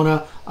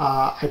Arizona.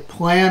 I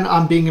plan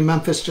on being in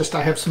Memphis, just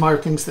I have some other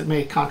things that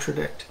may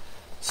contradict.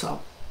 So.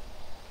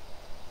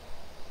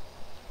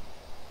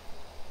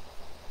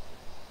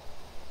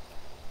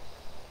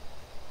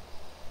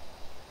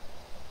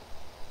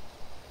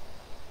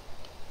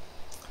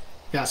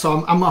 Yeah,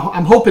 so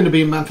I'm hoping to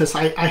be in Memphis.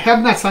 I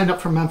have not signed up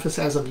for Memphis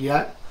as of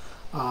yet,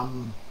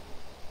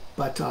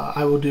 but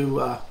I will do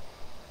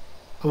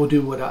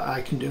what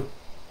I can do.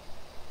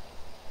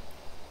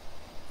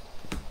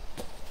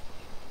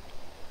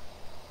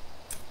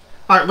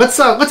 All right, let's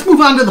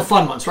move on to the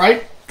fun ones,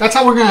 right? That's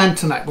how we're going to end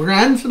tonight. We're going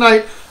to end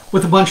tonight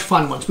with a bunch of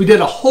fun ones. We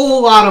did a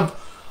whole lot of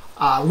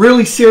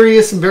really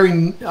serious and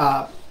very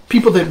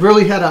people that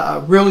really had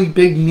a really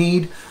big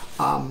need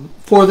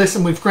for this,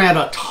 and we've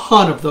granted a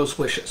ton of those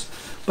wishes.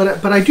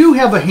 But I do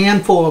have a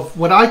handful of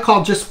what I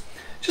call just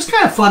just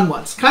kind of fun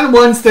ones. Kind of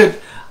ones that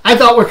I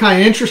thought were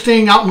kind of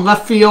interesting out in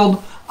left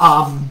field.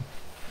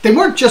 They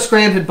weren't just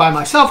granted by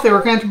myself. They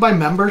were granted by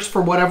members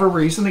for whatever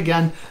reason,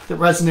 again, that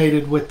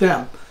resonated with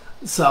them.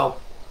 So,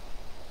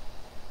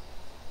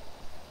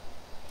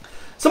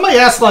 somebody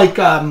asked, like,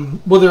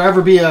 will there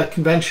ever be a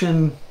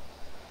convention,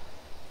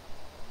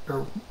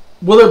 or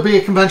will there be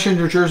a convention in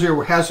New Jersey,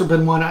 or has there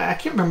been one? I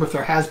can't remember if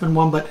there has been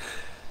one, but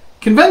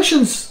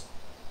conventions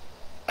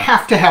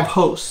have to have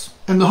hosts,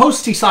 and the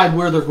hosts decide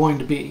where they're going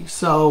to be.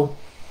 So,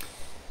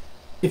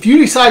 if you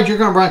decide you're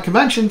going to run a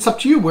convention, it's up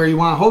to you where you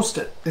want to host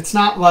it. It's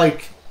not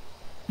like,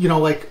 you know,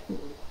 like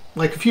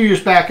a few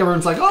years back,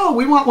 everyone's like, oh,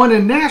 we want one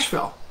in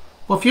Nashville.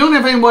 Well, if you don't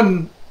have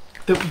anyone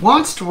that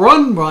wants to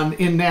run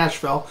in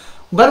Nashville,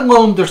 let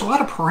alone, there's a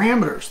lot of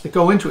parameters that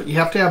go into it. You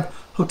have to have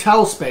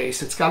hotel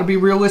space. It's got to be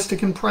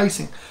realistic in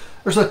pricing.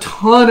 There's a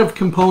ton of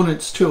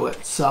components to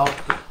it. So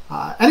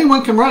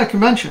anyone can run a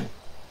convention,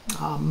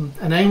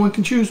 and anyone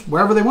can choose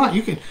wherever they want.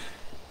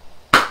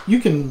 You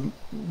can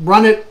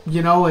run it,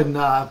 you know,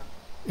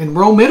 in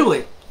Rome,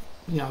 Italy.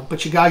 You know,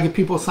 but you gotta get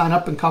people to sign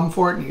up and come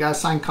for it, and you gotta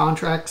sign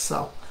contracts.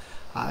 So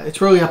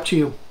it's really up to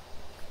you.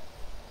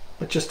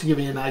 But just to give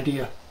you an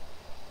idea,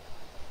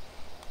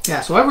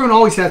 yeah. So everyone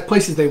always has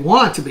places they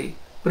want it to be,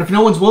 but if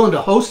no one's willing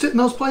to host it in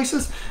those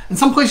places, and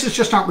some places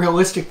just aren't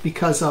realistic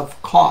because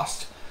of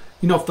cost.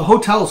 You know, if the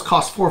hotels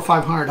cost $400 or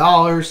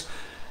 $500,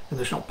 and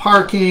there's no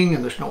parking,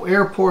 and there's no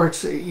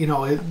airports, you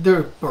know,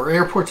 or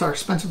airports are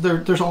expensive.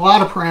 There's a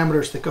lot of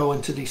parameters that go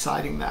into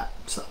deciding that.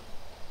 So.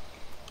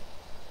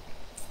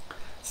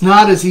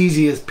 Not as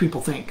easy as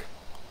people think.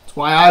 That's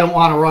why I don't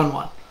want to run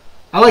one.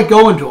 I like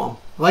going to them.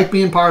 I like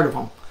being part of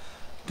them.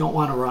 Don't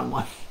want to run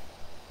one.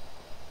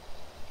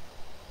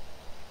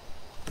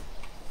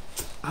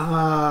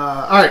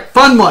 All right,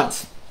 fun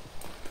ones.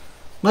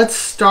 Let's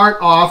start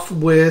off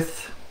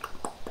with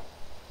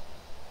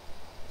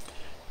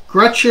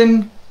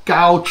Gretchen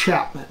Gow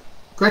Chapman.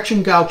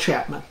 Gretchen Gow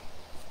Chapman.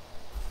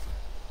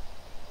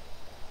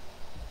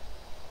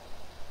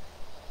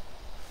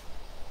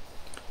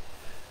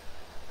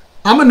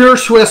 I'm a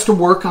nurse who has to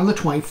work on the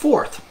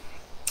 24th.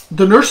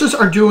 The nurses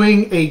are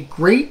doing a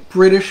Great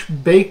British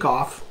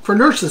Bake-Off for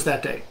nurses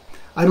that day.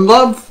 I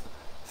love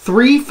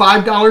 3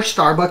 $5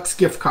 Starbucks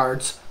gift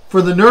cards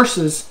for the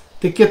nurses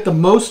that get the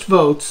most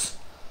votes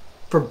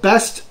for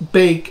best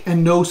bake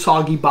and no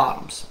soggy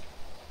bottoms.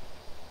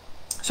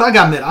 So I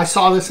gotta admit, I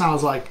saw this and I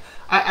was like,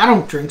 I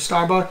don't drink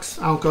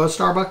Starbucks. I don't go to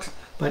Starbucks.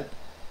 But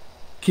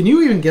can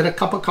you even get a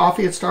cup of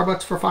coffee at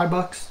Starbucks for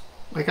 $5?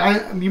 Like,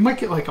 you might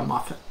get like a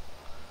muffin.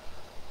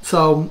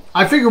 So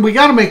I figured we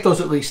got to make those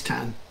at least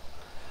 10.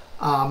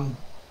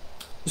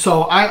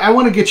 So I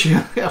want to get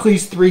you at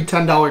least 3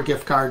 $10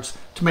 gift cards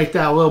to make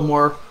that a little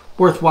more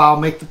worthwhile,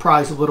 make the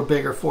prize a little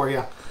bigger for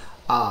you.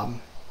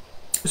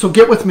 So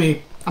get with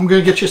me. I'm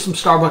going to get you some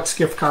Starbucks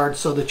gift cards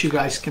so that you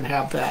guys can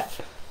have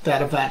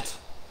that event.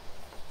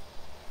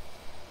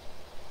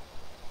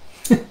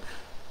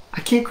 I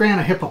can't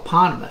grant a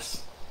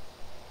hippopotamus.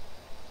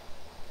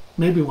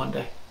 Maybe one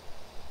day.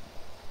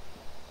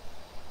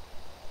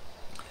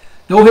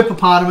 No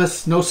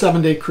hippopotamus, no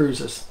 7-day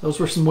cruises. Those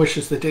were some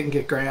wishes that didn't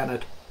get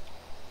granted.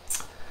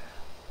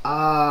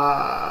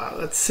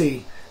 Let's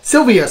see.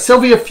 Sylvia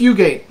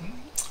Fugate.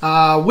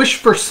 Wish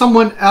for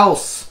someone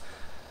else.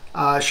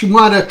 She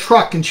wanted a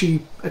truck and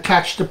she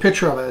attached a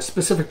picture of it, a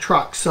specific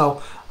truck.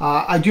 So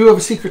I do have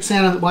a Secret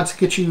Santa that wants to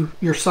get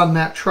your son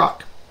that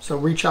truck. So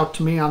reach out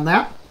to me on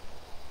that.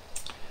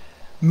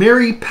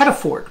 Mary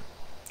Pettiford.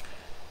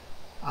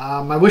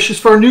 My wish is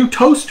for a new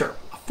toaster.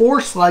 A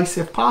 4-slice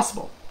if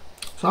possible.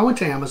 So I went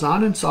to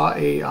Amazon and saw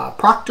a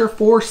Proctor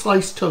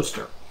 4-slice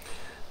toaster.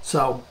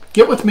 So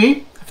get with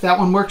me. If that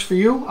one works for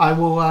you, I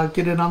will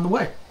get it on the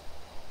way.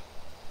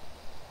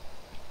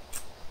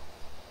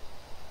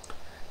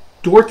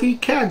 Dorothy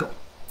Cagle,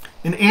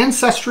 an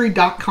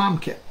Ancestry.com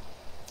kit.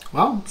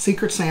 Well,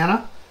 Secret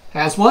Santa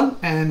has one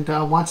and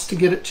wants to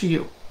get it to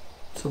you.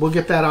 So we'll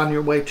get that on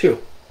your way too.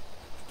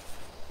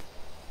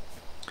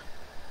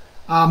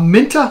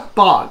 Minta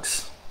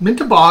Boggs.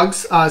 Minta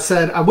Boggs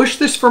said, I wish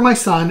this for my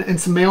son and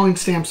some mailing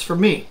stamps for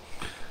me.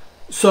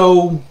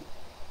 So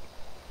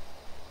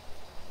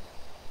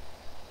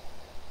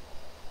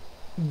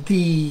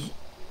this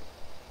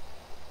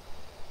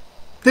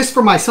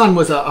for my son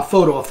was a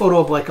photo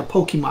of like a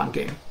Pokemon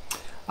game.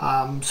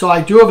 So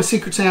I do have a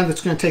Secret Santa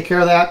that's going to take care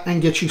of that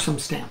and get you some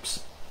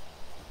stamps.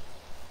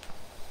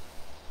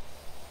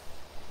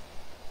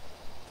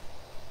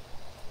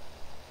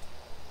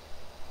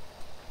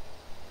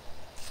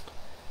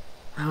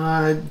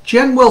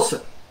 Jen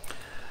Wilson.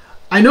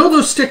 I know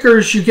those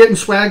stickers you get in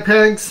swag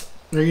bags.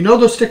 Or you know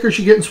those stickers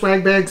you get in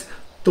swag bags.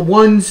 The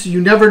ones you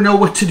never know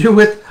what to do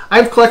with.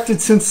 I've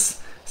collected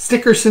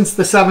stickers since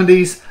the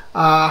 70s.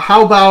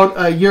 How about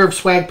a year of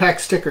swag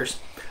pack stickers?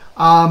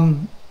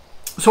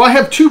 So I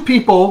have two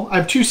people. I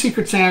have two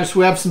Secret Santas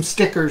who have some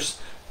stickers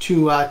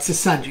to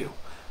send you.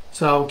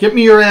 So get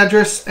me your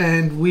address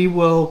and we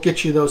will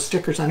get you those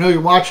stickers. I know you're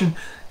watching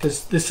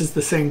because this is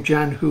the same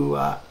Jen who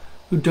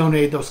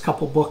donated those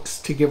couple books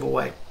to give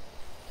away.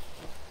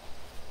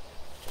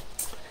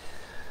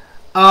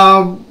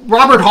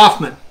 Robert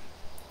Hoffman.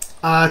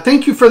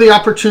 Thank you for the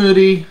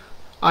opportunity.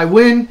 I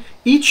win.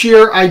 Each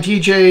year I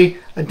DJ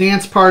a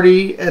dance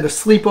party at a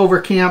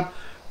sleepover camp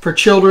for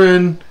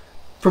children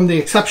from the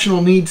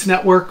Exceptional Needs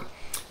Network.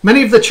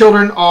 Many of the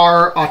children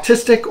are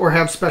autistic or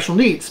have special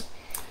needs.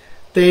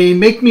 They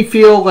make me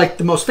feel like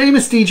the most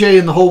famous DJ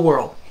in the whole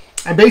world.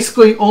 I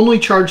basically only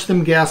charge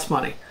them gas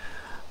money.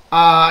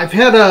 I've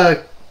had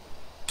a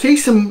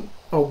case of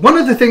one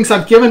of the things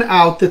I've given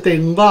out that they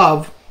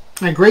love,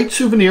 a great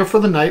souvenir for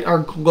the night, are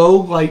glow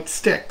light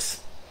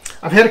sticks.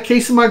 I've had a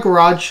case in my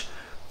garage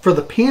for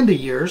the Panda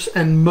years,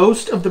 and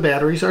most of the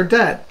batteries are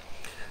dead.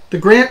 The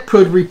grant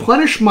could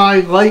replenish my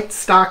light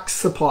stock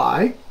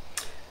supply.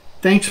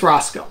 Thanks,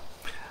 Roscoe.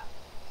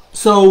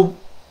 So,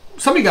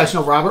 some of you guys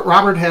know Robert.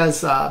 Robert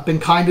has been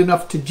kind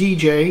enough to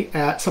DJ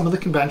at some of the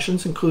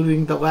conventions,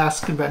 including the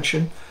last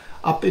convention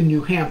up in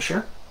New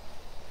Hampshire.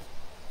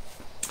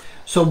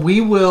 So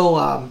we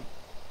will,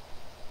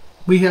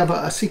 we have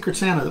a Secret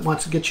Santa that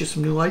wants to get you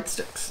some new light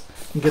sticks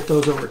and get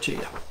those over to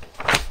you.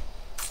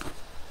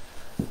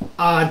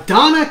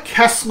 Donna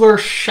Kessler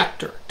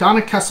Schechter.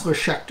 Donna Kessler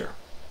Schechter.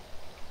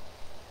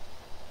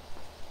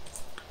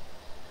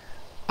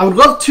 I would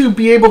love to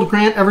be able to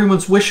grant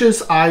everyone's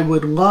wishes. I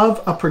would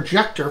love a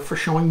projector for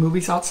showing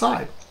movies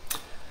outside.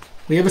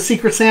 We have a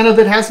Secret Santa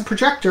that has a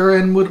projector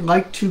and would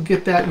like to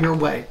get that your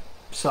way.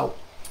 So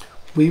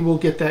we will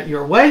get that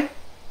your way.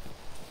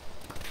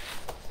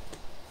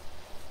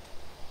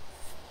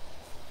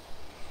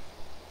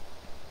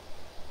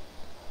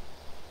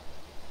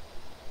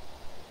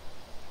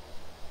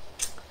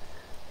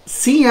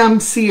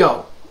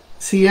 CMCO.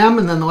 CM,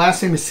 and then the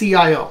last name is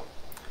CIO.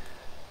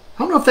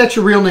 I don't know if that's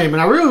your real name,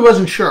 and I really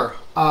wasn't sure.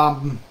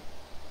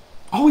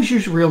 Always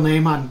use your real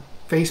name on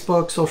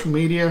Facebook, social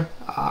media.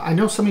 I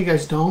know some of you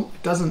guys don't.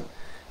 It doesn't.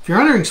 If you're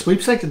entering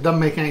sweepstakes, it doesn't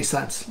make any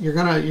sense. You're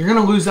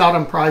gonna lose out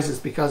on prizes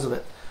because of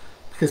it,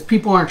 because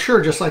people aren't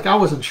sure. Just like I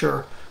wasn't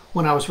sure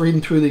when I was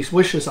reading through these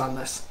wishes on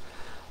this.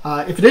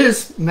 If it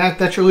is, and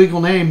that's your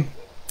legal name,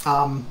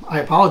 I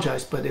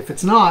apologize. But if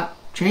it's not,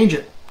 change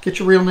it. Get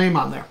your real name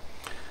on there.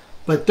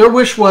 But their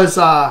wish was,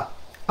 I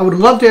would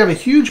love to have a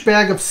huge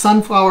bag of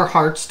sunflower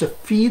hearts to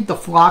feed the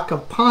flock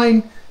of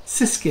pine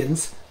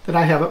siskins that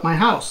I have at my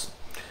house.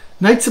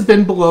 Nights have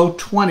been below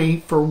 20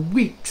 for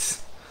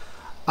weeks.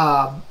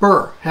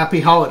 Burr,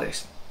 happy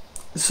holidays.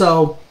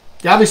 So,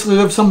 you obviously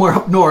live somewhere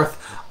up north.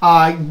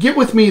 Get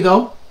with me,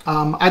 though.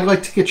 I'd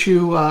like to get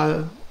you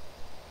a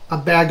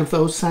bag of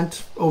those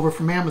sent over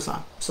from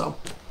Amazon. So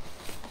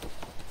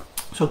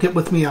get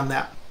with me on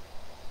that.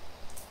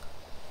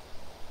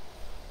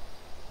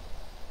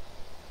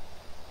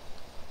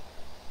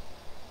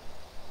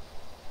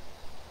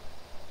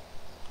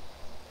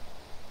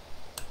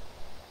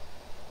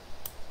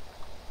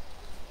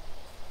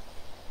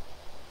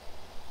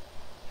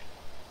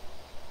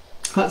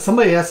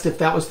 Somebody asked if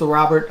that was the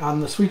Robert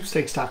on the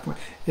sweepstakes document.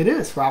 It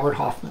is Robert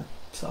Hoffman.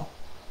 So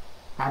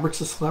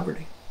Robert's a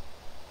celebrity.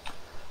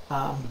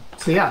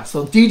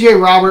 So DJ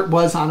Robert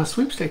was on a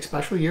sweepstakes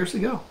special years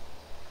ago.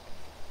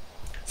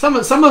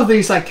 Some of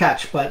these I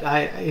catch, but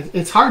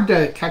it's hard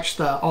to catch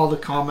all the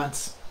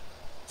comments.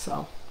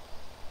 So.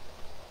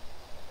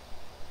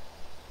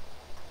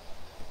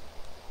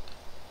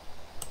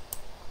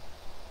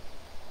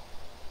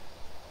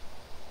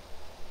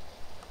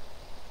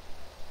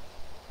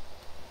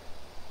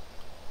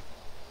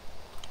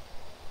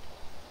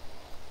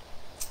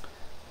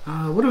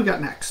 What do we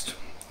got next?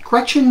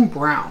 Gretchen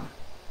Brown.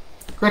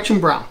 Gretchen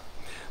Brown.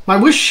 My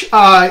wish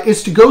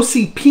is to go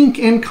see Pink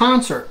in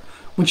concert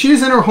when she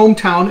is in her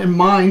hometown and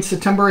mine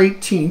September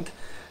 18th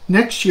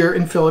next year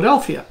in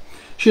Philadelphia.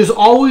 She has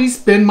always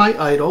been my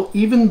idol,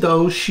 even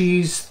though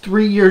she's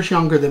 3 years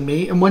younger than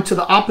me and went to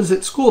the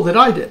opposite school that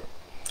I did,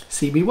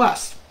 CB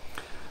West.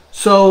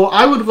 So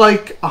I would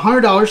like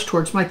 $100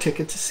 towards my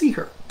ticket to see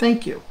her.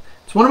 Thank you.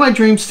 It's one of my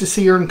dreams to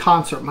see her in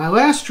concert. My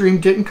last dream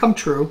didn't come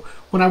true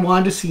when I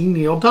wanted to see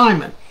Neil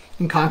Diamond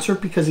in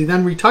concert because he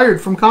then retired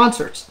from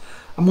concerts.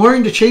 I'm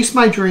learning to chase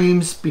my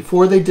dreams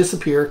before they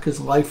disappear because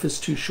life is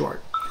too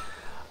short.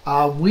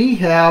 We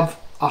have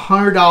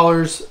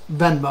 $100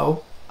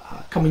 Venmo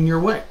coming your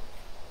way.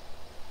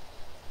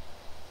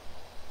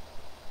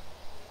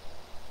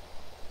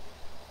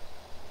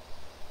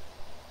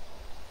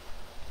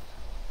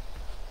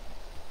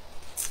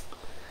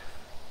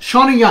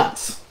 Shauna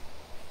Yance.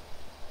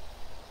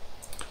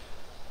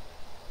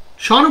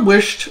 Shauna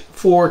wished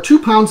for 2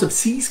 pounds of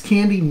See's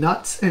candy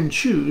nuts and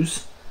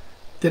chews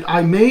that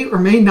I may or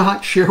may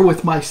not share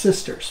with my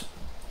sisters.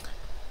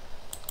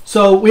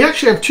 So we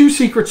actually have 2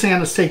 Secret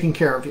Santas taking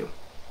care of you.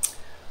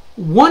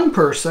 One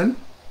person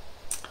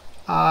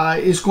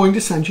is going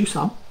to send you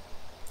some.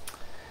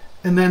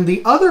 And then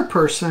the other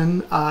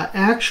person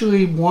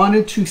actually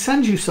wanted to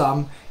send you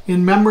some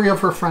in memory of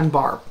her friend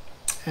Barb.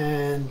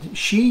 And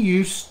she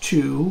used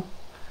to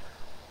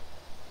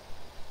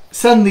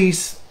send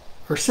these,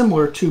 or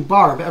similar to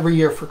Barb, every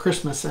year for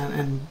Christmas,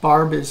 and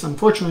Barb is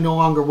unfortunately no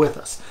longer with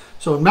us.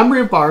 So in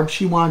memory of Barb,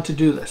 she wanted to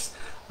do this.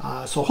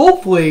 So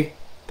hopefully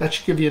that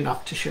should give you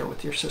enough to share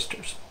with your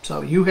sisters.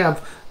 So you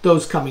have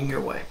those coming your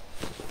way.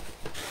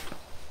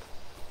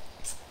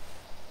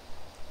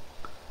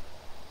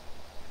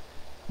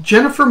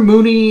 Jennifer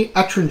Mooney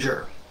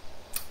Ettringer.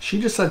 She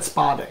just said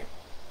spa day.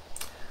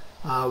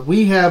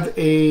 We have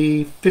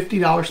a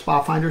 $50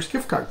 Spa Finders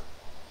gift card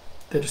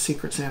that a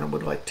Secret Santa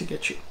would like to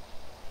get you.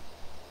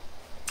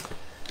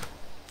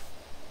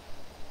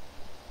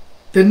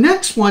 The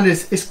next one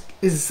is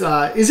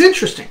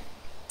interesting.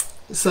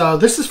 So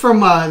this is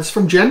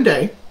from Jen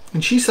Day,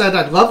 and she said,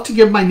 "I'd love to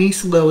give my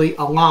niece Lily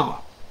a llama.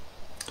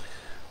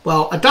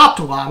 Well, adopt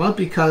a llama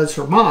because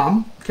her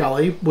mom,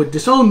 Kelly, would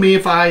disown me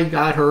if I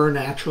got her an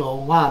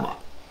actual llama."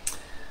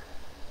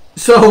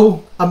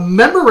 So a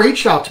member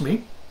reached out to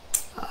me,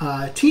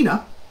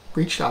 Tina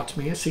reached out to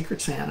me, a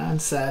Secret Santa,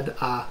 and said,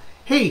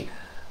 "Hey,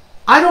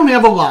 I don't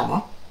have a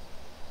llama,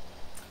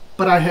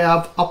 but I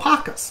have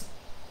alpacas.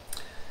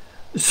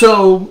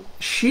 So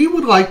she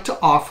would like to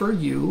offer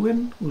you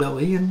and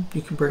Lily, and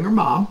you can bring her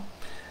mom,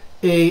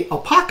 a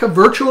alpaca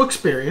virtual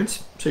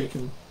experience so you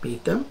can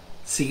meet them,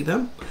 see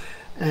them,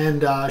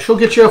 and she'll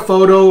get you a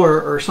photo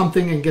or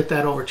something and get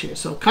that over to you."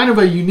 So kind of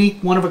a unique,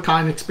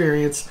 one-of-a-kind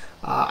experience.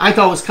 I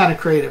thought it was kind of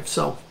creative.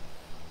 So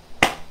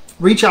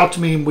reach out to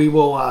me and we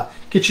will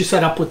get you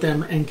set up with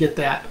them and get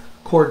that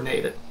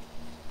coordinated.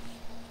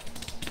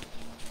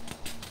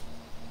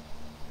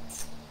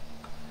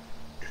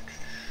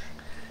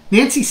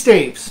 Nancy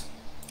Staves.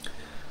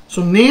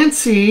 So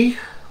Nancy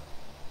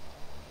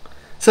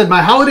said,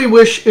 "My holiday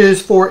wish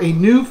is for a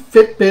new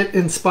Fitbit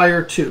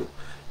Inspire 2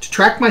 to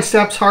track my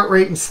steps, heart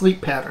rate, and sleep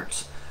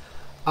patterns.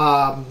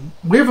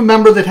 We have a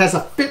member that has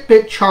a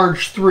Fitbit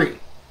Charge 3.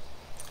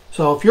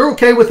 So if you're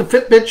okay with a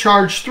Fitbit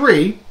Charge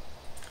 3,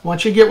 I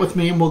want you to get with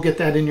me and we'll get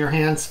that in your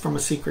hands from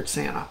a Secret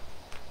Santa."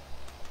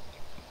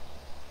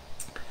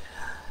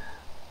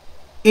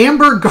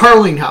 Amber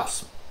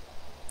Garlinghouse.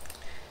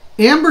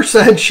 Amber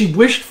said she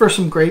wished for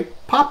some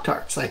great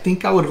Pop-Tarts. "I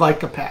think I would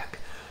like a pack."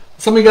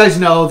 Some of you guys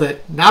know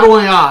that not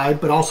only I,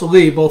 but also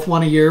Lee, both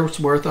want a year's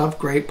worth of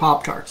great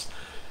Pop-Tarts.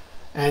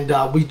 And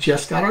we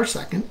just got our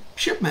second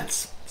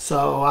shipments.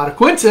 So out of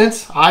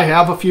coincidence, I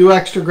have a few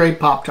extra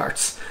great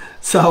Pop-Tarts.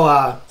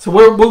 So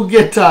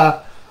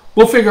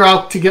we'll figure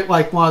out to get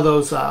like one of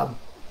those, one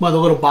of the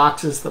little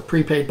boxes, the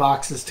prepaid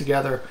boxes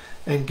together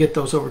and get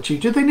those over to you.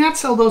 Do they not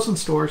sell those in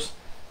stores?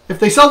 If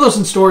they sell those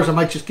in stores, I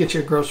might just get you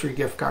a grocery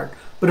gift card.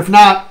 But if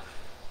not,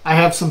 I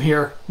have some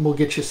here and we'll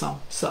get you some.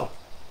 So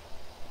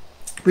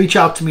reach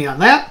out to me on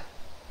that.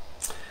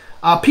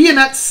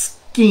 Pianette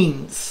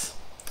Skeens.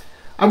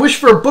 "I wish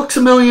for a Books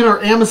A Million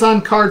or Amazon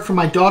card for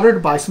my daughter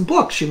to buy some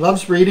books. She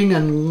loves reading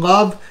and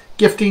love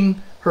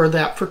gifting her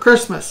that for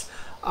Christmas.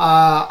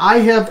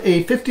 I have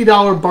a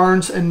 $50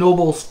 Barnes &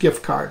 Noble's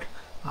gift card.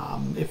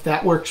 If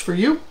that works for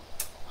you,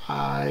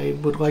 I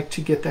would like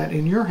to get that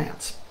in your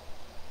hands."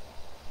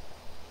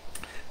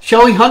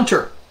 Shelly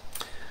Hunter.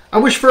 "I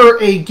wish for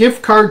a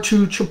gift card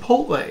to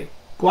Chipotle.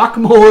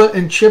 Guacamole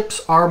and chips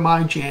are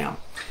my jam.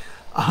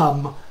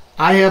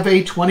 I have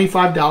a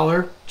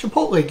 $25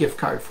 Chipotle gift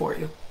card for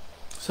you.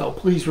 So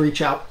please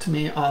reach out to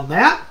me on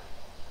that."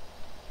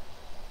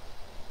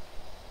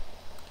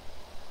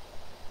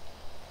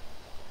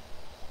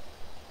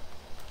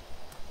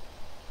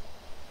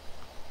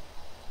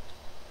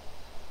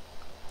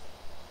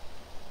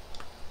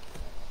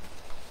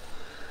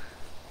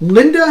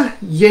 Linda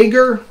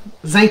Yeager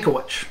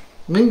Zankowicz.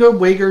 Linda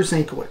Wager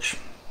Zankowicz.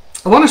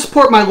 "I want to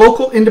support my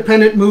local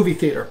independent movie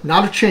theater,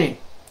 not a chain.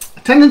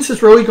 Attendance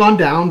has really gone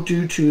down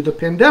due to the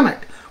pandemic.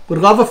 Would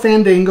love a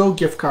Fandango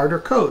gift card or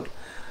code."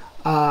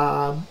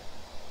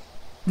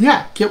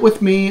 Yeah, get with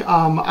me.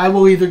 I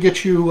will either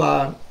get you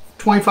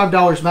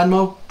 $25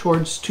 Venmo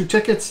towards 2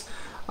 tickets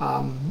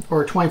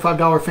or a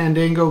 $25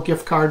 Fandango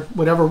gift card,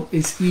 whatever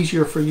is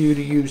easier for you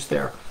to use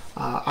there.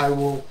 I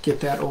will get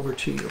that over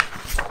to you.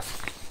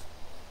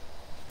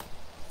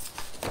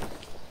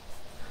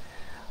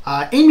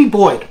 Amy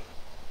Boyd.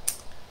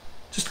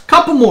 Just a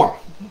couple more.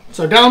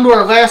 So down to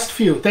our last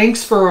few.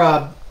 Thanks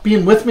for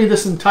being with me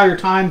this entire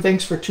time.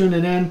 Thanks for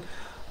tuning in.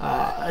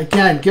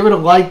 Again, give it a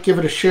like, give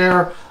it a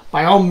share.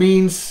 By all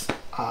means,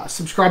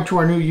 subscribe to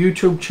our new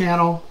YouTube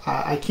channel.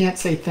 I can't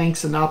say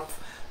thanks enough.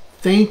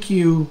 Thank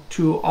you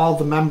to all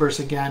the members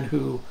again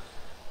who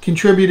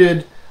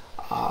contributed,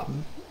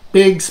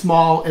 big,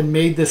 small, and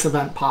made this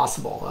event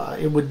possible.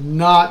 It would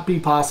not be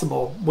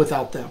possible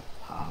without them.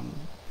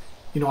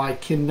 I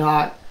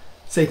cannot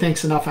say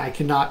thanks enough, and I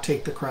cannot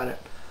take the credit.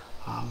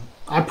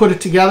 I put it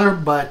together,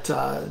 but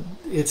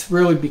it's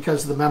really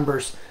because of the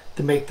members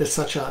to make this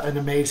such an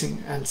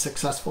amazing and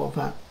successful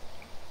event.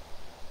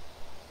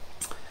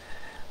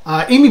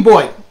 Amy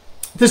Boyd,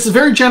 "This is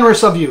very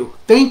generous of you.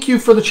 Thank you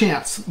for the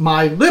chance.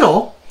 My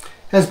little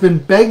has been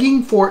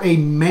begging for a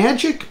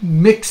Magic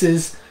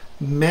Mixes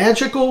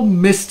magical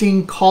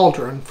misting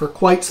cauldron for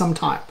quite some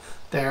time.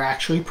 They're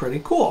actually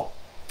pretty cool.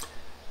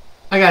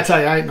 I gotta tell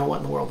you, I didn't know what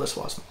in the world this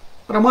was,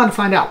 but I wanted to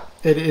find out.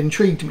 It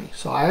intrigued me,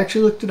 so I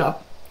actually looked it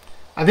up.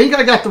 I think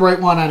I got the right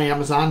one on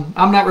Amazon.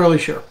 I'm not really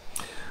sure,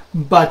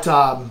 but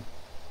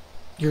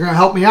you're gonna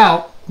help me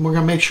out. We're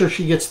going to make sure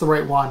she gets the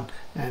right one.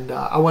 And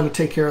I want to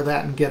take care of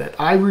that and get it.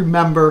 I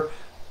remember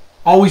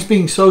always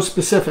being so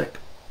specific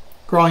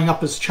growing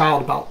up as a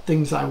child about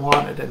things I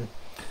wanted. And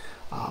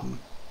I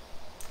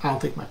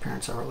don't think my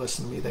parents ever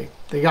listened to me.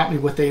 They got me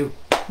what they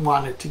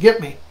wanted to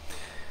get me.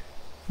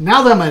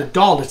 Now that I'm an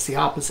adult, it's the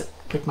opposite.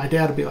 Like my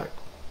dad would be like,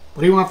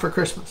 what do you want for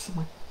Christmas? I'm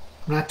like,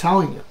 I'm not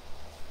telling you.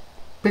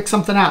 Pick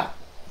something out.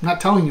 I'm not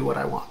telling you what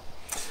I want.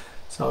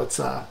 So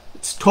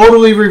it's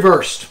totally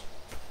reversed.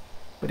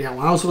 But yeah,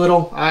 when I was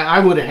little, I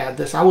would have had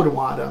this. I would have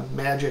wanted a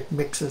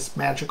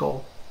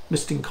magical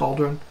misting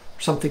cauldron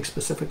or something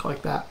specific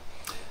like that.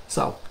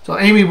 So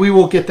Amy, we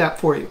will get that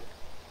for you.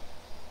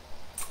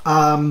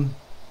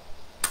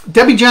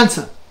 Debbie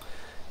Jensen.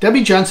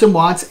 Debbie Jensen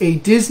wants a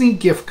Disney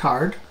gift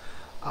card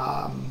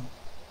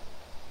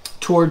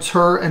towards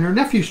her and her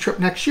nephew's trip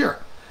next year.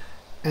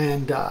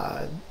 And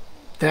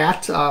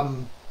that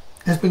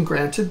has been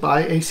granted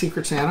by a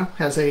Secret Santa.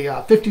 Has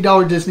a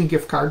 $50 Disney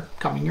gift card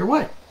coming your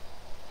way.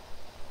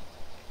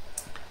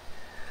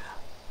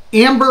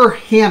 Amber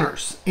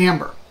Hanners.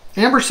 Amber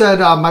said,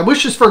 my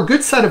wish is for a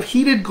good set of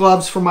heated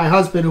gloves for my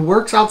husband who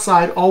works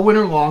outside all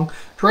winter long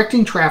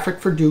directing traffic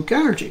for Duke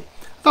Energy.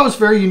 I thought it was a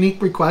very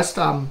unique request.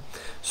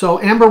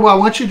 So Amber, what I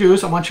want you to do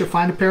is I want you to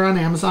find a pair on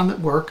Amazon that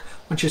work.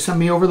 I want you to send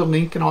me over the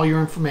link and all your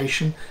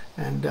information,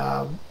 and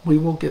we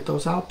will get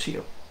those out to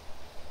you.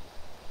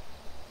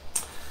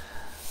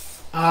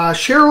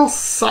 Cheryl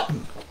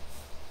Sutton.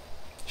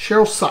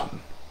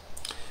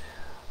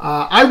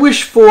 I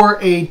wish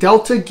for a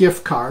Delta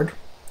gift card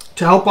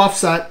to help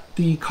offset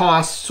the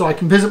costs so I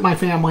can visit my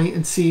family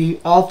and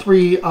see all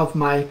 3 of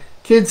my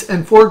kids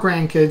and 4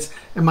 grandkids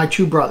and my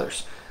 2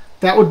 brothers.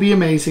 That would be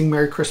amazing.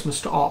 Merry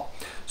Christmas to all.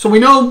 So we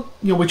know,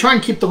 we try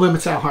and keep the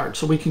limits out hard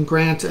so we can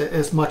grant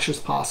as much as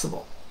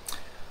possible.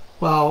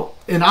 Well,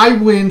 an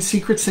IWIN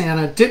Secret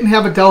Santa didn't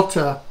have a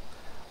Delta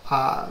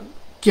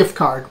gift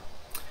card,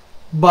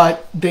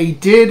 but they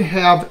did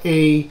have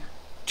a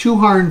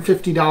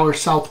 $250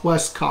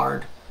 Southwest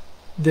card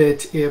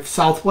that if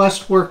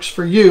Southwest works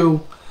for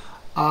you,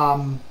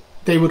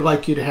 they would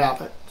like you to have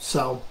it.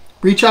 So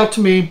reach out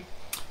to me.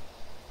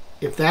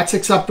 If that's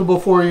acceptable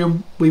for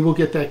you, we will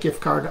get that gift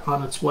card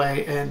on its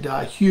way. And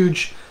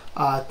huge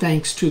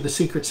thanks to the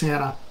Secret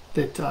Santa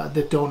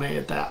that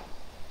donated that.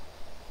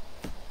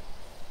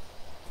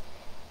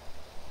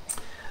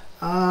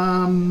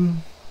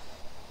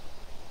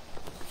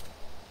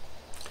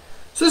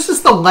 So this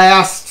is the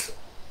last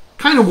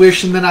kind of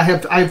wish, and then I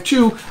have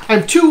two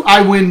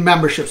IWIN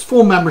memberships,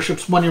 full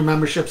memberships, 1-year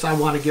memberships I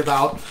want to give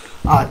out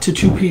to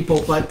 2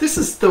 people. But this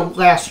is the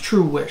last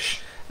true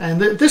wish,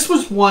 and this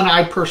was one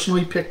I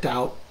personally picked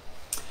out,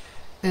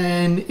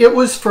 and it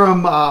was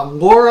from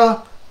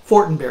Laura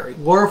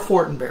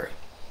Fortenberry.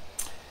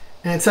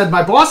 And it said,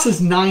 my boss is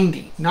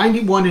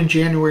 91 in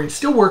January and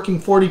still working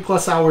 40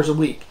 plus hours a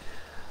week.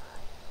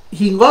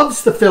 He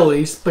loves the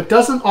Phillies, but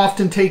doesn't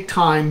often take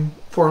time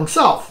for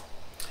himself.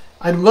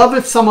 I'd love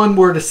if someone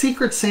were to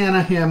Secret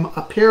Santa him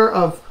a pair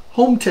of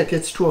home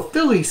tickets to a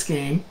Phillies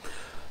game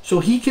so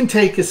he can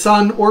take his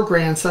son or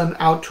grandson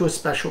out to a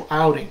special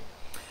outing.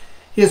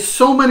 He has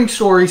so many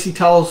stories he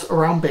tells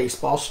around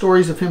baseball,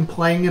 stories of him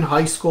playing in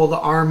high school, the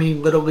Army,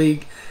 Little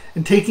League,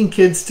 and taking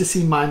kids to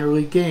see minor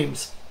league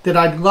games, that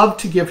I'd love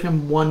to give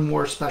him one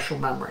more special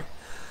memory.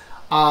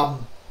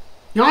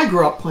 I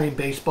grew up playing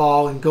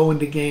baseball and going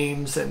to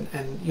games, and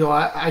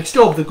I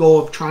still have the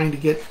goal of trying to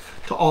get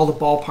to all the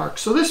ballparks.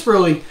 So this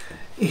really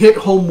hit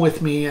home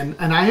with me, and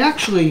I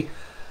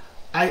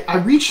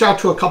reached out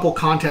to a couple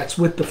contacts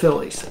with the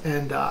Phillies,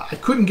 and I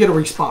couldn't get a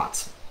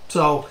response.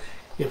 So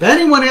if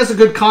anyone has a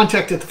good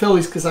contact at the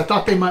Phillies, because I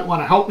thought they might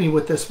want to help me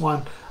with this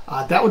one,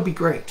 that would be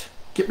great.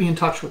 Get me in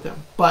touch with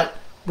them. But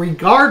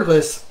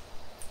regardless,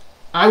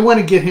 I want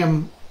to get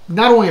him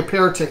not only a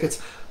pair of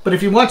tickets, but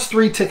if he wants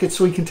 3 tickets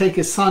so he can take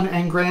his son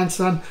and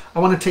grandson, I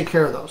want to take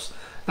care of those.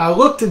 Now I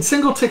looked, and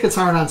single tickets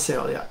aren't on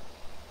sale yet.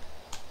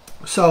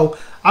 So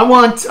I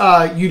want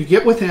you to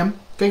get with him,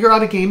 figure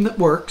out a game that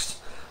works,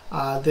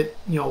 that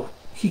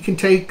he can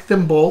take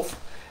them both,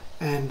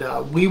 and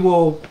we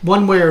will,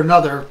 one way or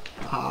another,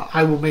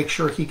 I will make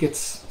sure he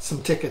gets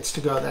some tickets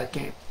to go to that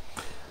game.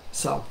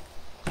 So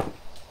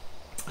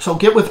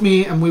get with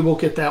me, and we will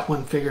get that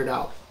one figured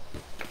out.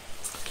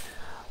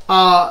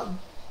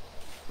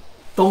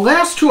 The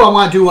last 2 I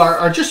want to do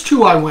are just 2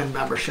 IWIN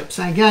memberships.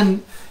 And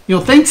again,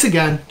 thanks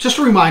again. Just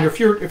a reminder, if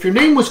your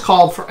name was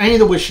called for any of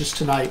the wishes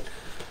tonight,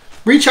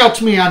 reach out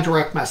to me on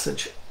direct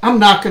message. I'm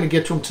not going to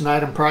get to them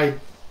tonight. I'm probably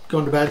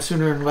going to bed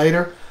sooner than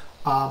later.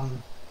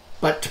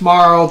 But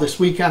tomorrow, this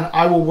weekend,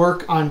 I will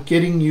work on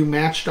getting you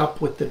matched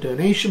up with the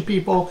donation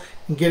people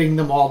and getting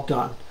them all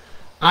done.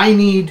 I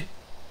need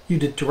you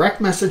to direct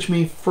message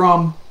me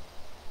from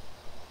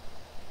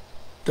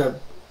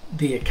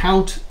the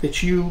account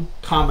that you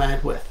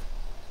commented with.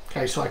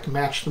 Okay, so I can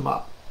match them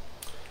up.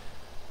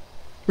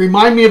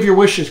 Remind me of your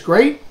wishes,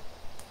 great.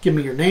 Give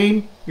me your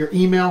name, your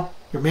email,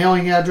 your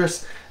mailing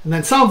address, and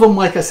then some of them,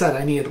 like I said,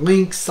 I need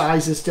links,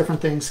 sizes, different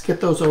things.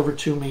 Get those over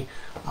to me.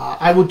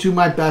 I will do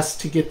my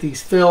best to get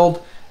these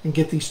filled and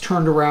get these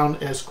turned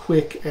around as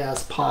quick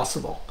as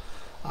possible.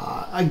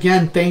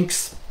 Again,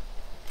 thanks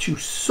to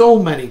so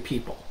many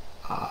people,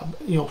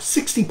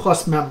 60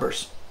 plus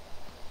members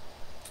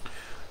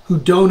who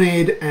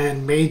donated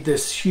and made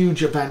this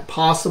huge event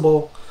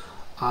possible.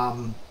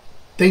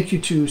 Thank you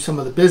to some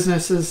of the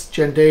businesses,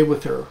 Jen Day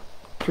with her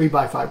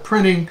 3x5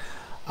 printing,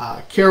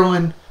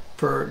 Carolyn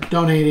for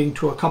donating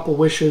to a couple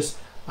wishes,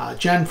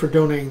 Jen for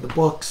donating the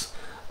books,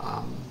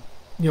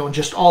 and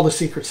just all the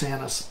Secret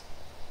Santas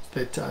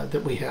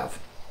that we have.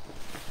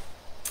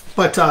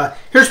 But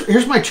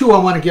here's my two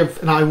I want to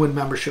give an IWIN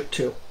membership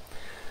to.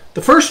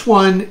 The first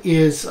one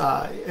is,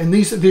 and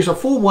these are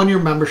full 1-year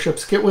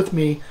memberships. Get with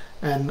me,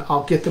 and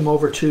I'll get them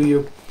over to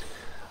you.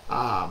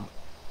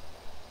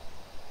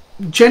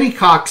 Jenny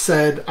Cox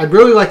said, "I'd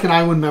really like an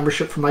IWIN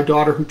membership for my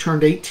daughter who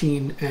turned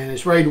 18 and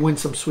is ready to win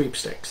some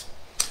sweepstakes.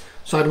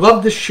 So I'd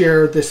love to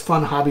share this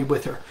fun hobby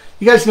with her."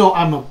 You guys know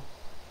I'm a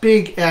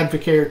big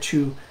advocate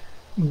to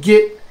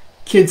get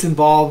kids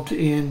involved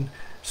in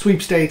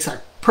sweepstakes. I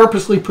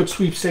purposely put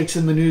sweepstakes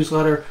in the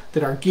newsletter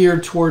that are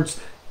geared towards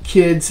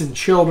kids and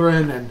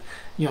children, and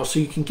so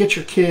you can get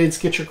your kids,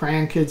 get your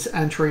grandkids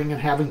entering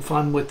and having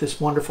fun with this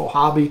wonderful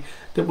hobby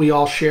that we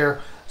all share.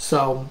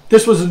 So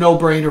this was a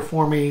no-brainer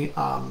for me.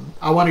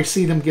 I want to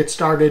see them get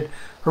started.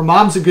 Her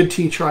mom's a good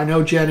teacher. I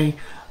know Jenny.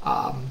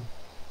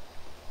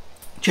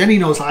 Jenny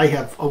knows I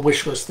have a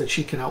wish list that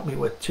she can help me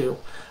with too.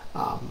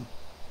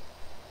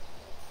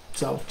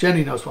 So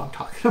Jenny knows what I'm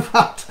talking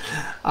about.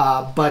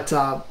 But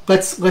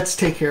let's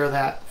take care of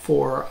that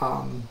for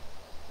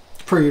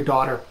your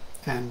daughter,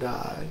 and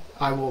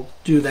I will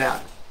do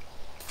that.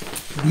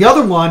 The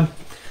other one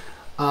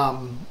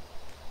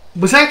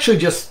was actually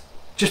just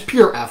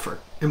pure effort,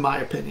 in my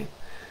opinion,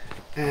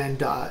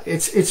 and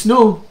it's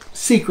no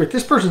secret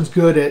this person's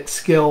good at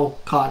skill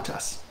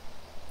contests,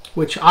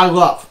 which I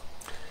love.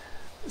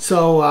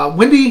 So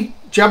Wendy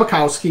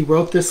Jabakowski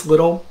wrote this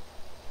little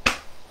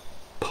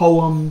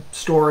poem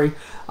story.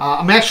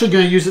 I'm actually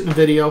going to use it in a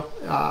video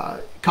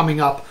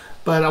coming up,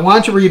 but I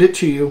wanted to read it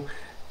to you,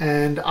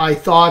 and I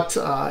thought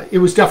it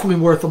was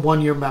definitely worth a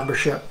 1-year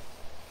membership.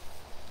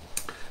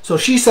 So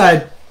she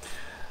said,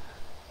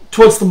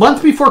 "'Twas the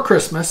month before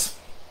Christmas,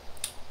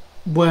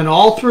 when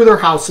all through their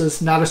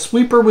houses not a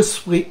sweeper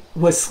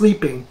was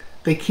sleeping,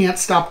 they can't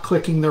stop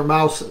clicking their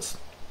mouses.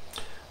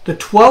 The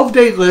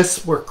 12-day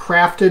lists were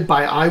crafted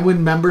by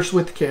IWIN members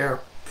with care,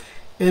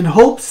 in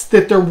hopes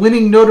that their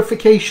winning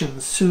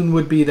notifications soon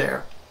would be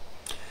there.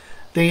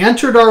 They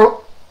entered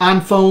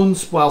on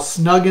phones while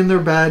snug in their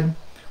bed,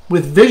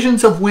 with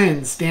visions of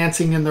wins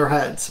dancing in their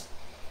heads.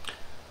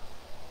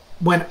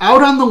 When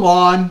out on the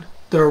lawn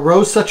there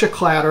arose such a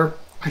clatter,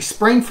 I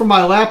sprang from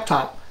my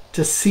laptop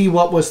to see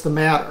what was the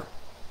matter.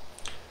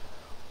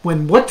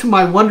 When what to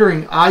my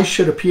wondering eyes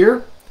should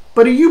appear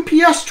but a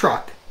UPS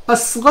truck, a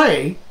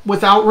sleigh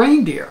without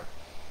reindeer,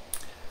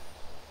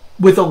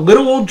 with a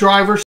little old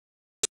driver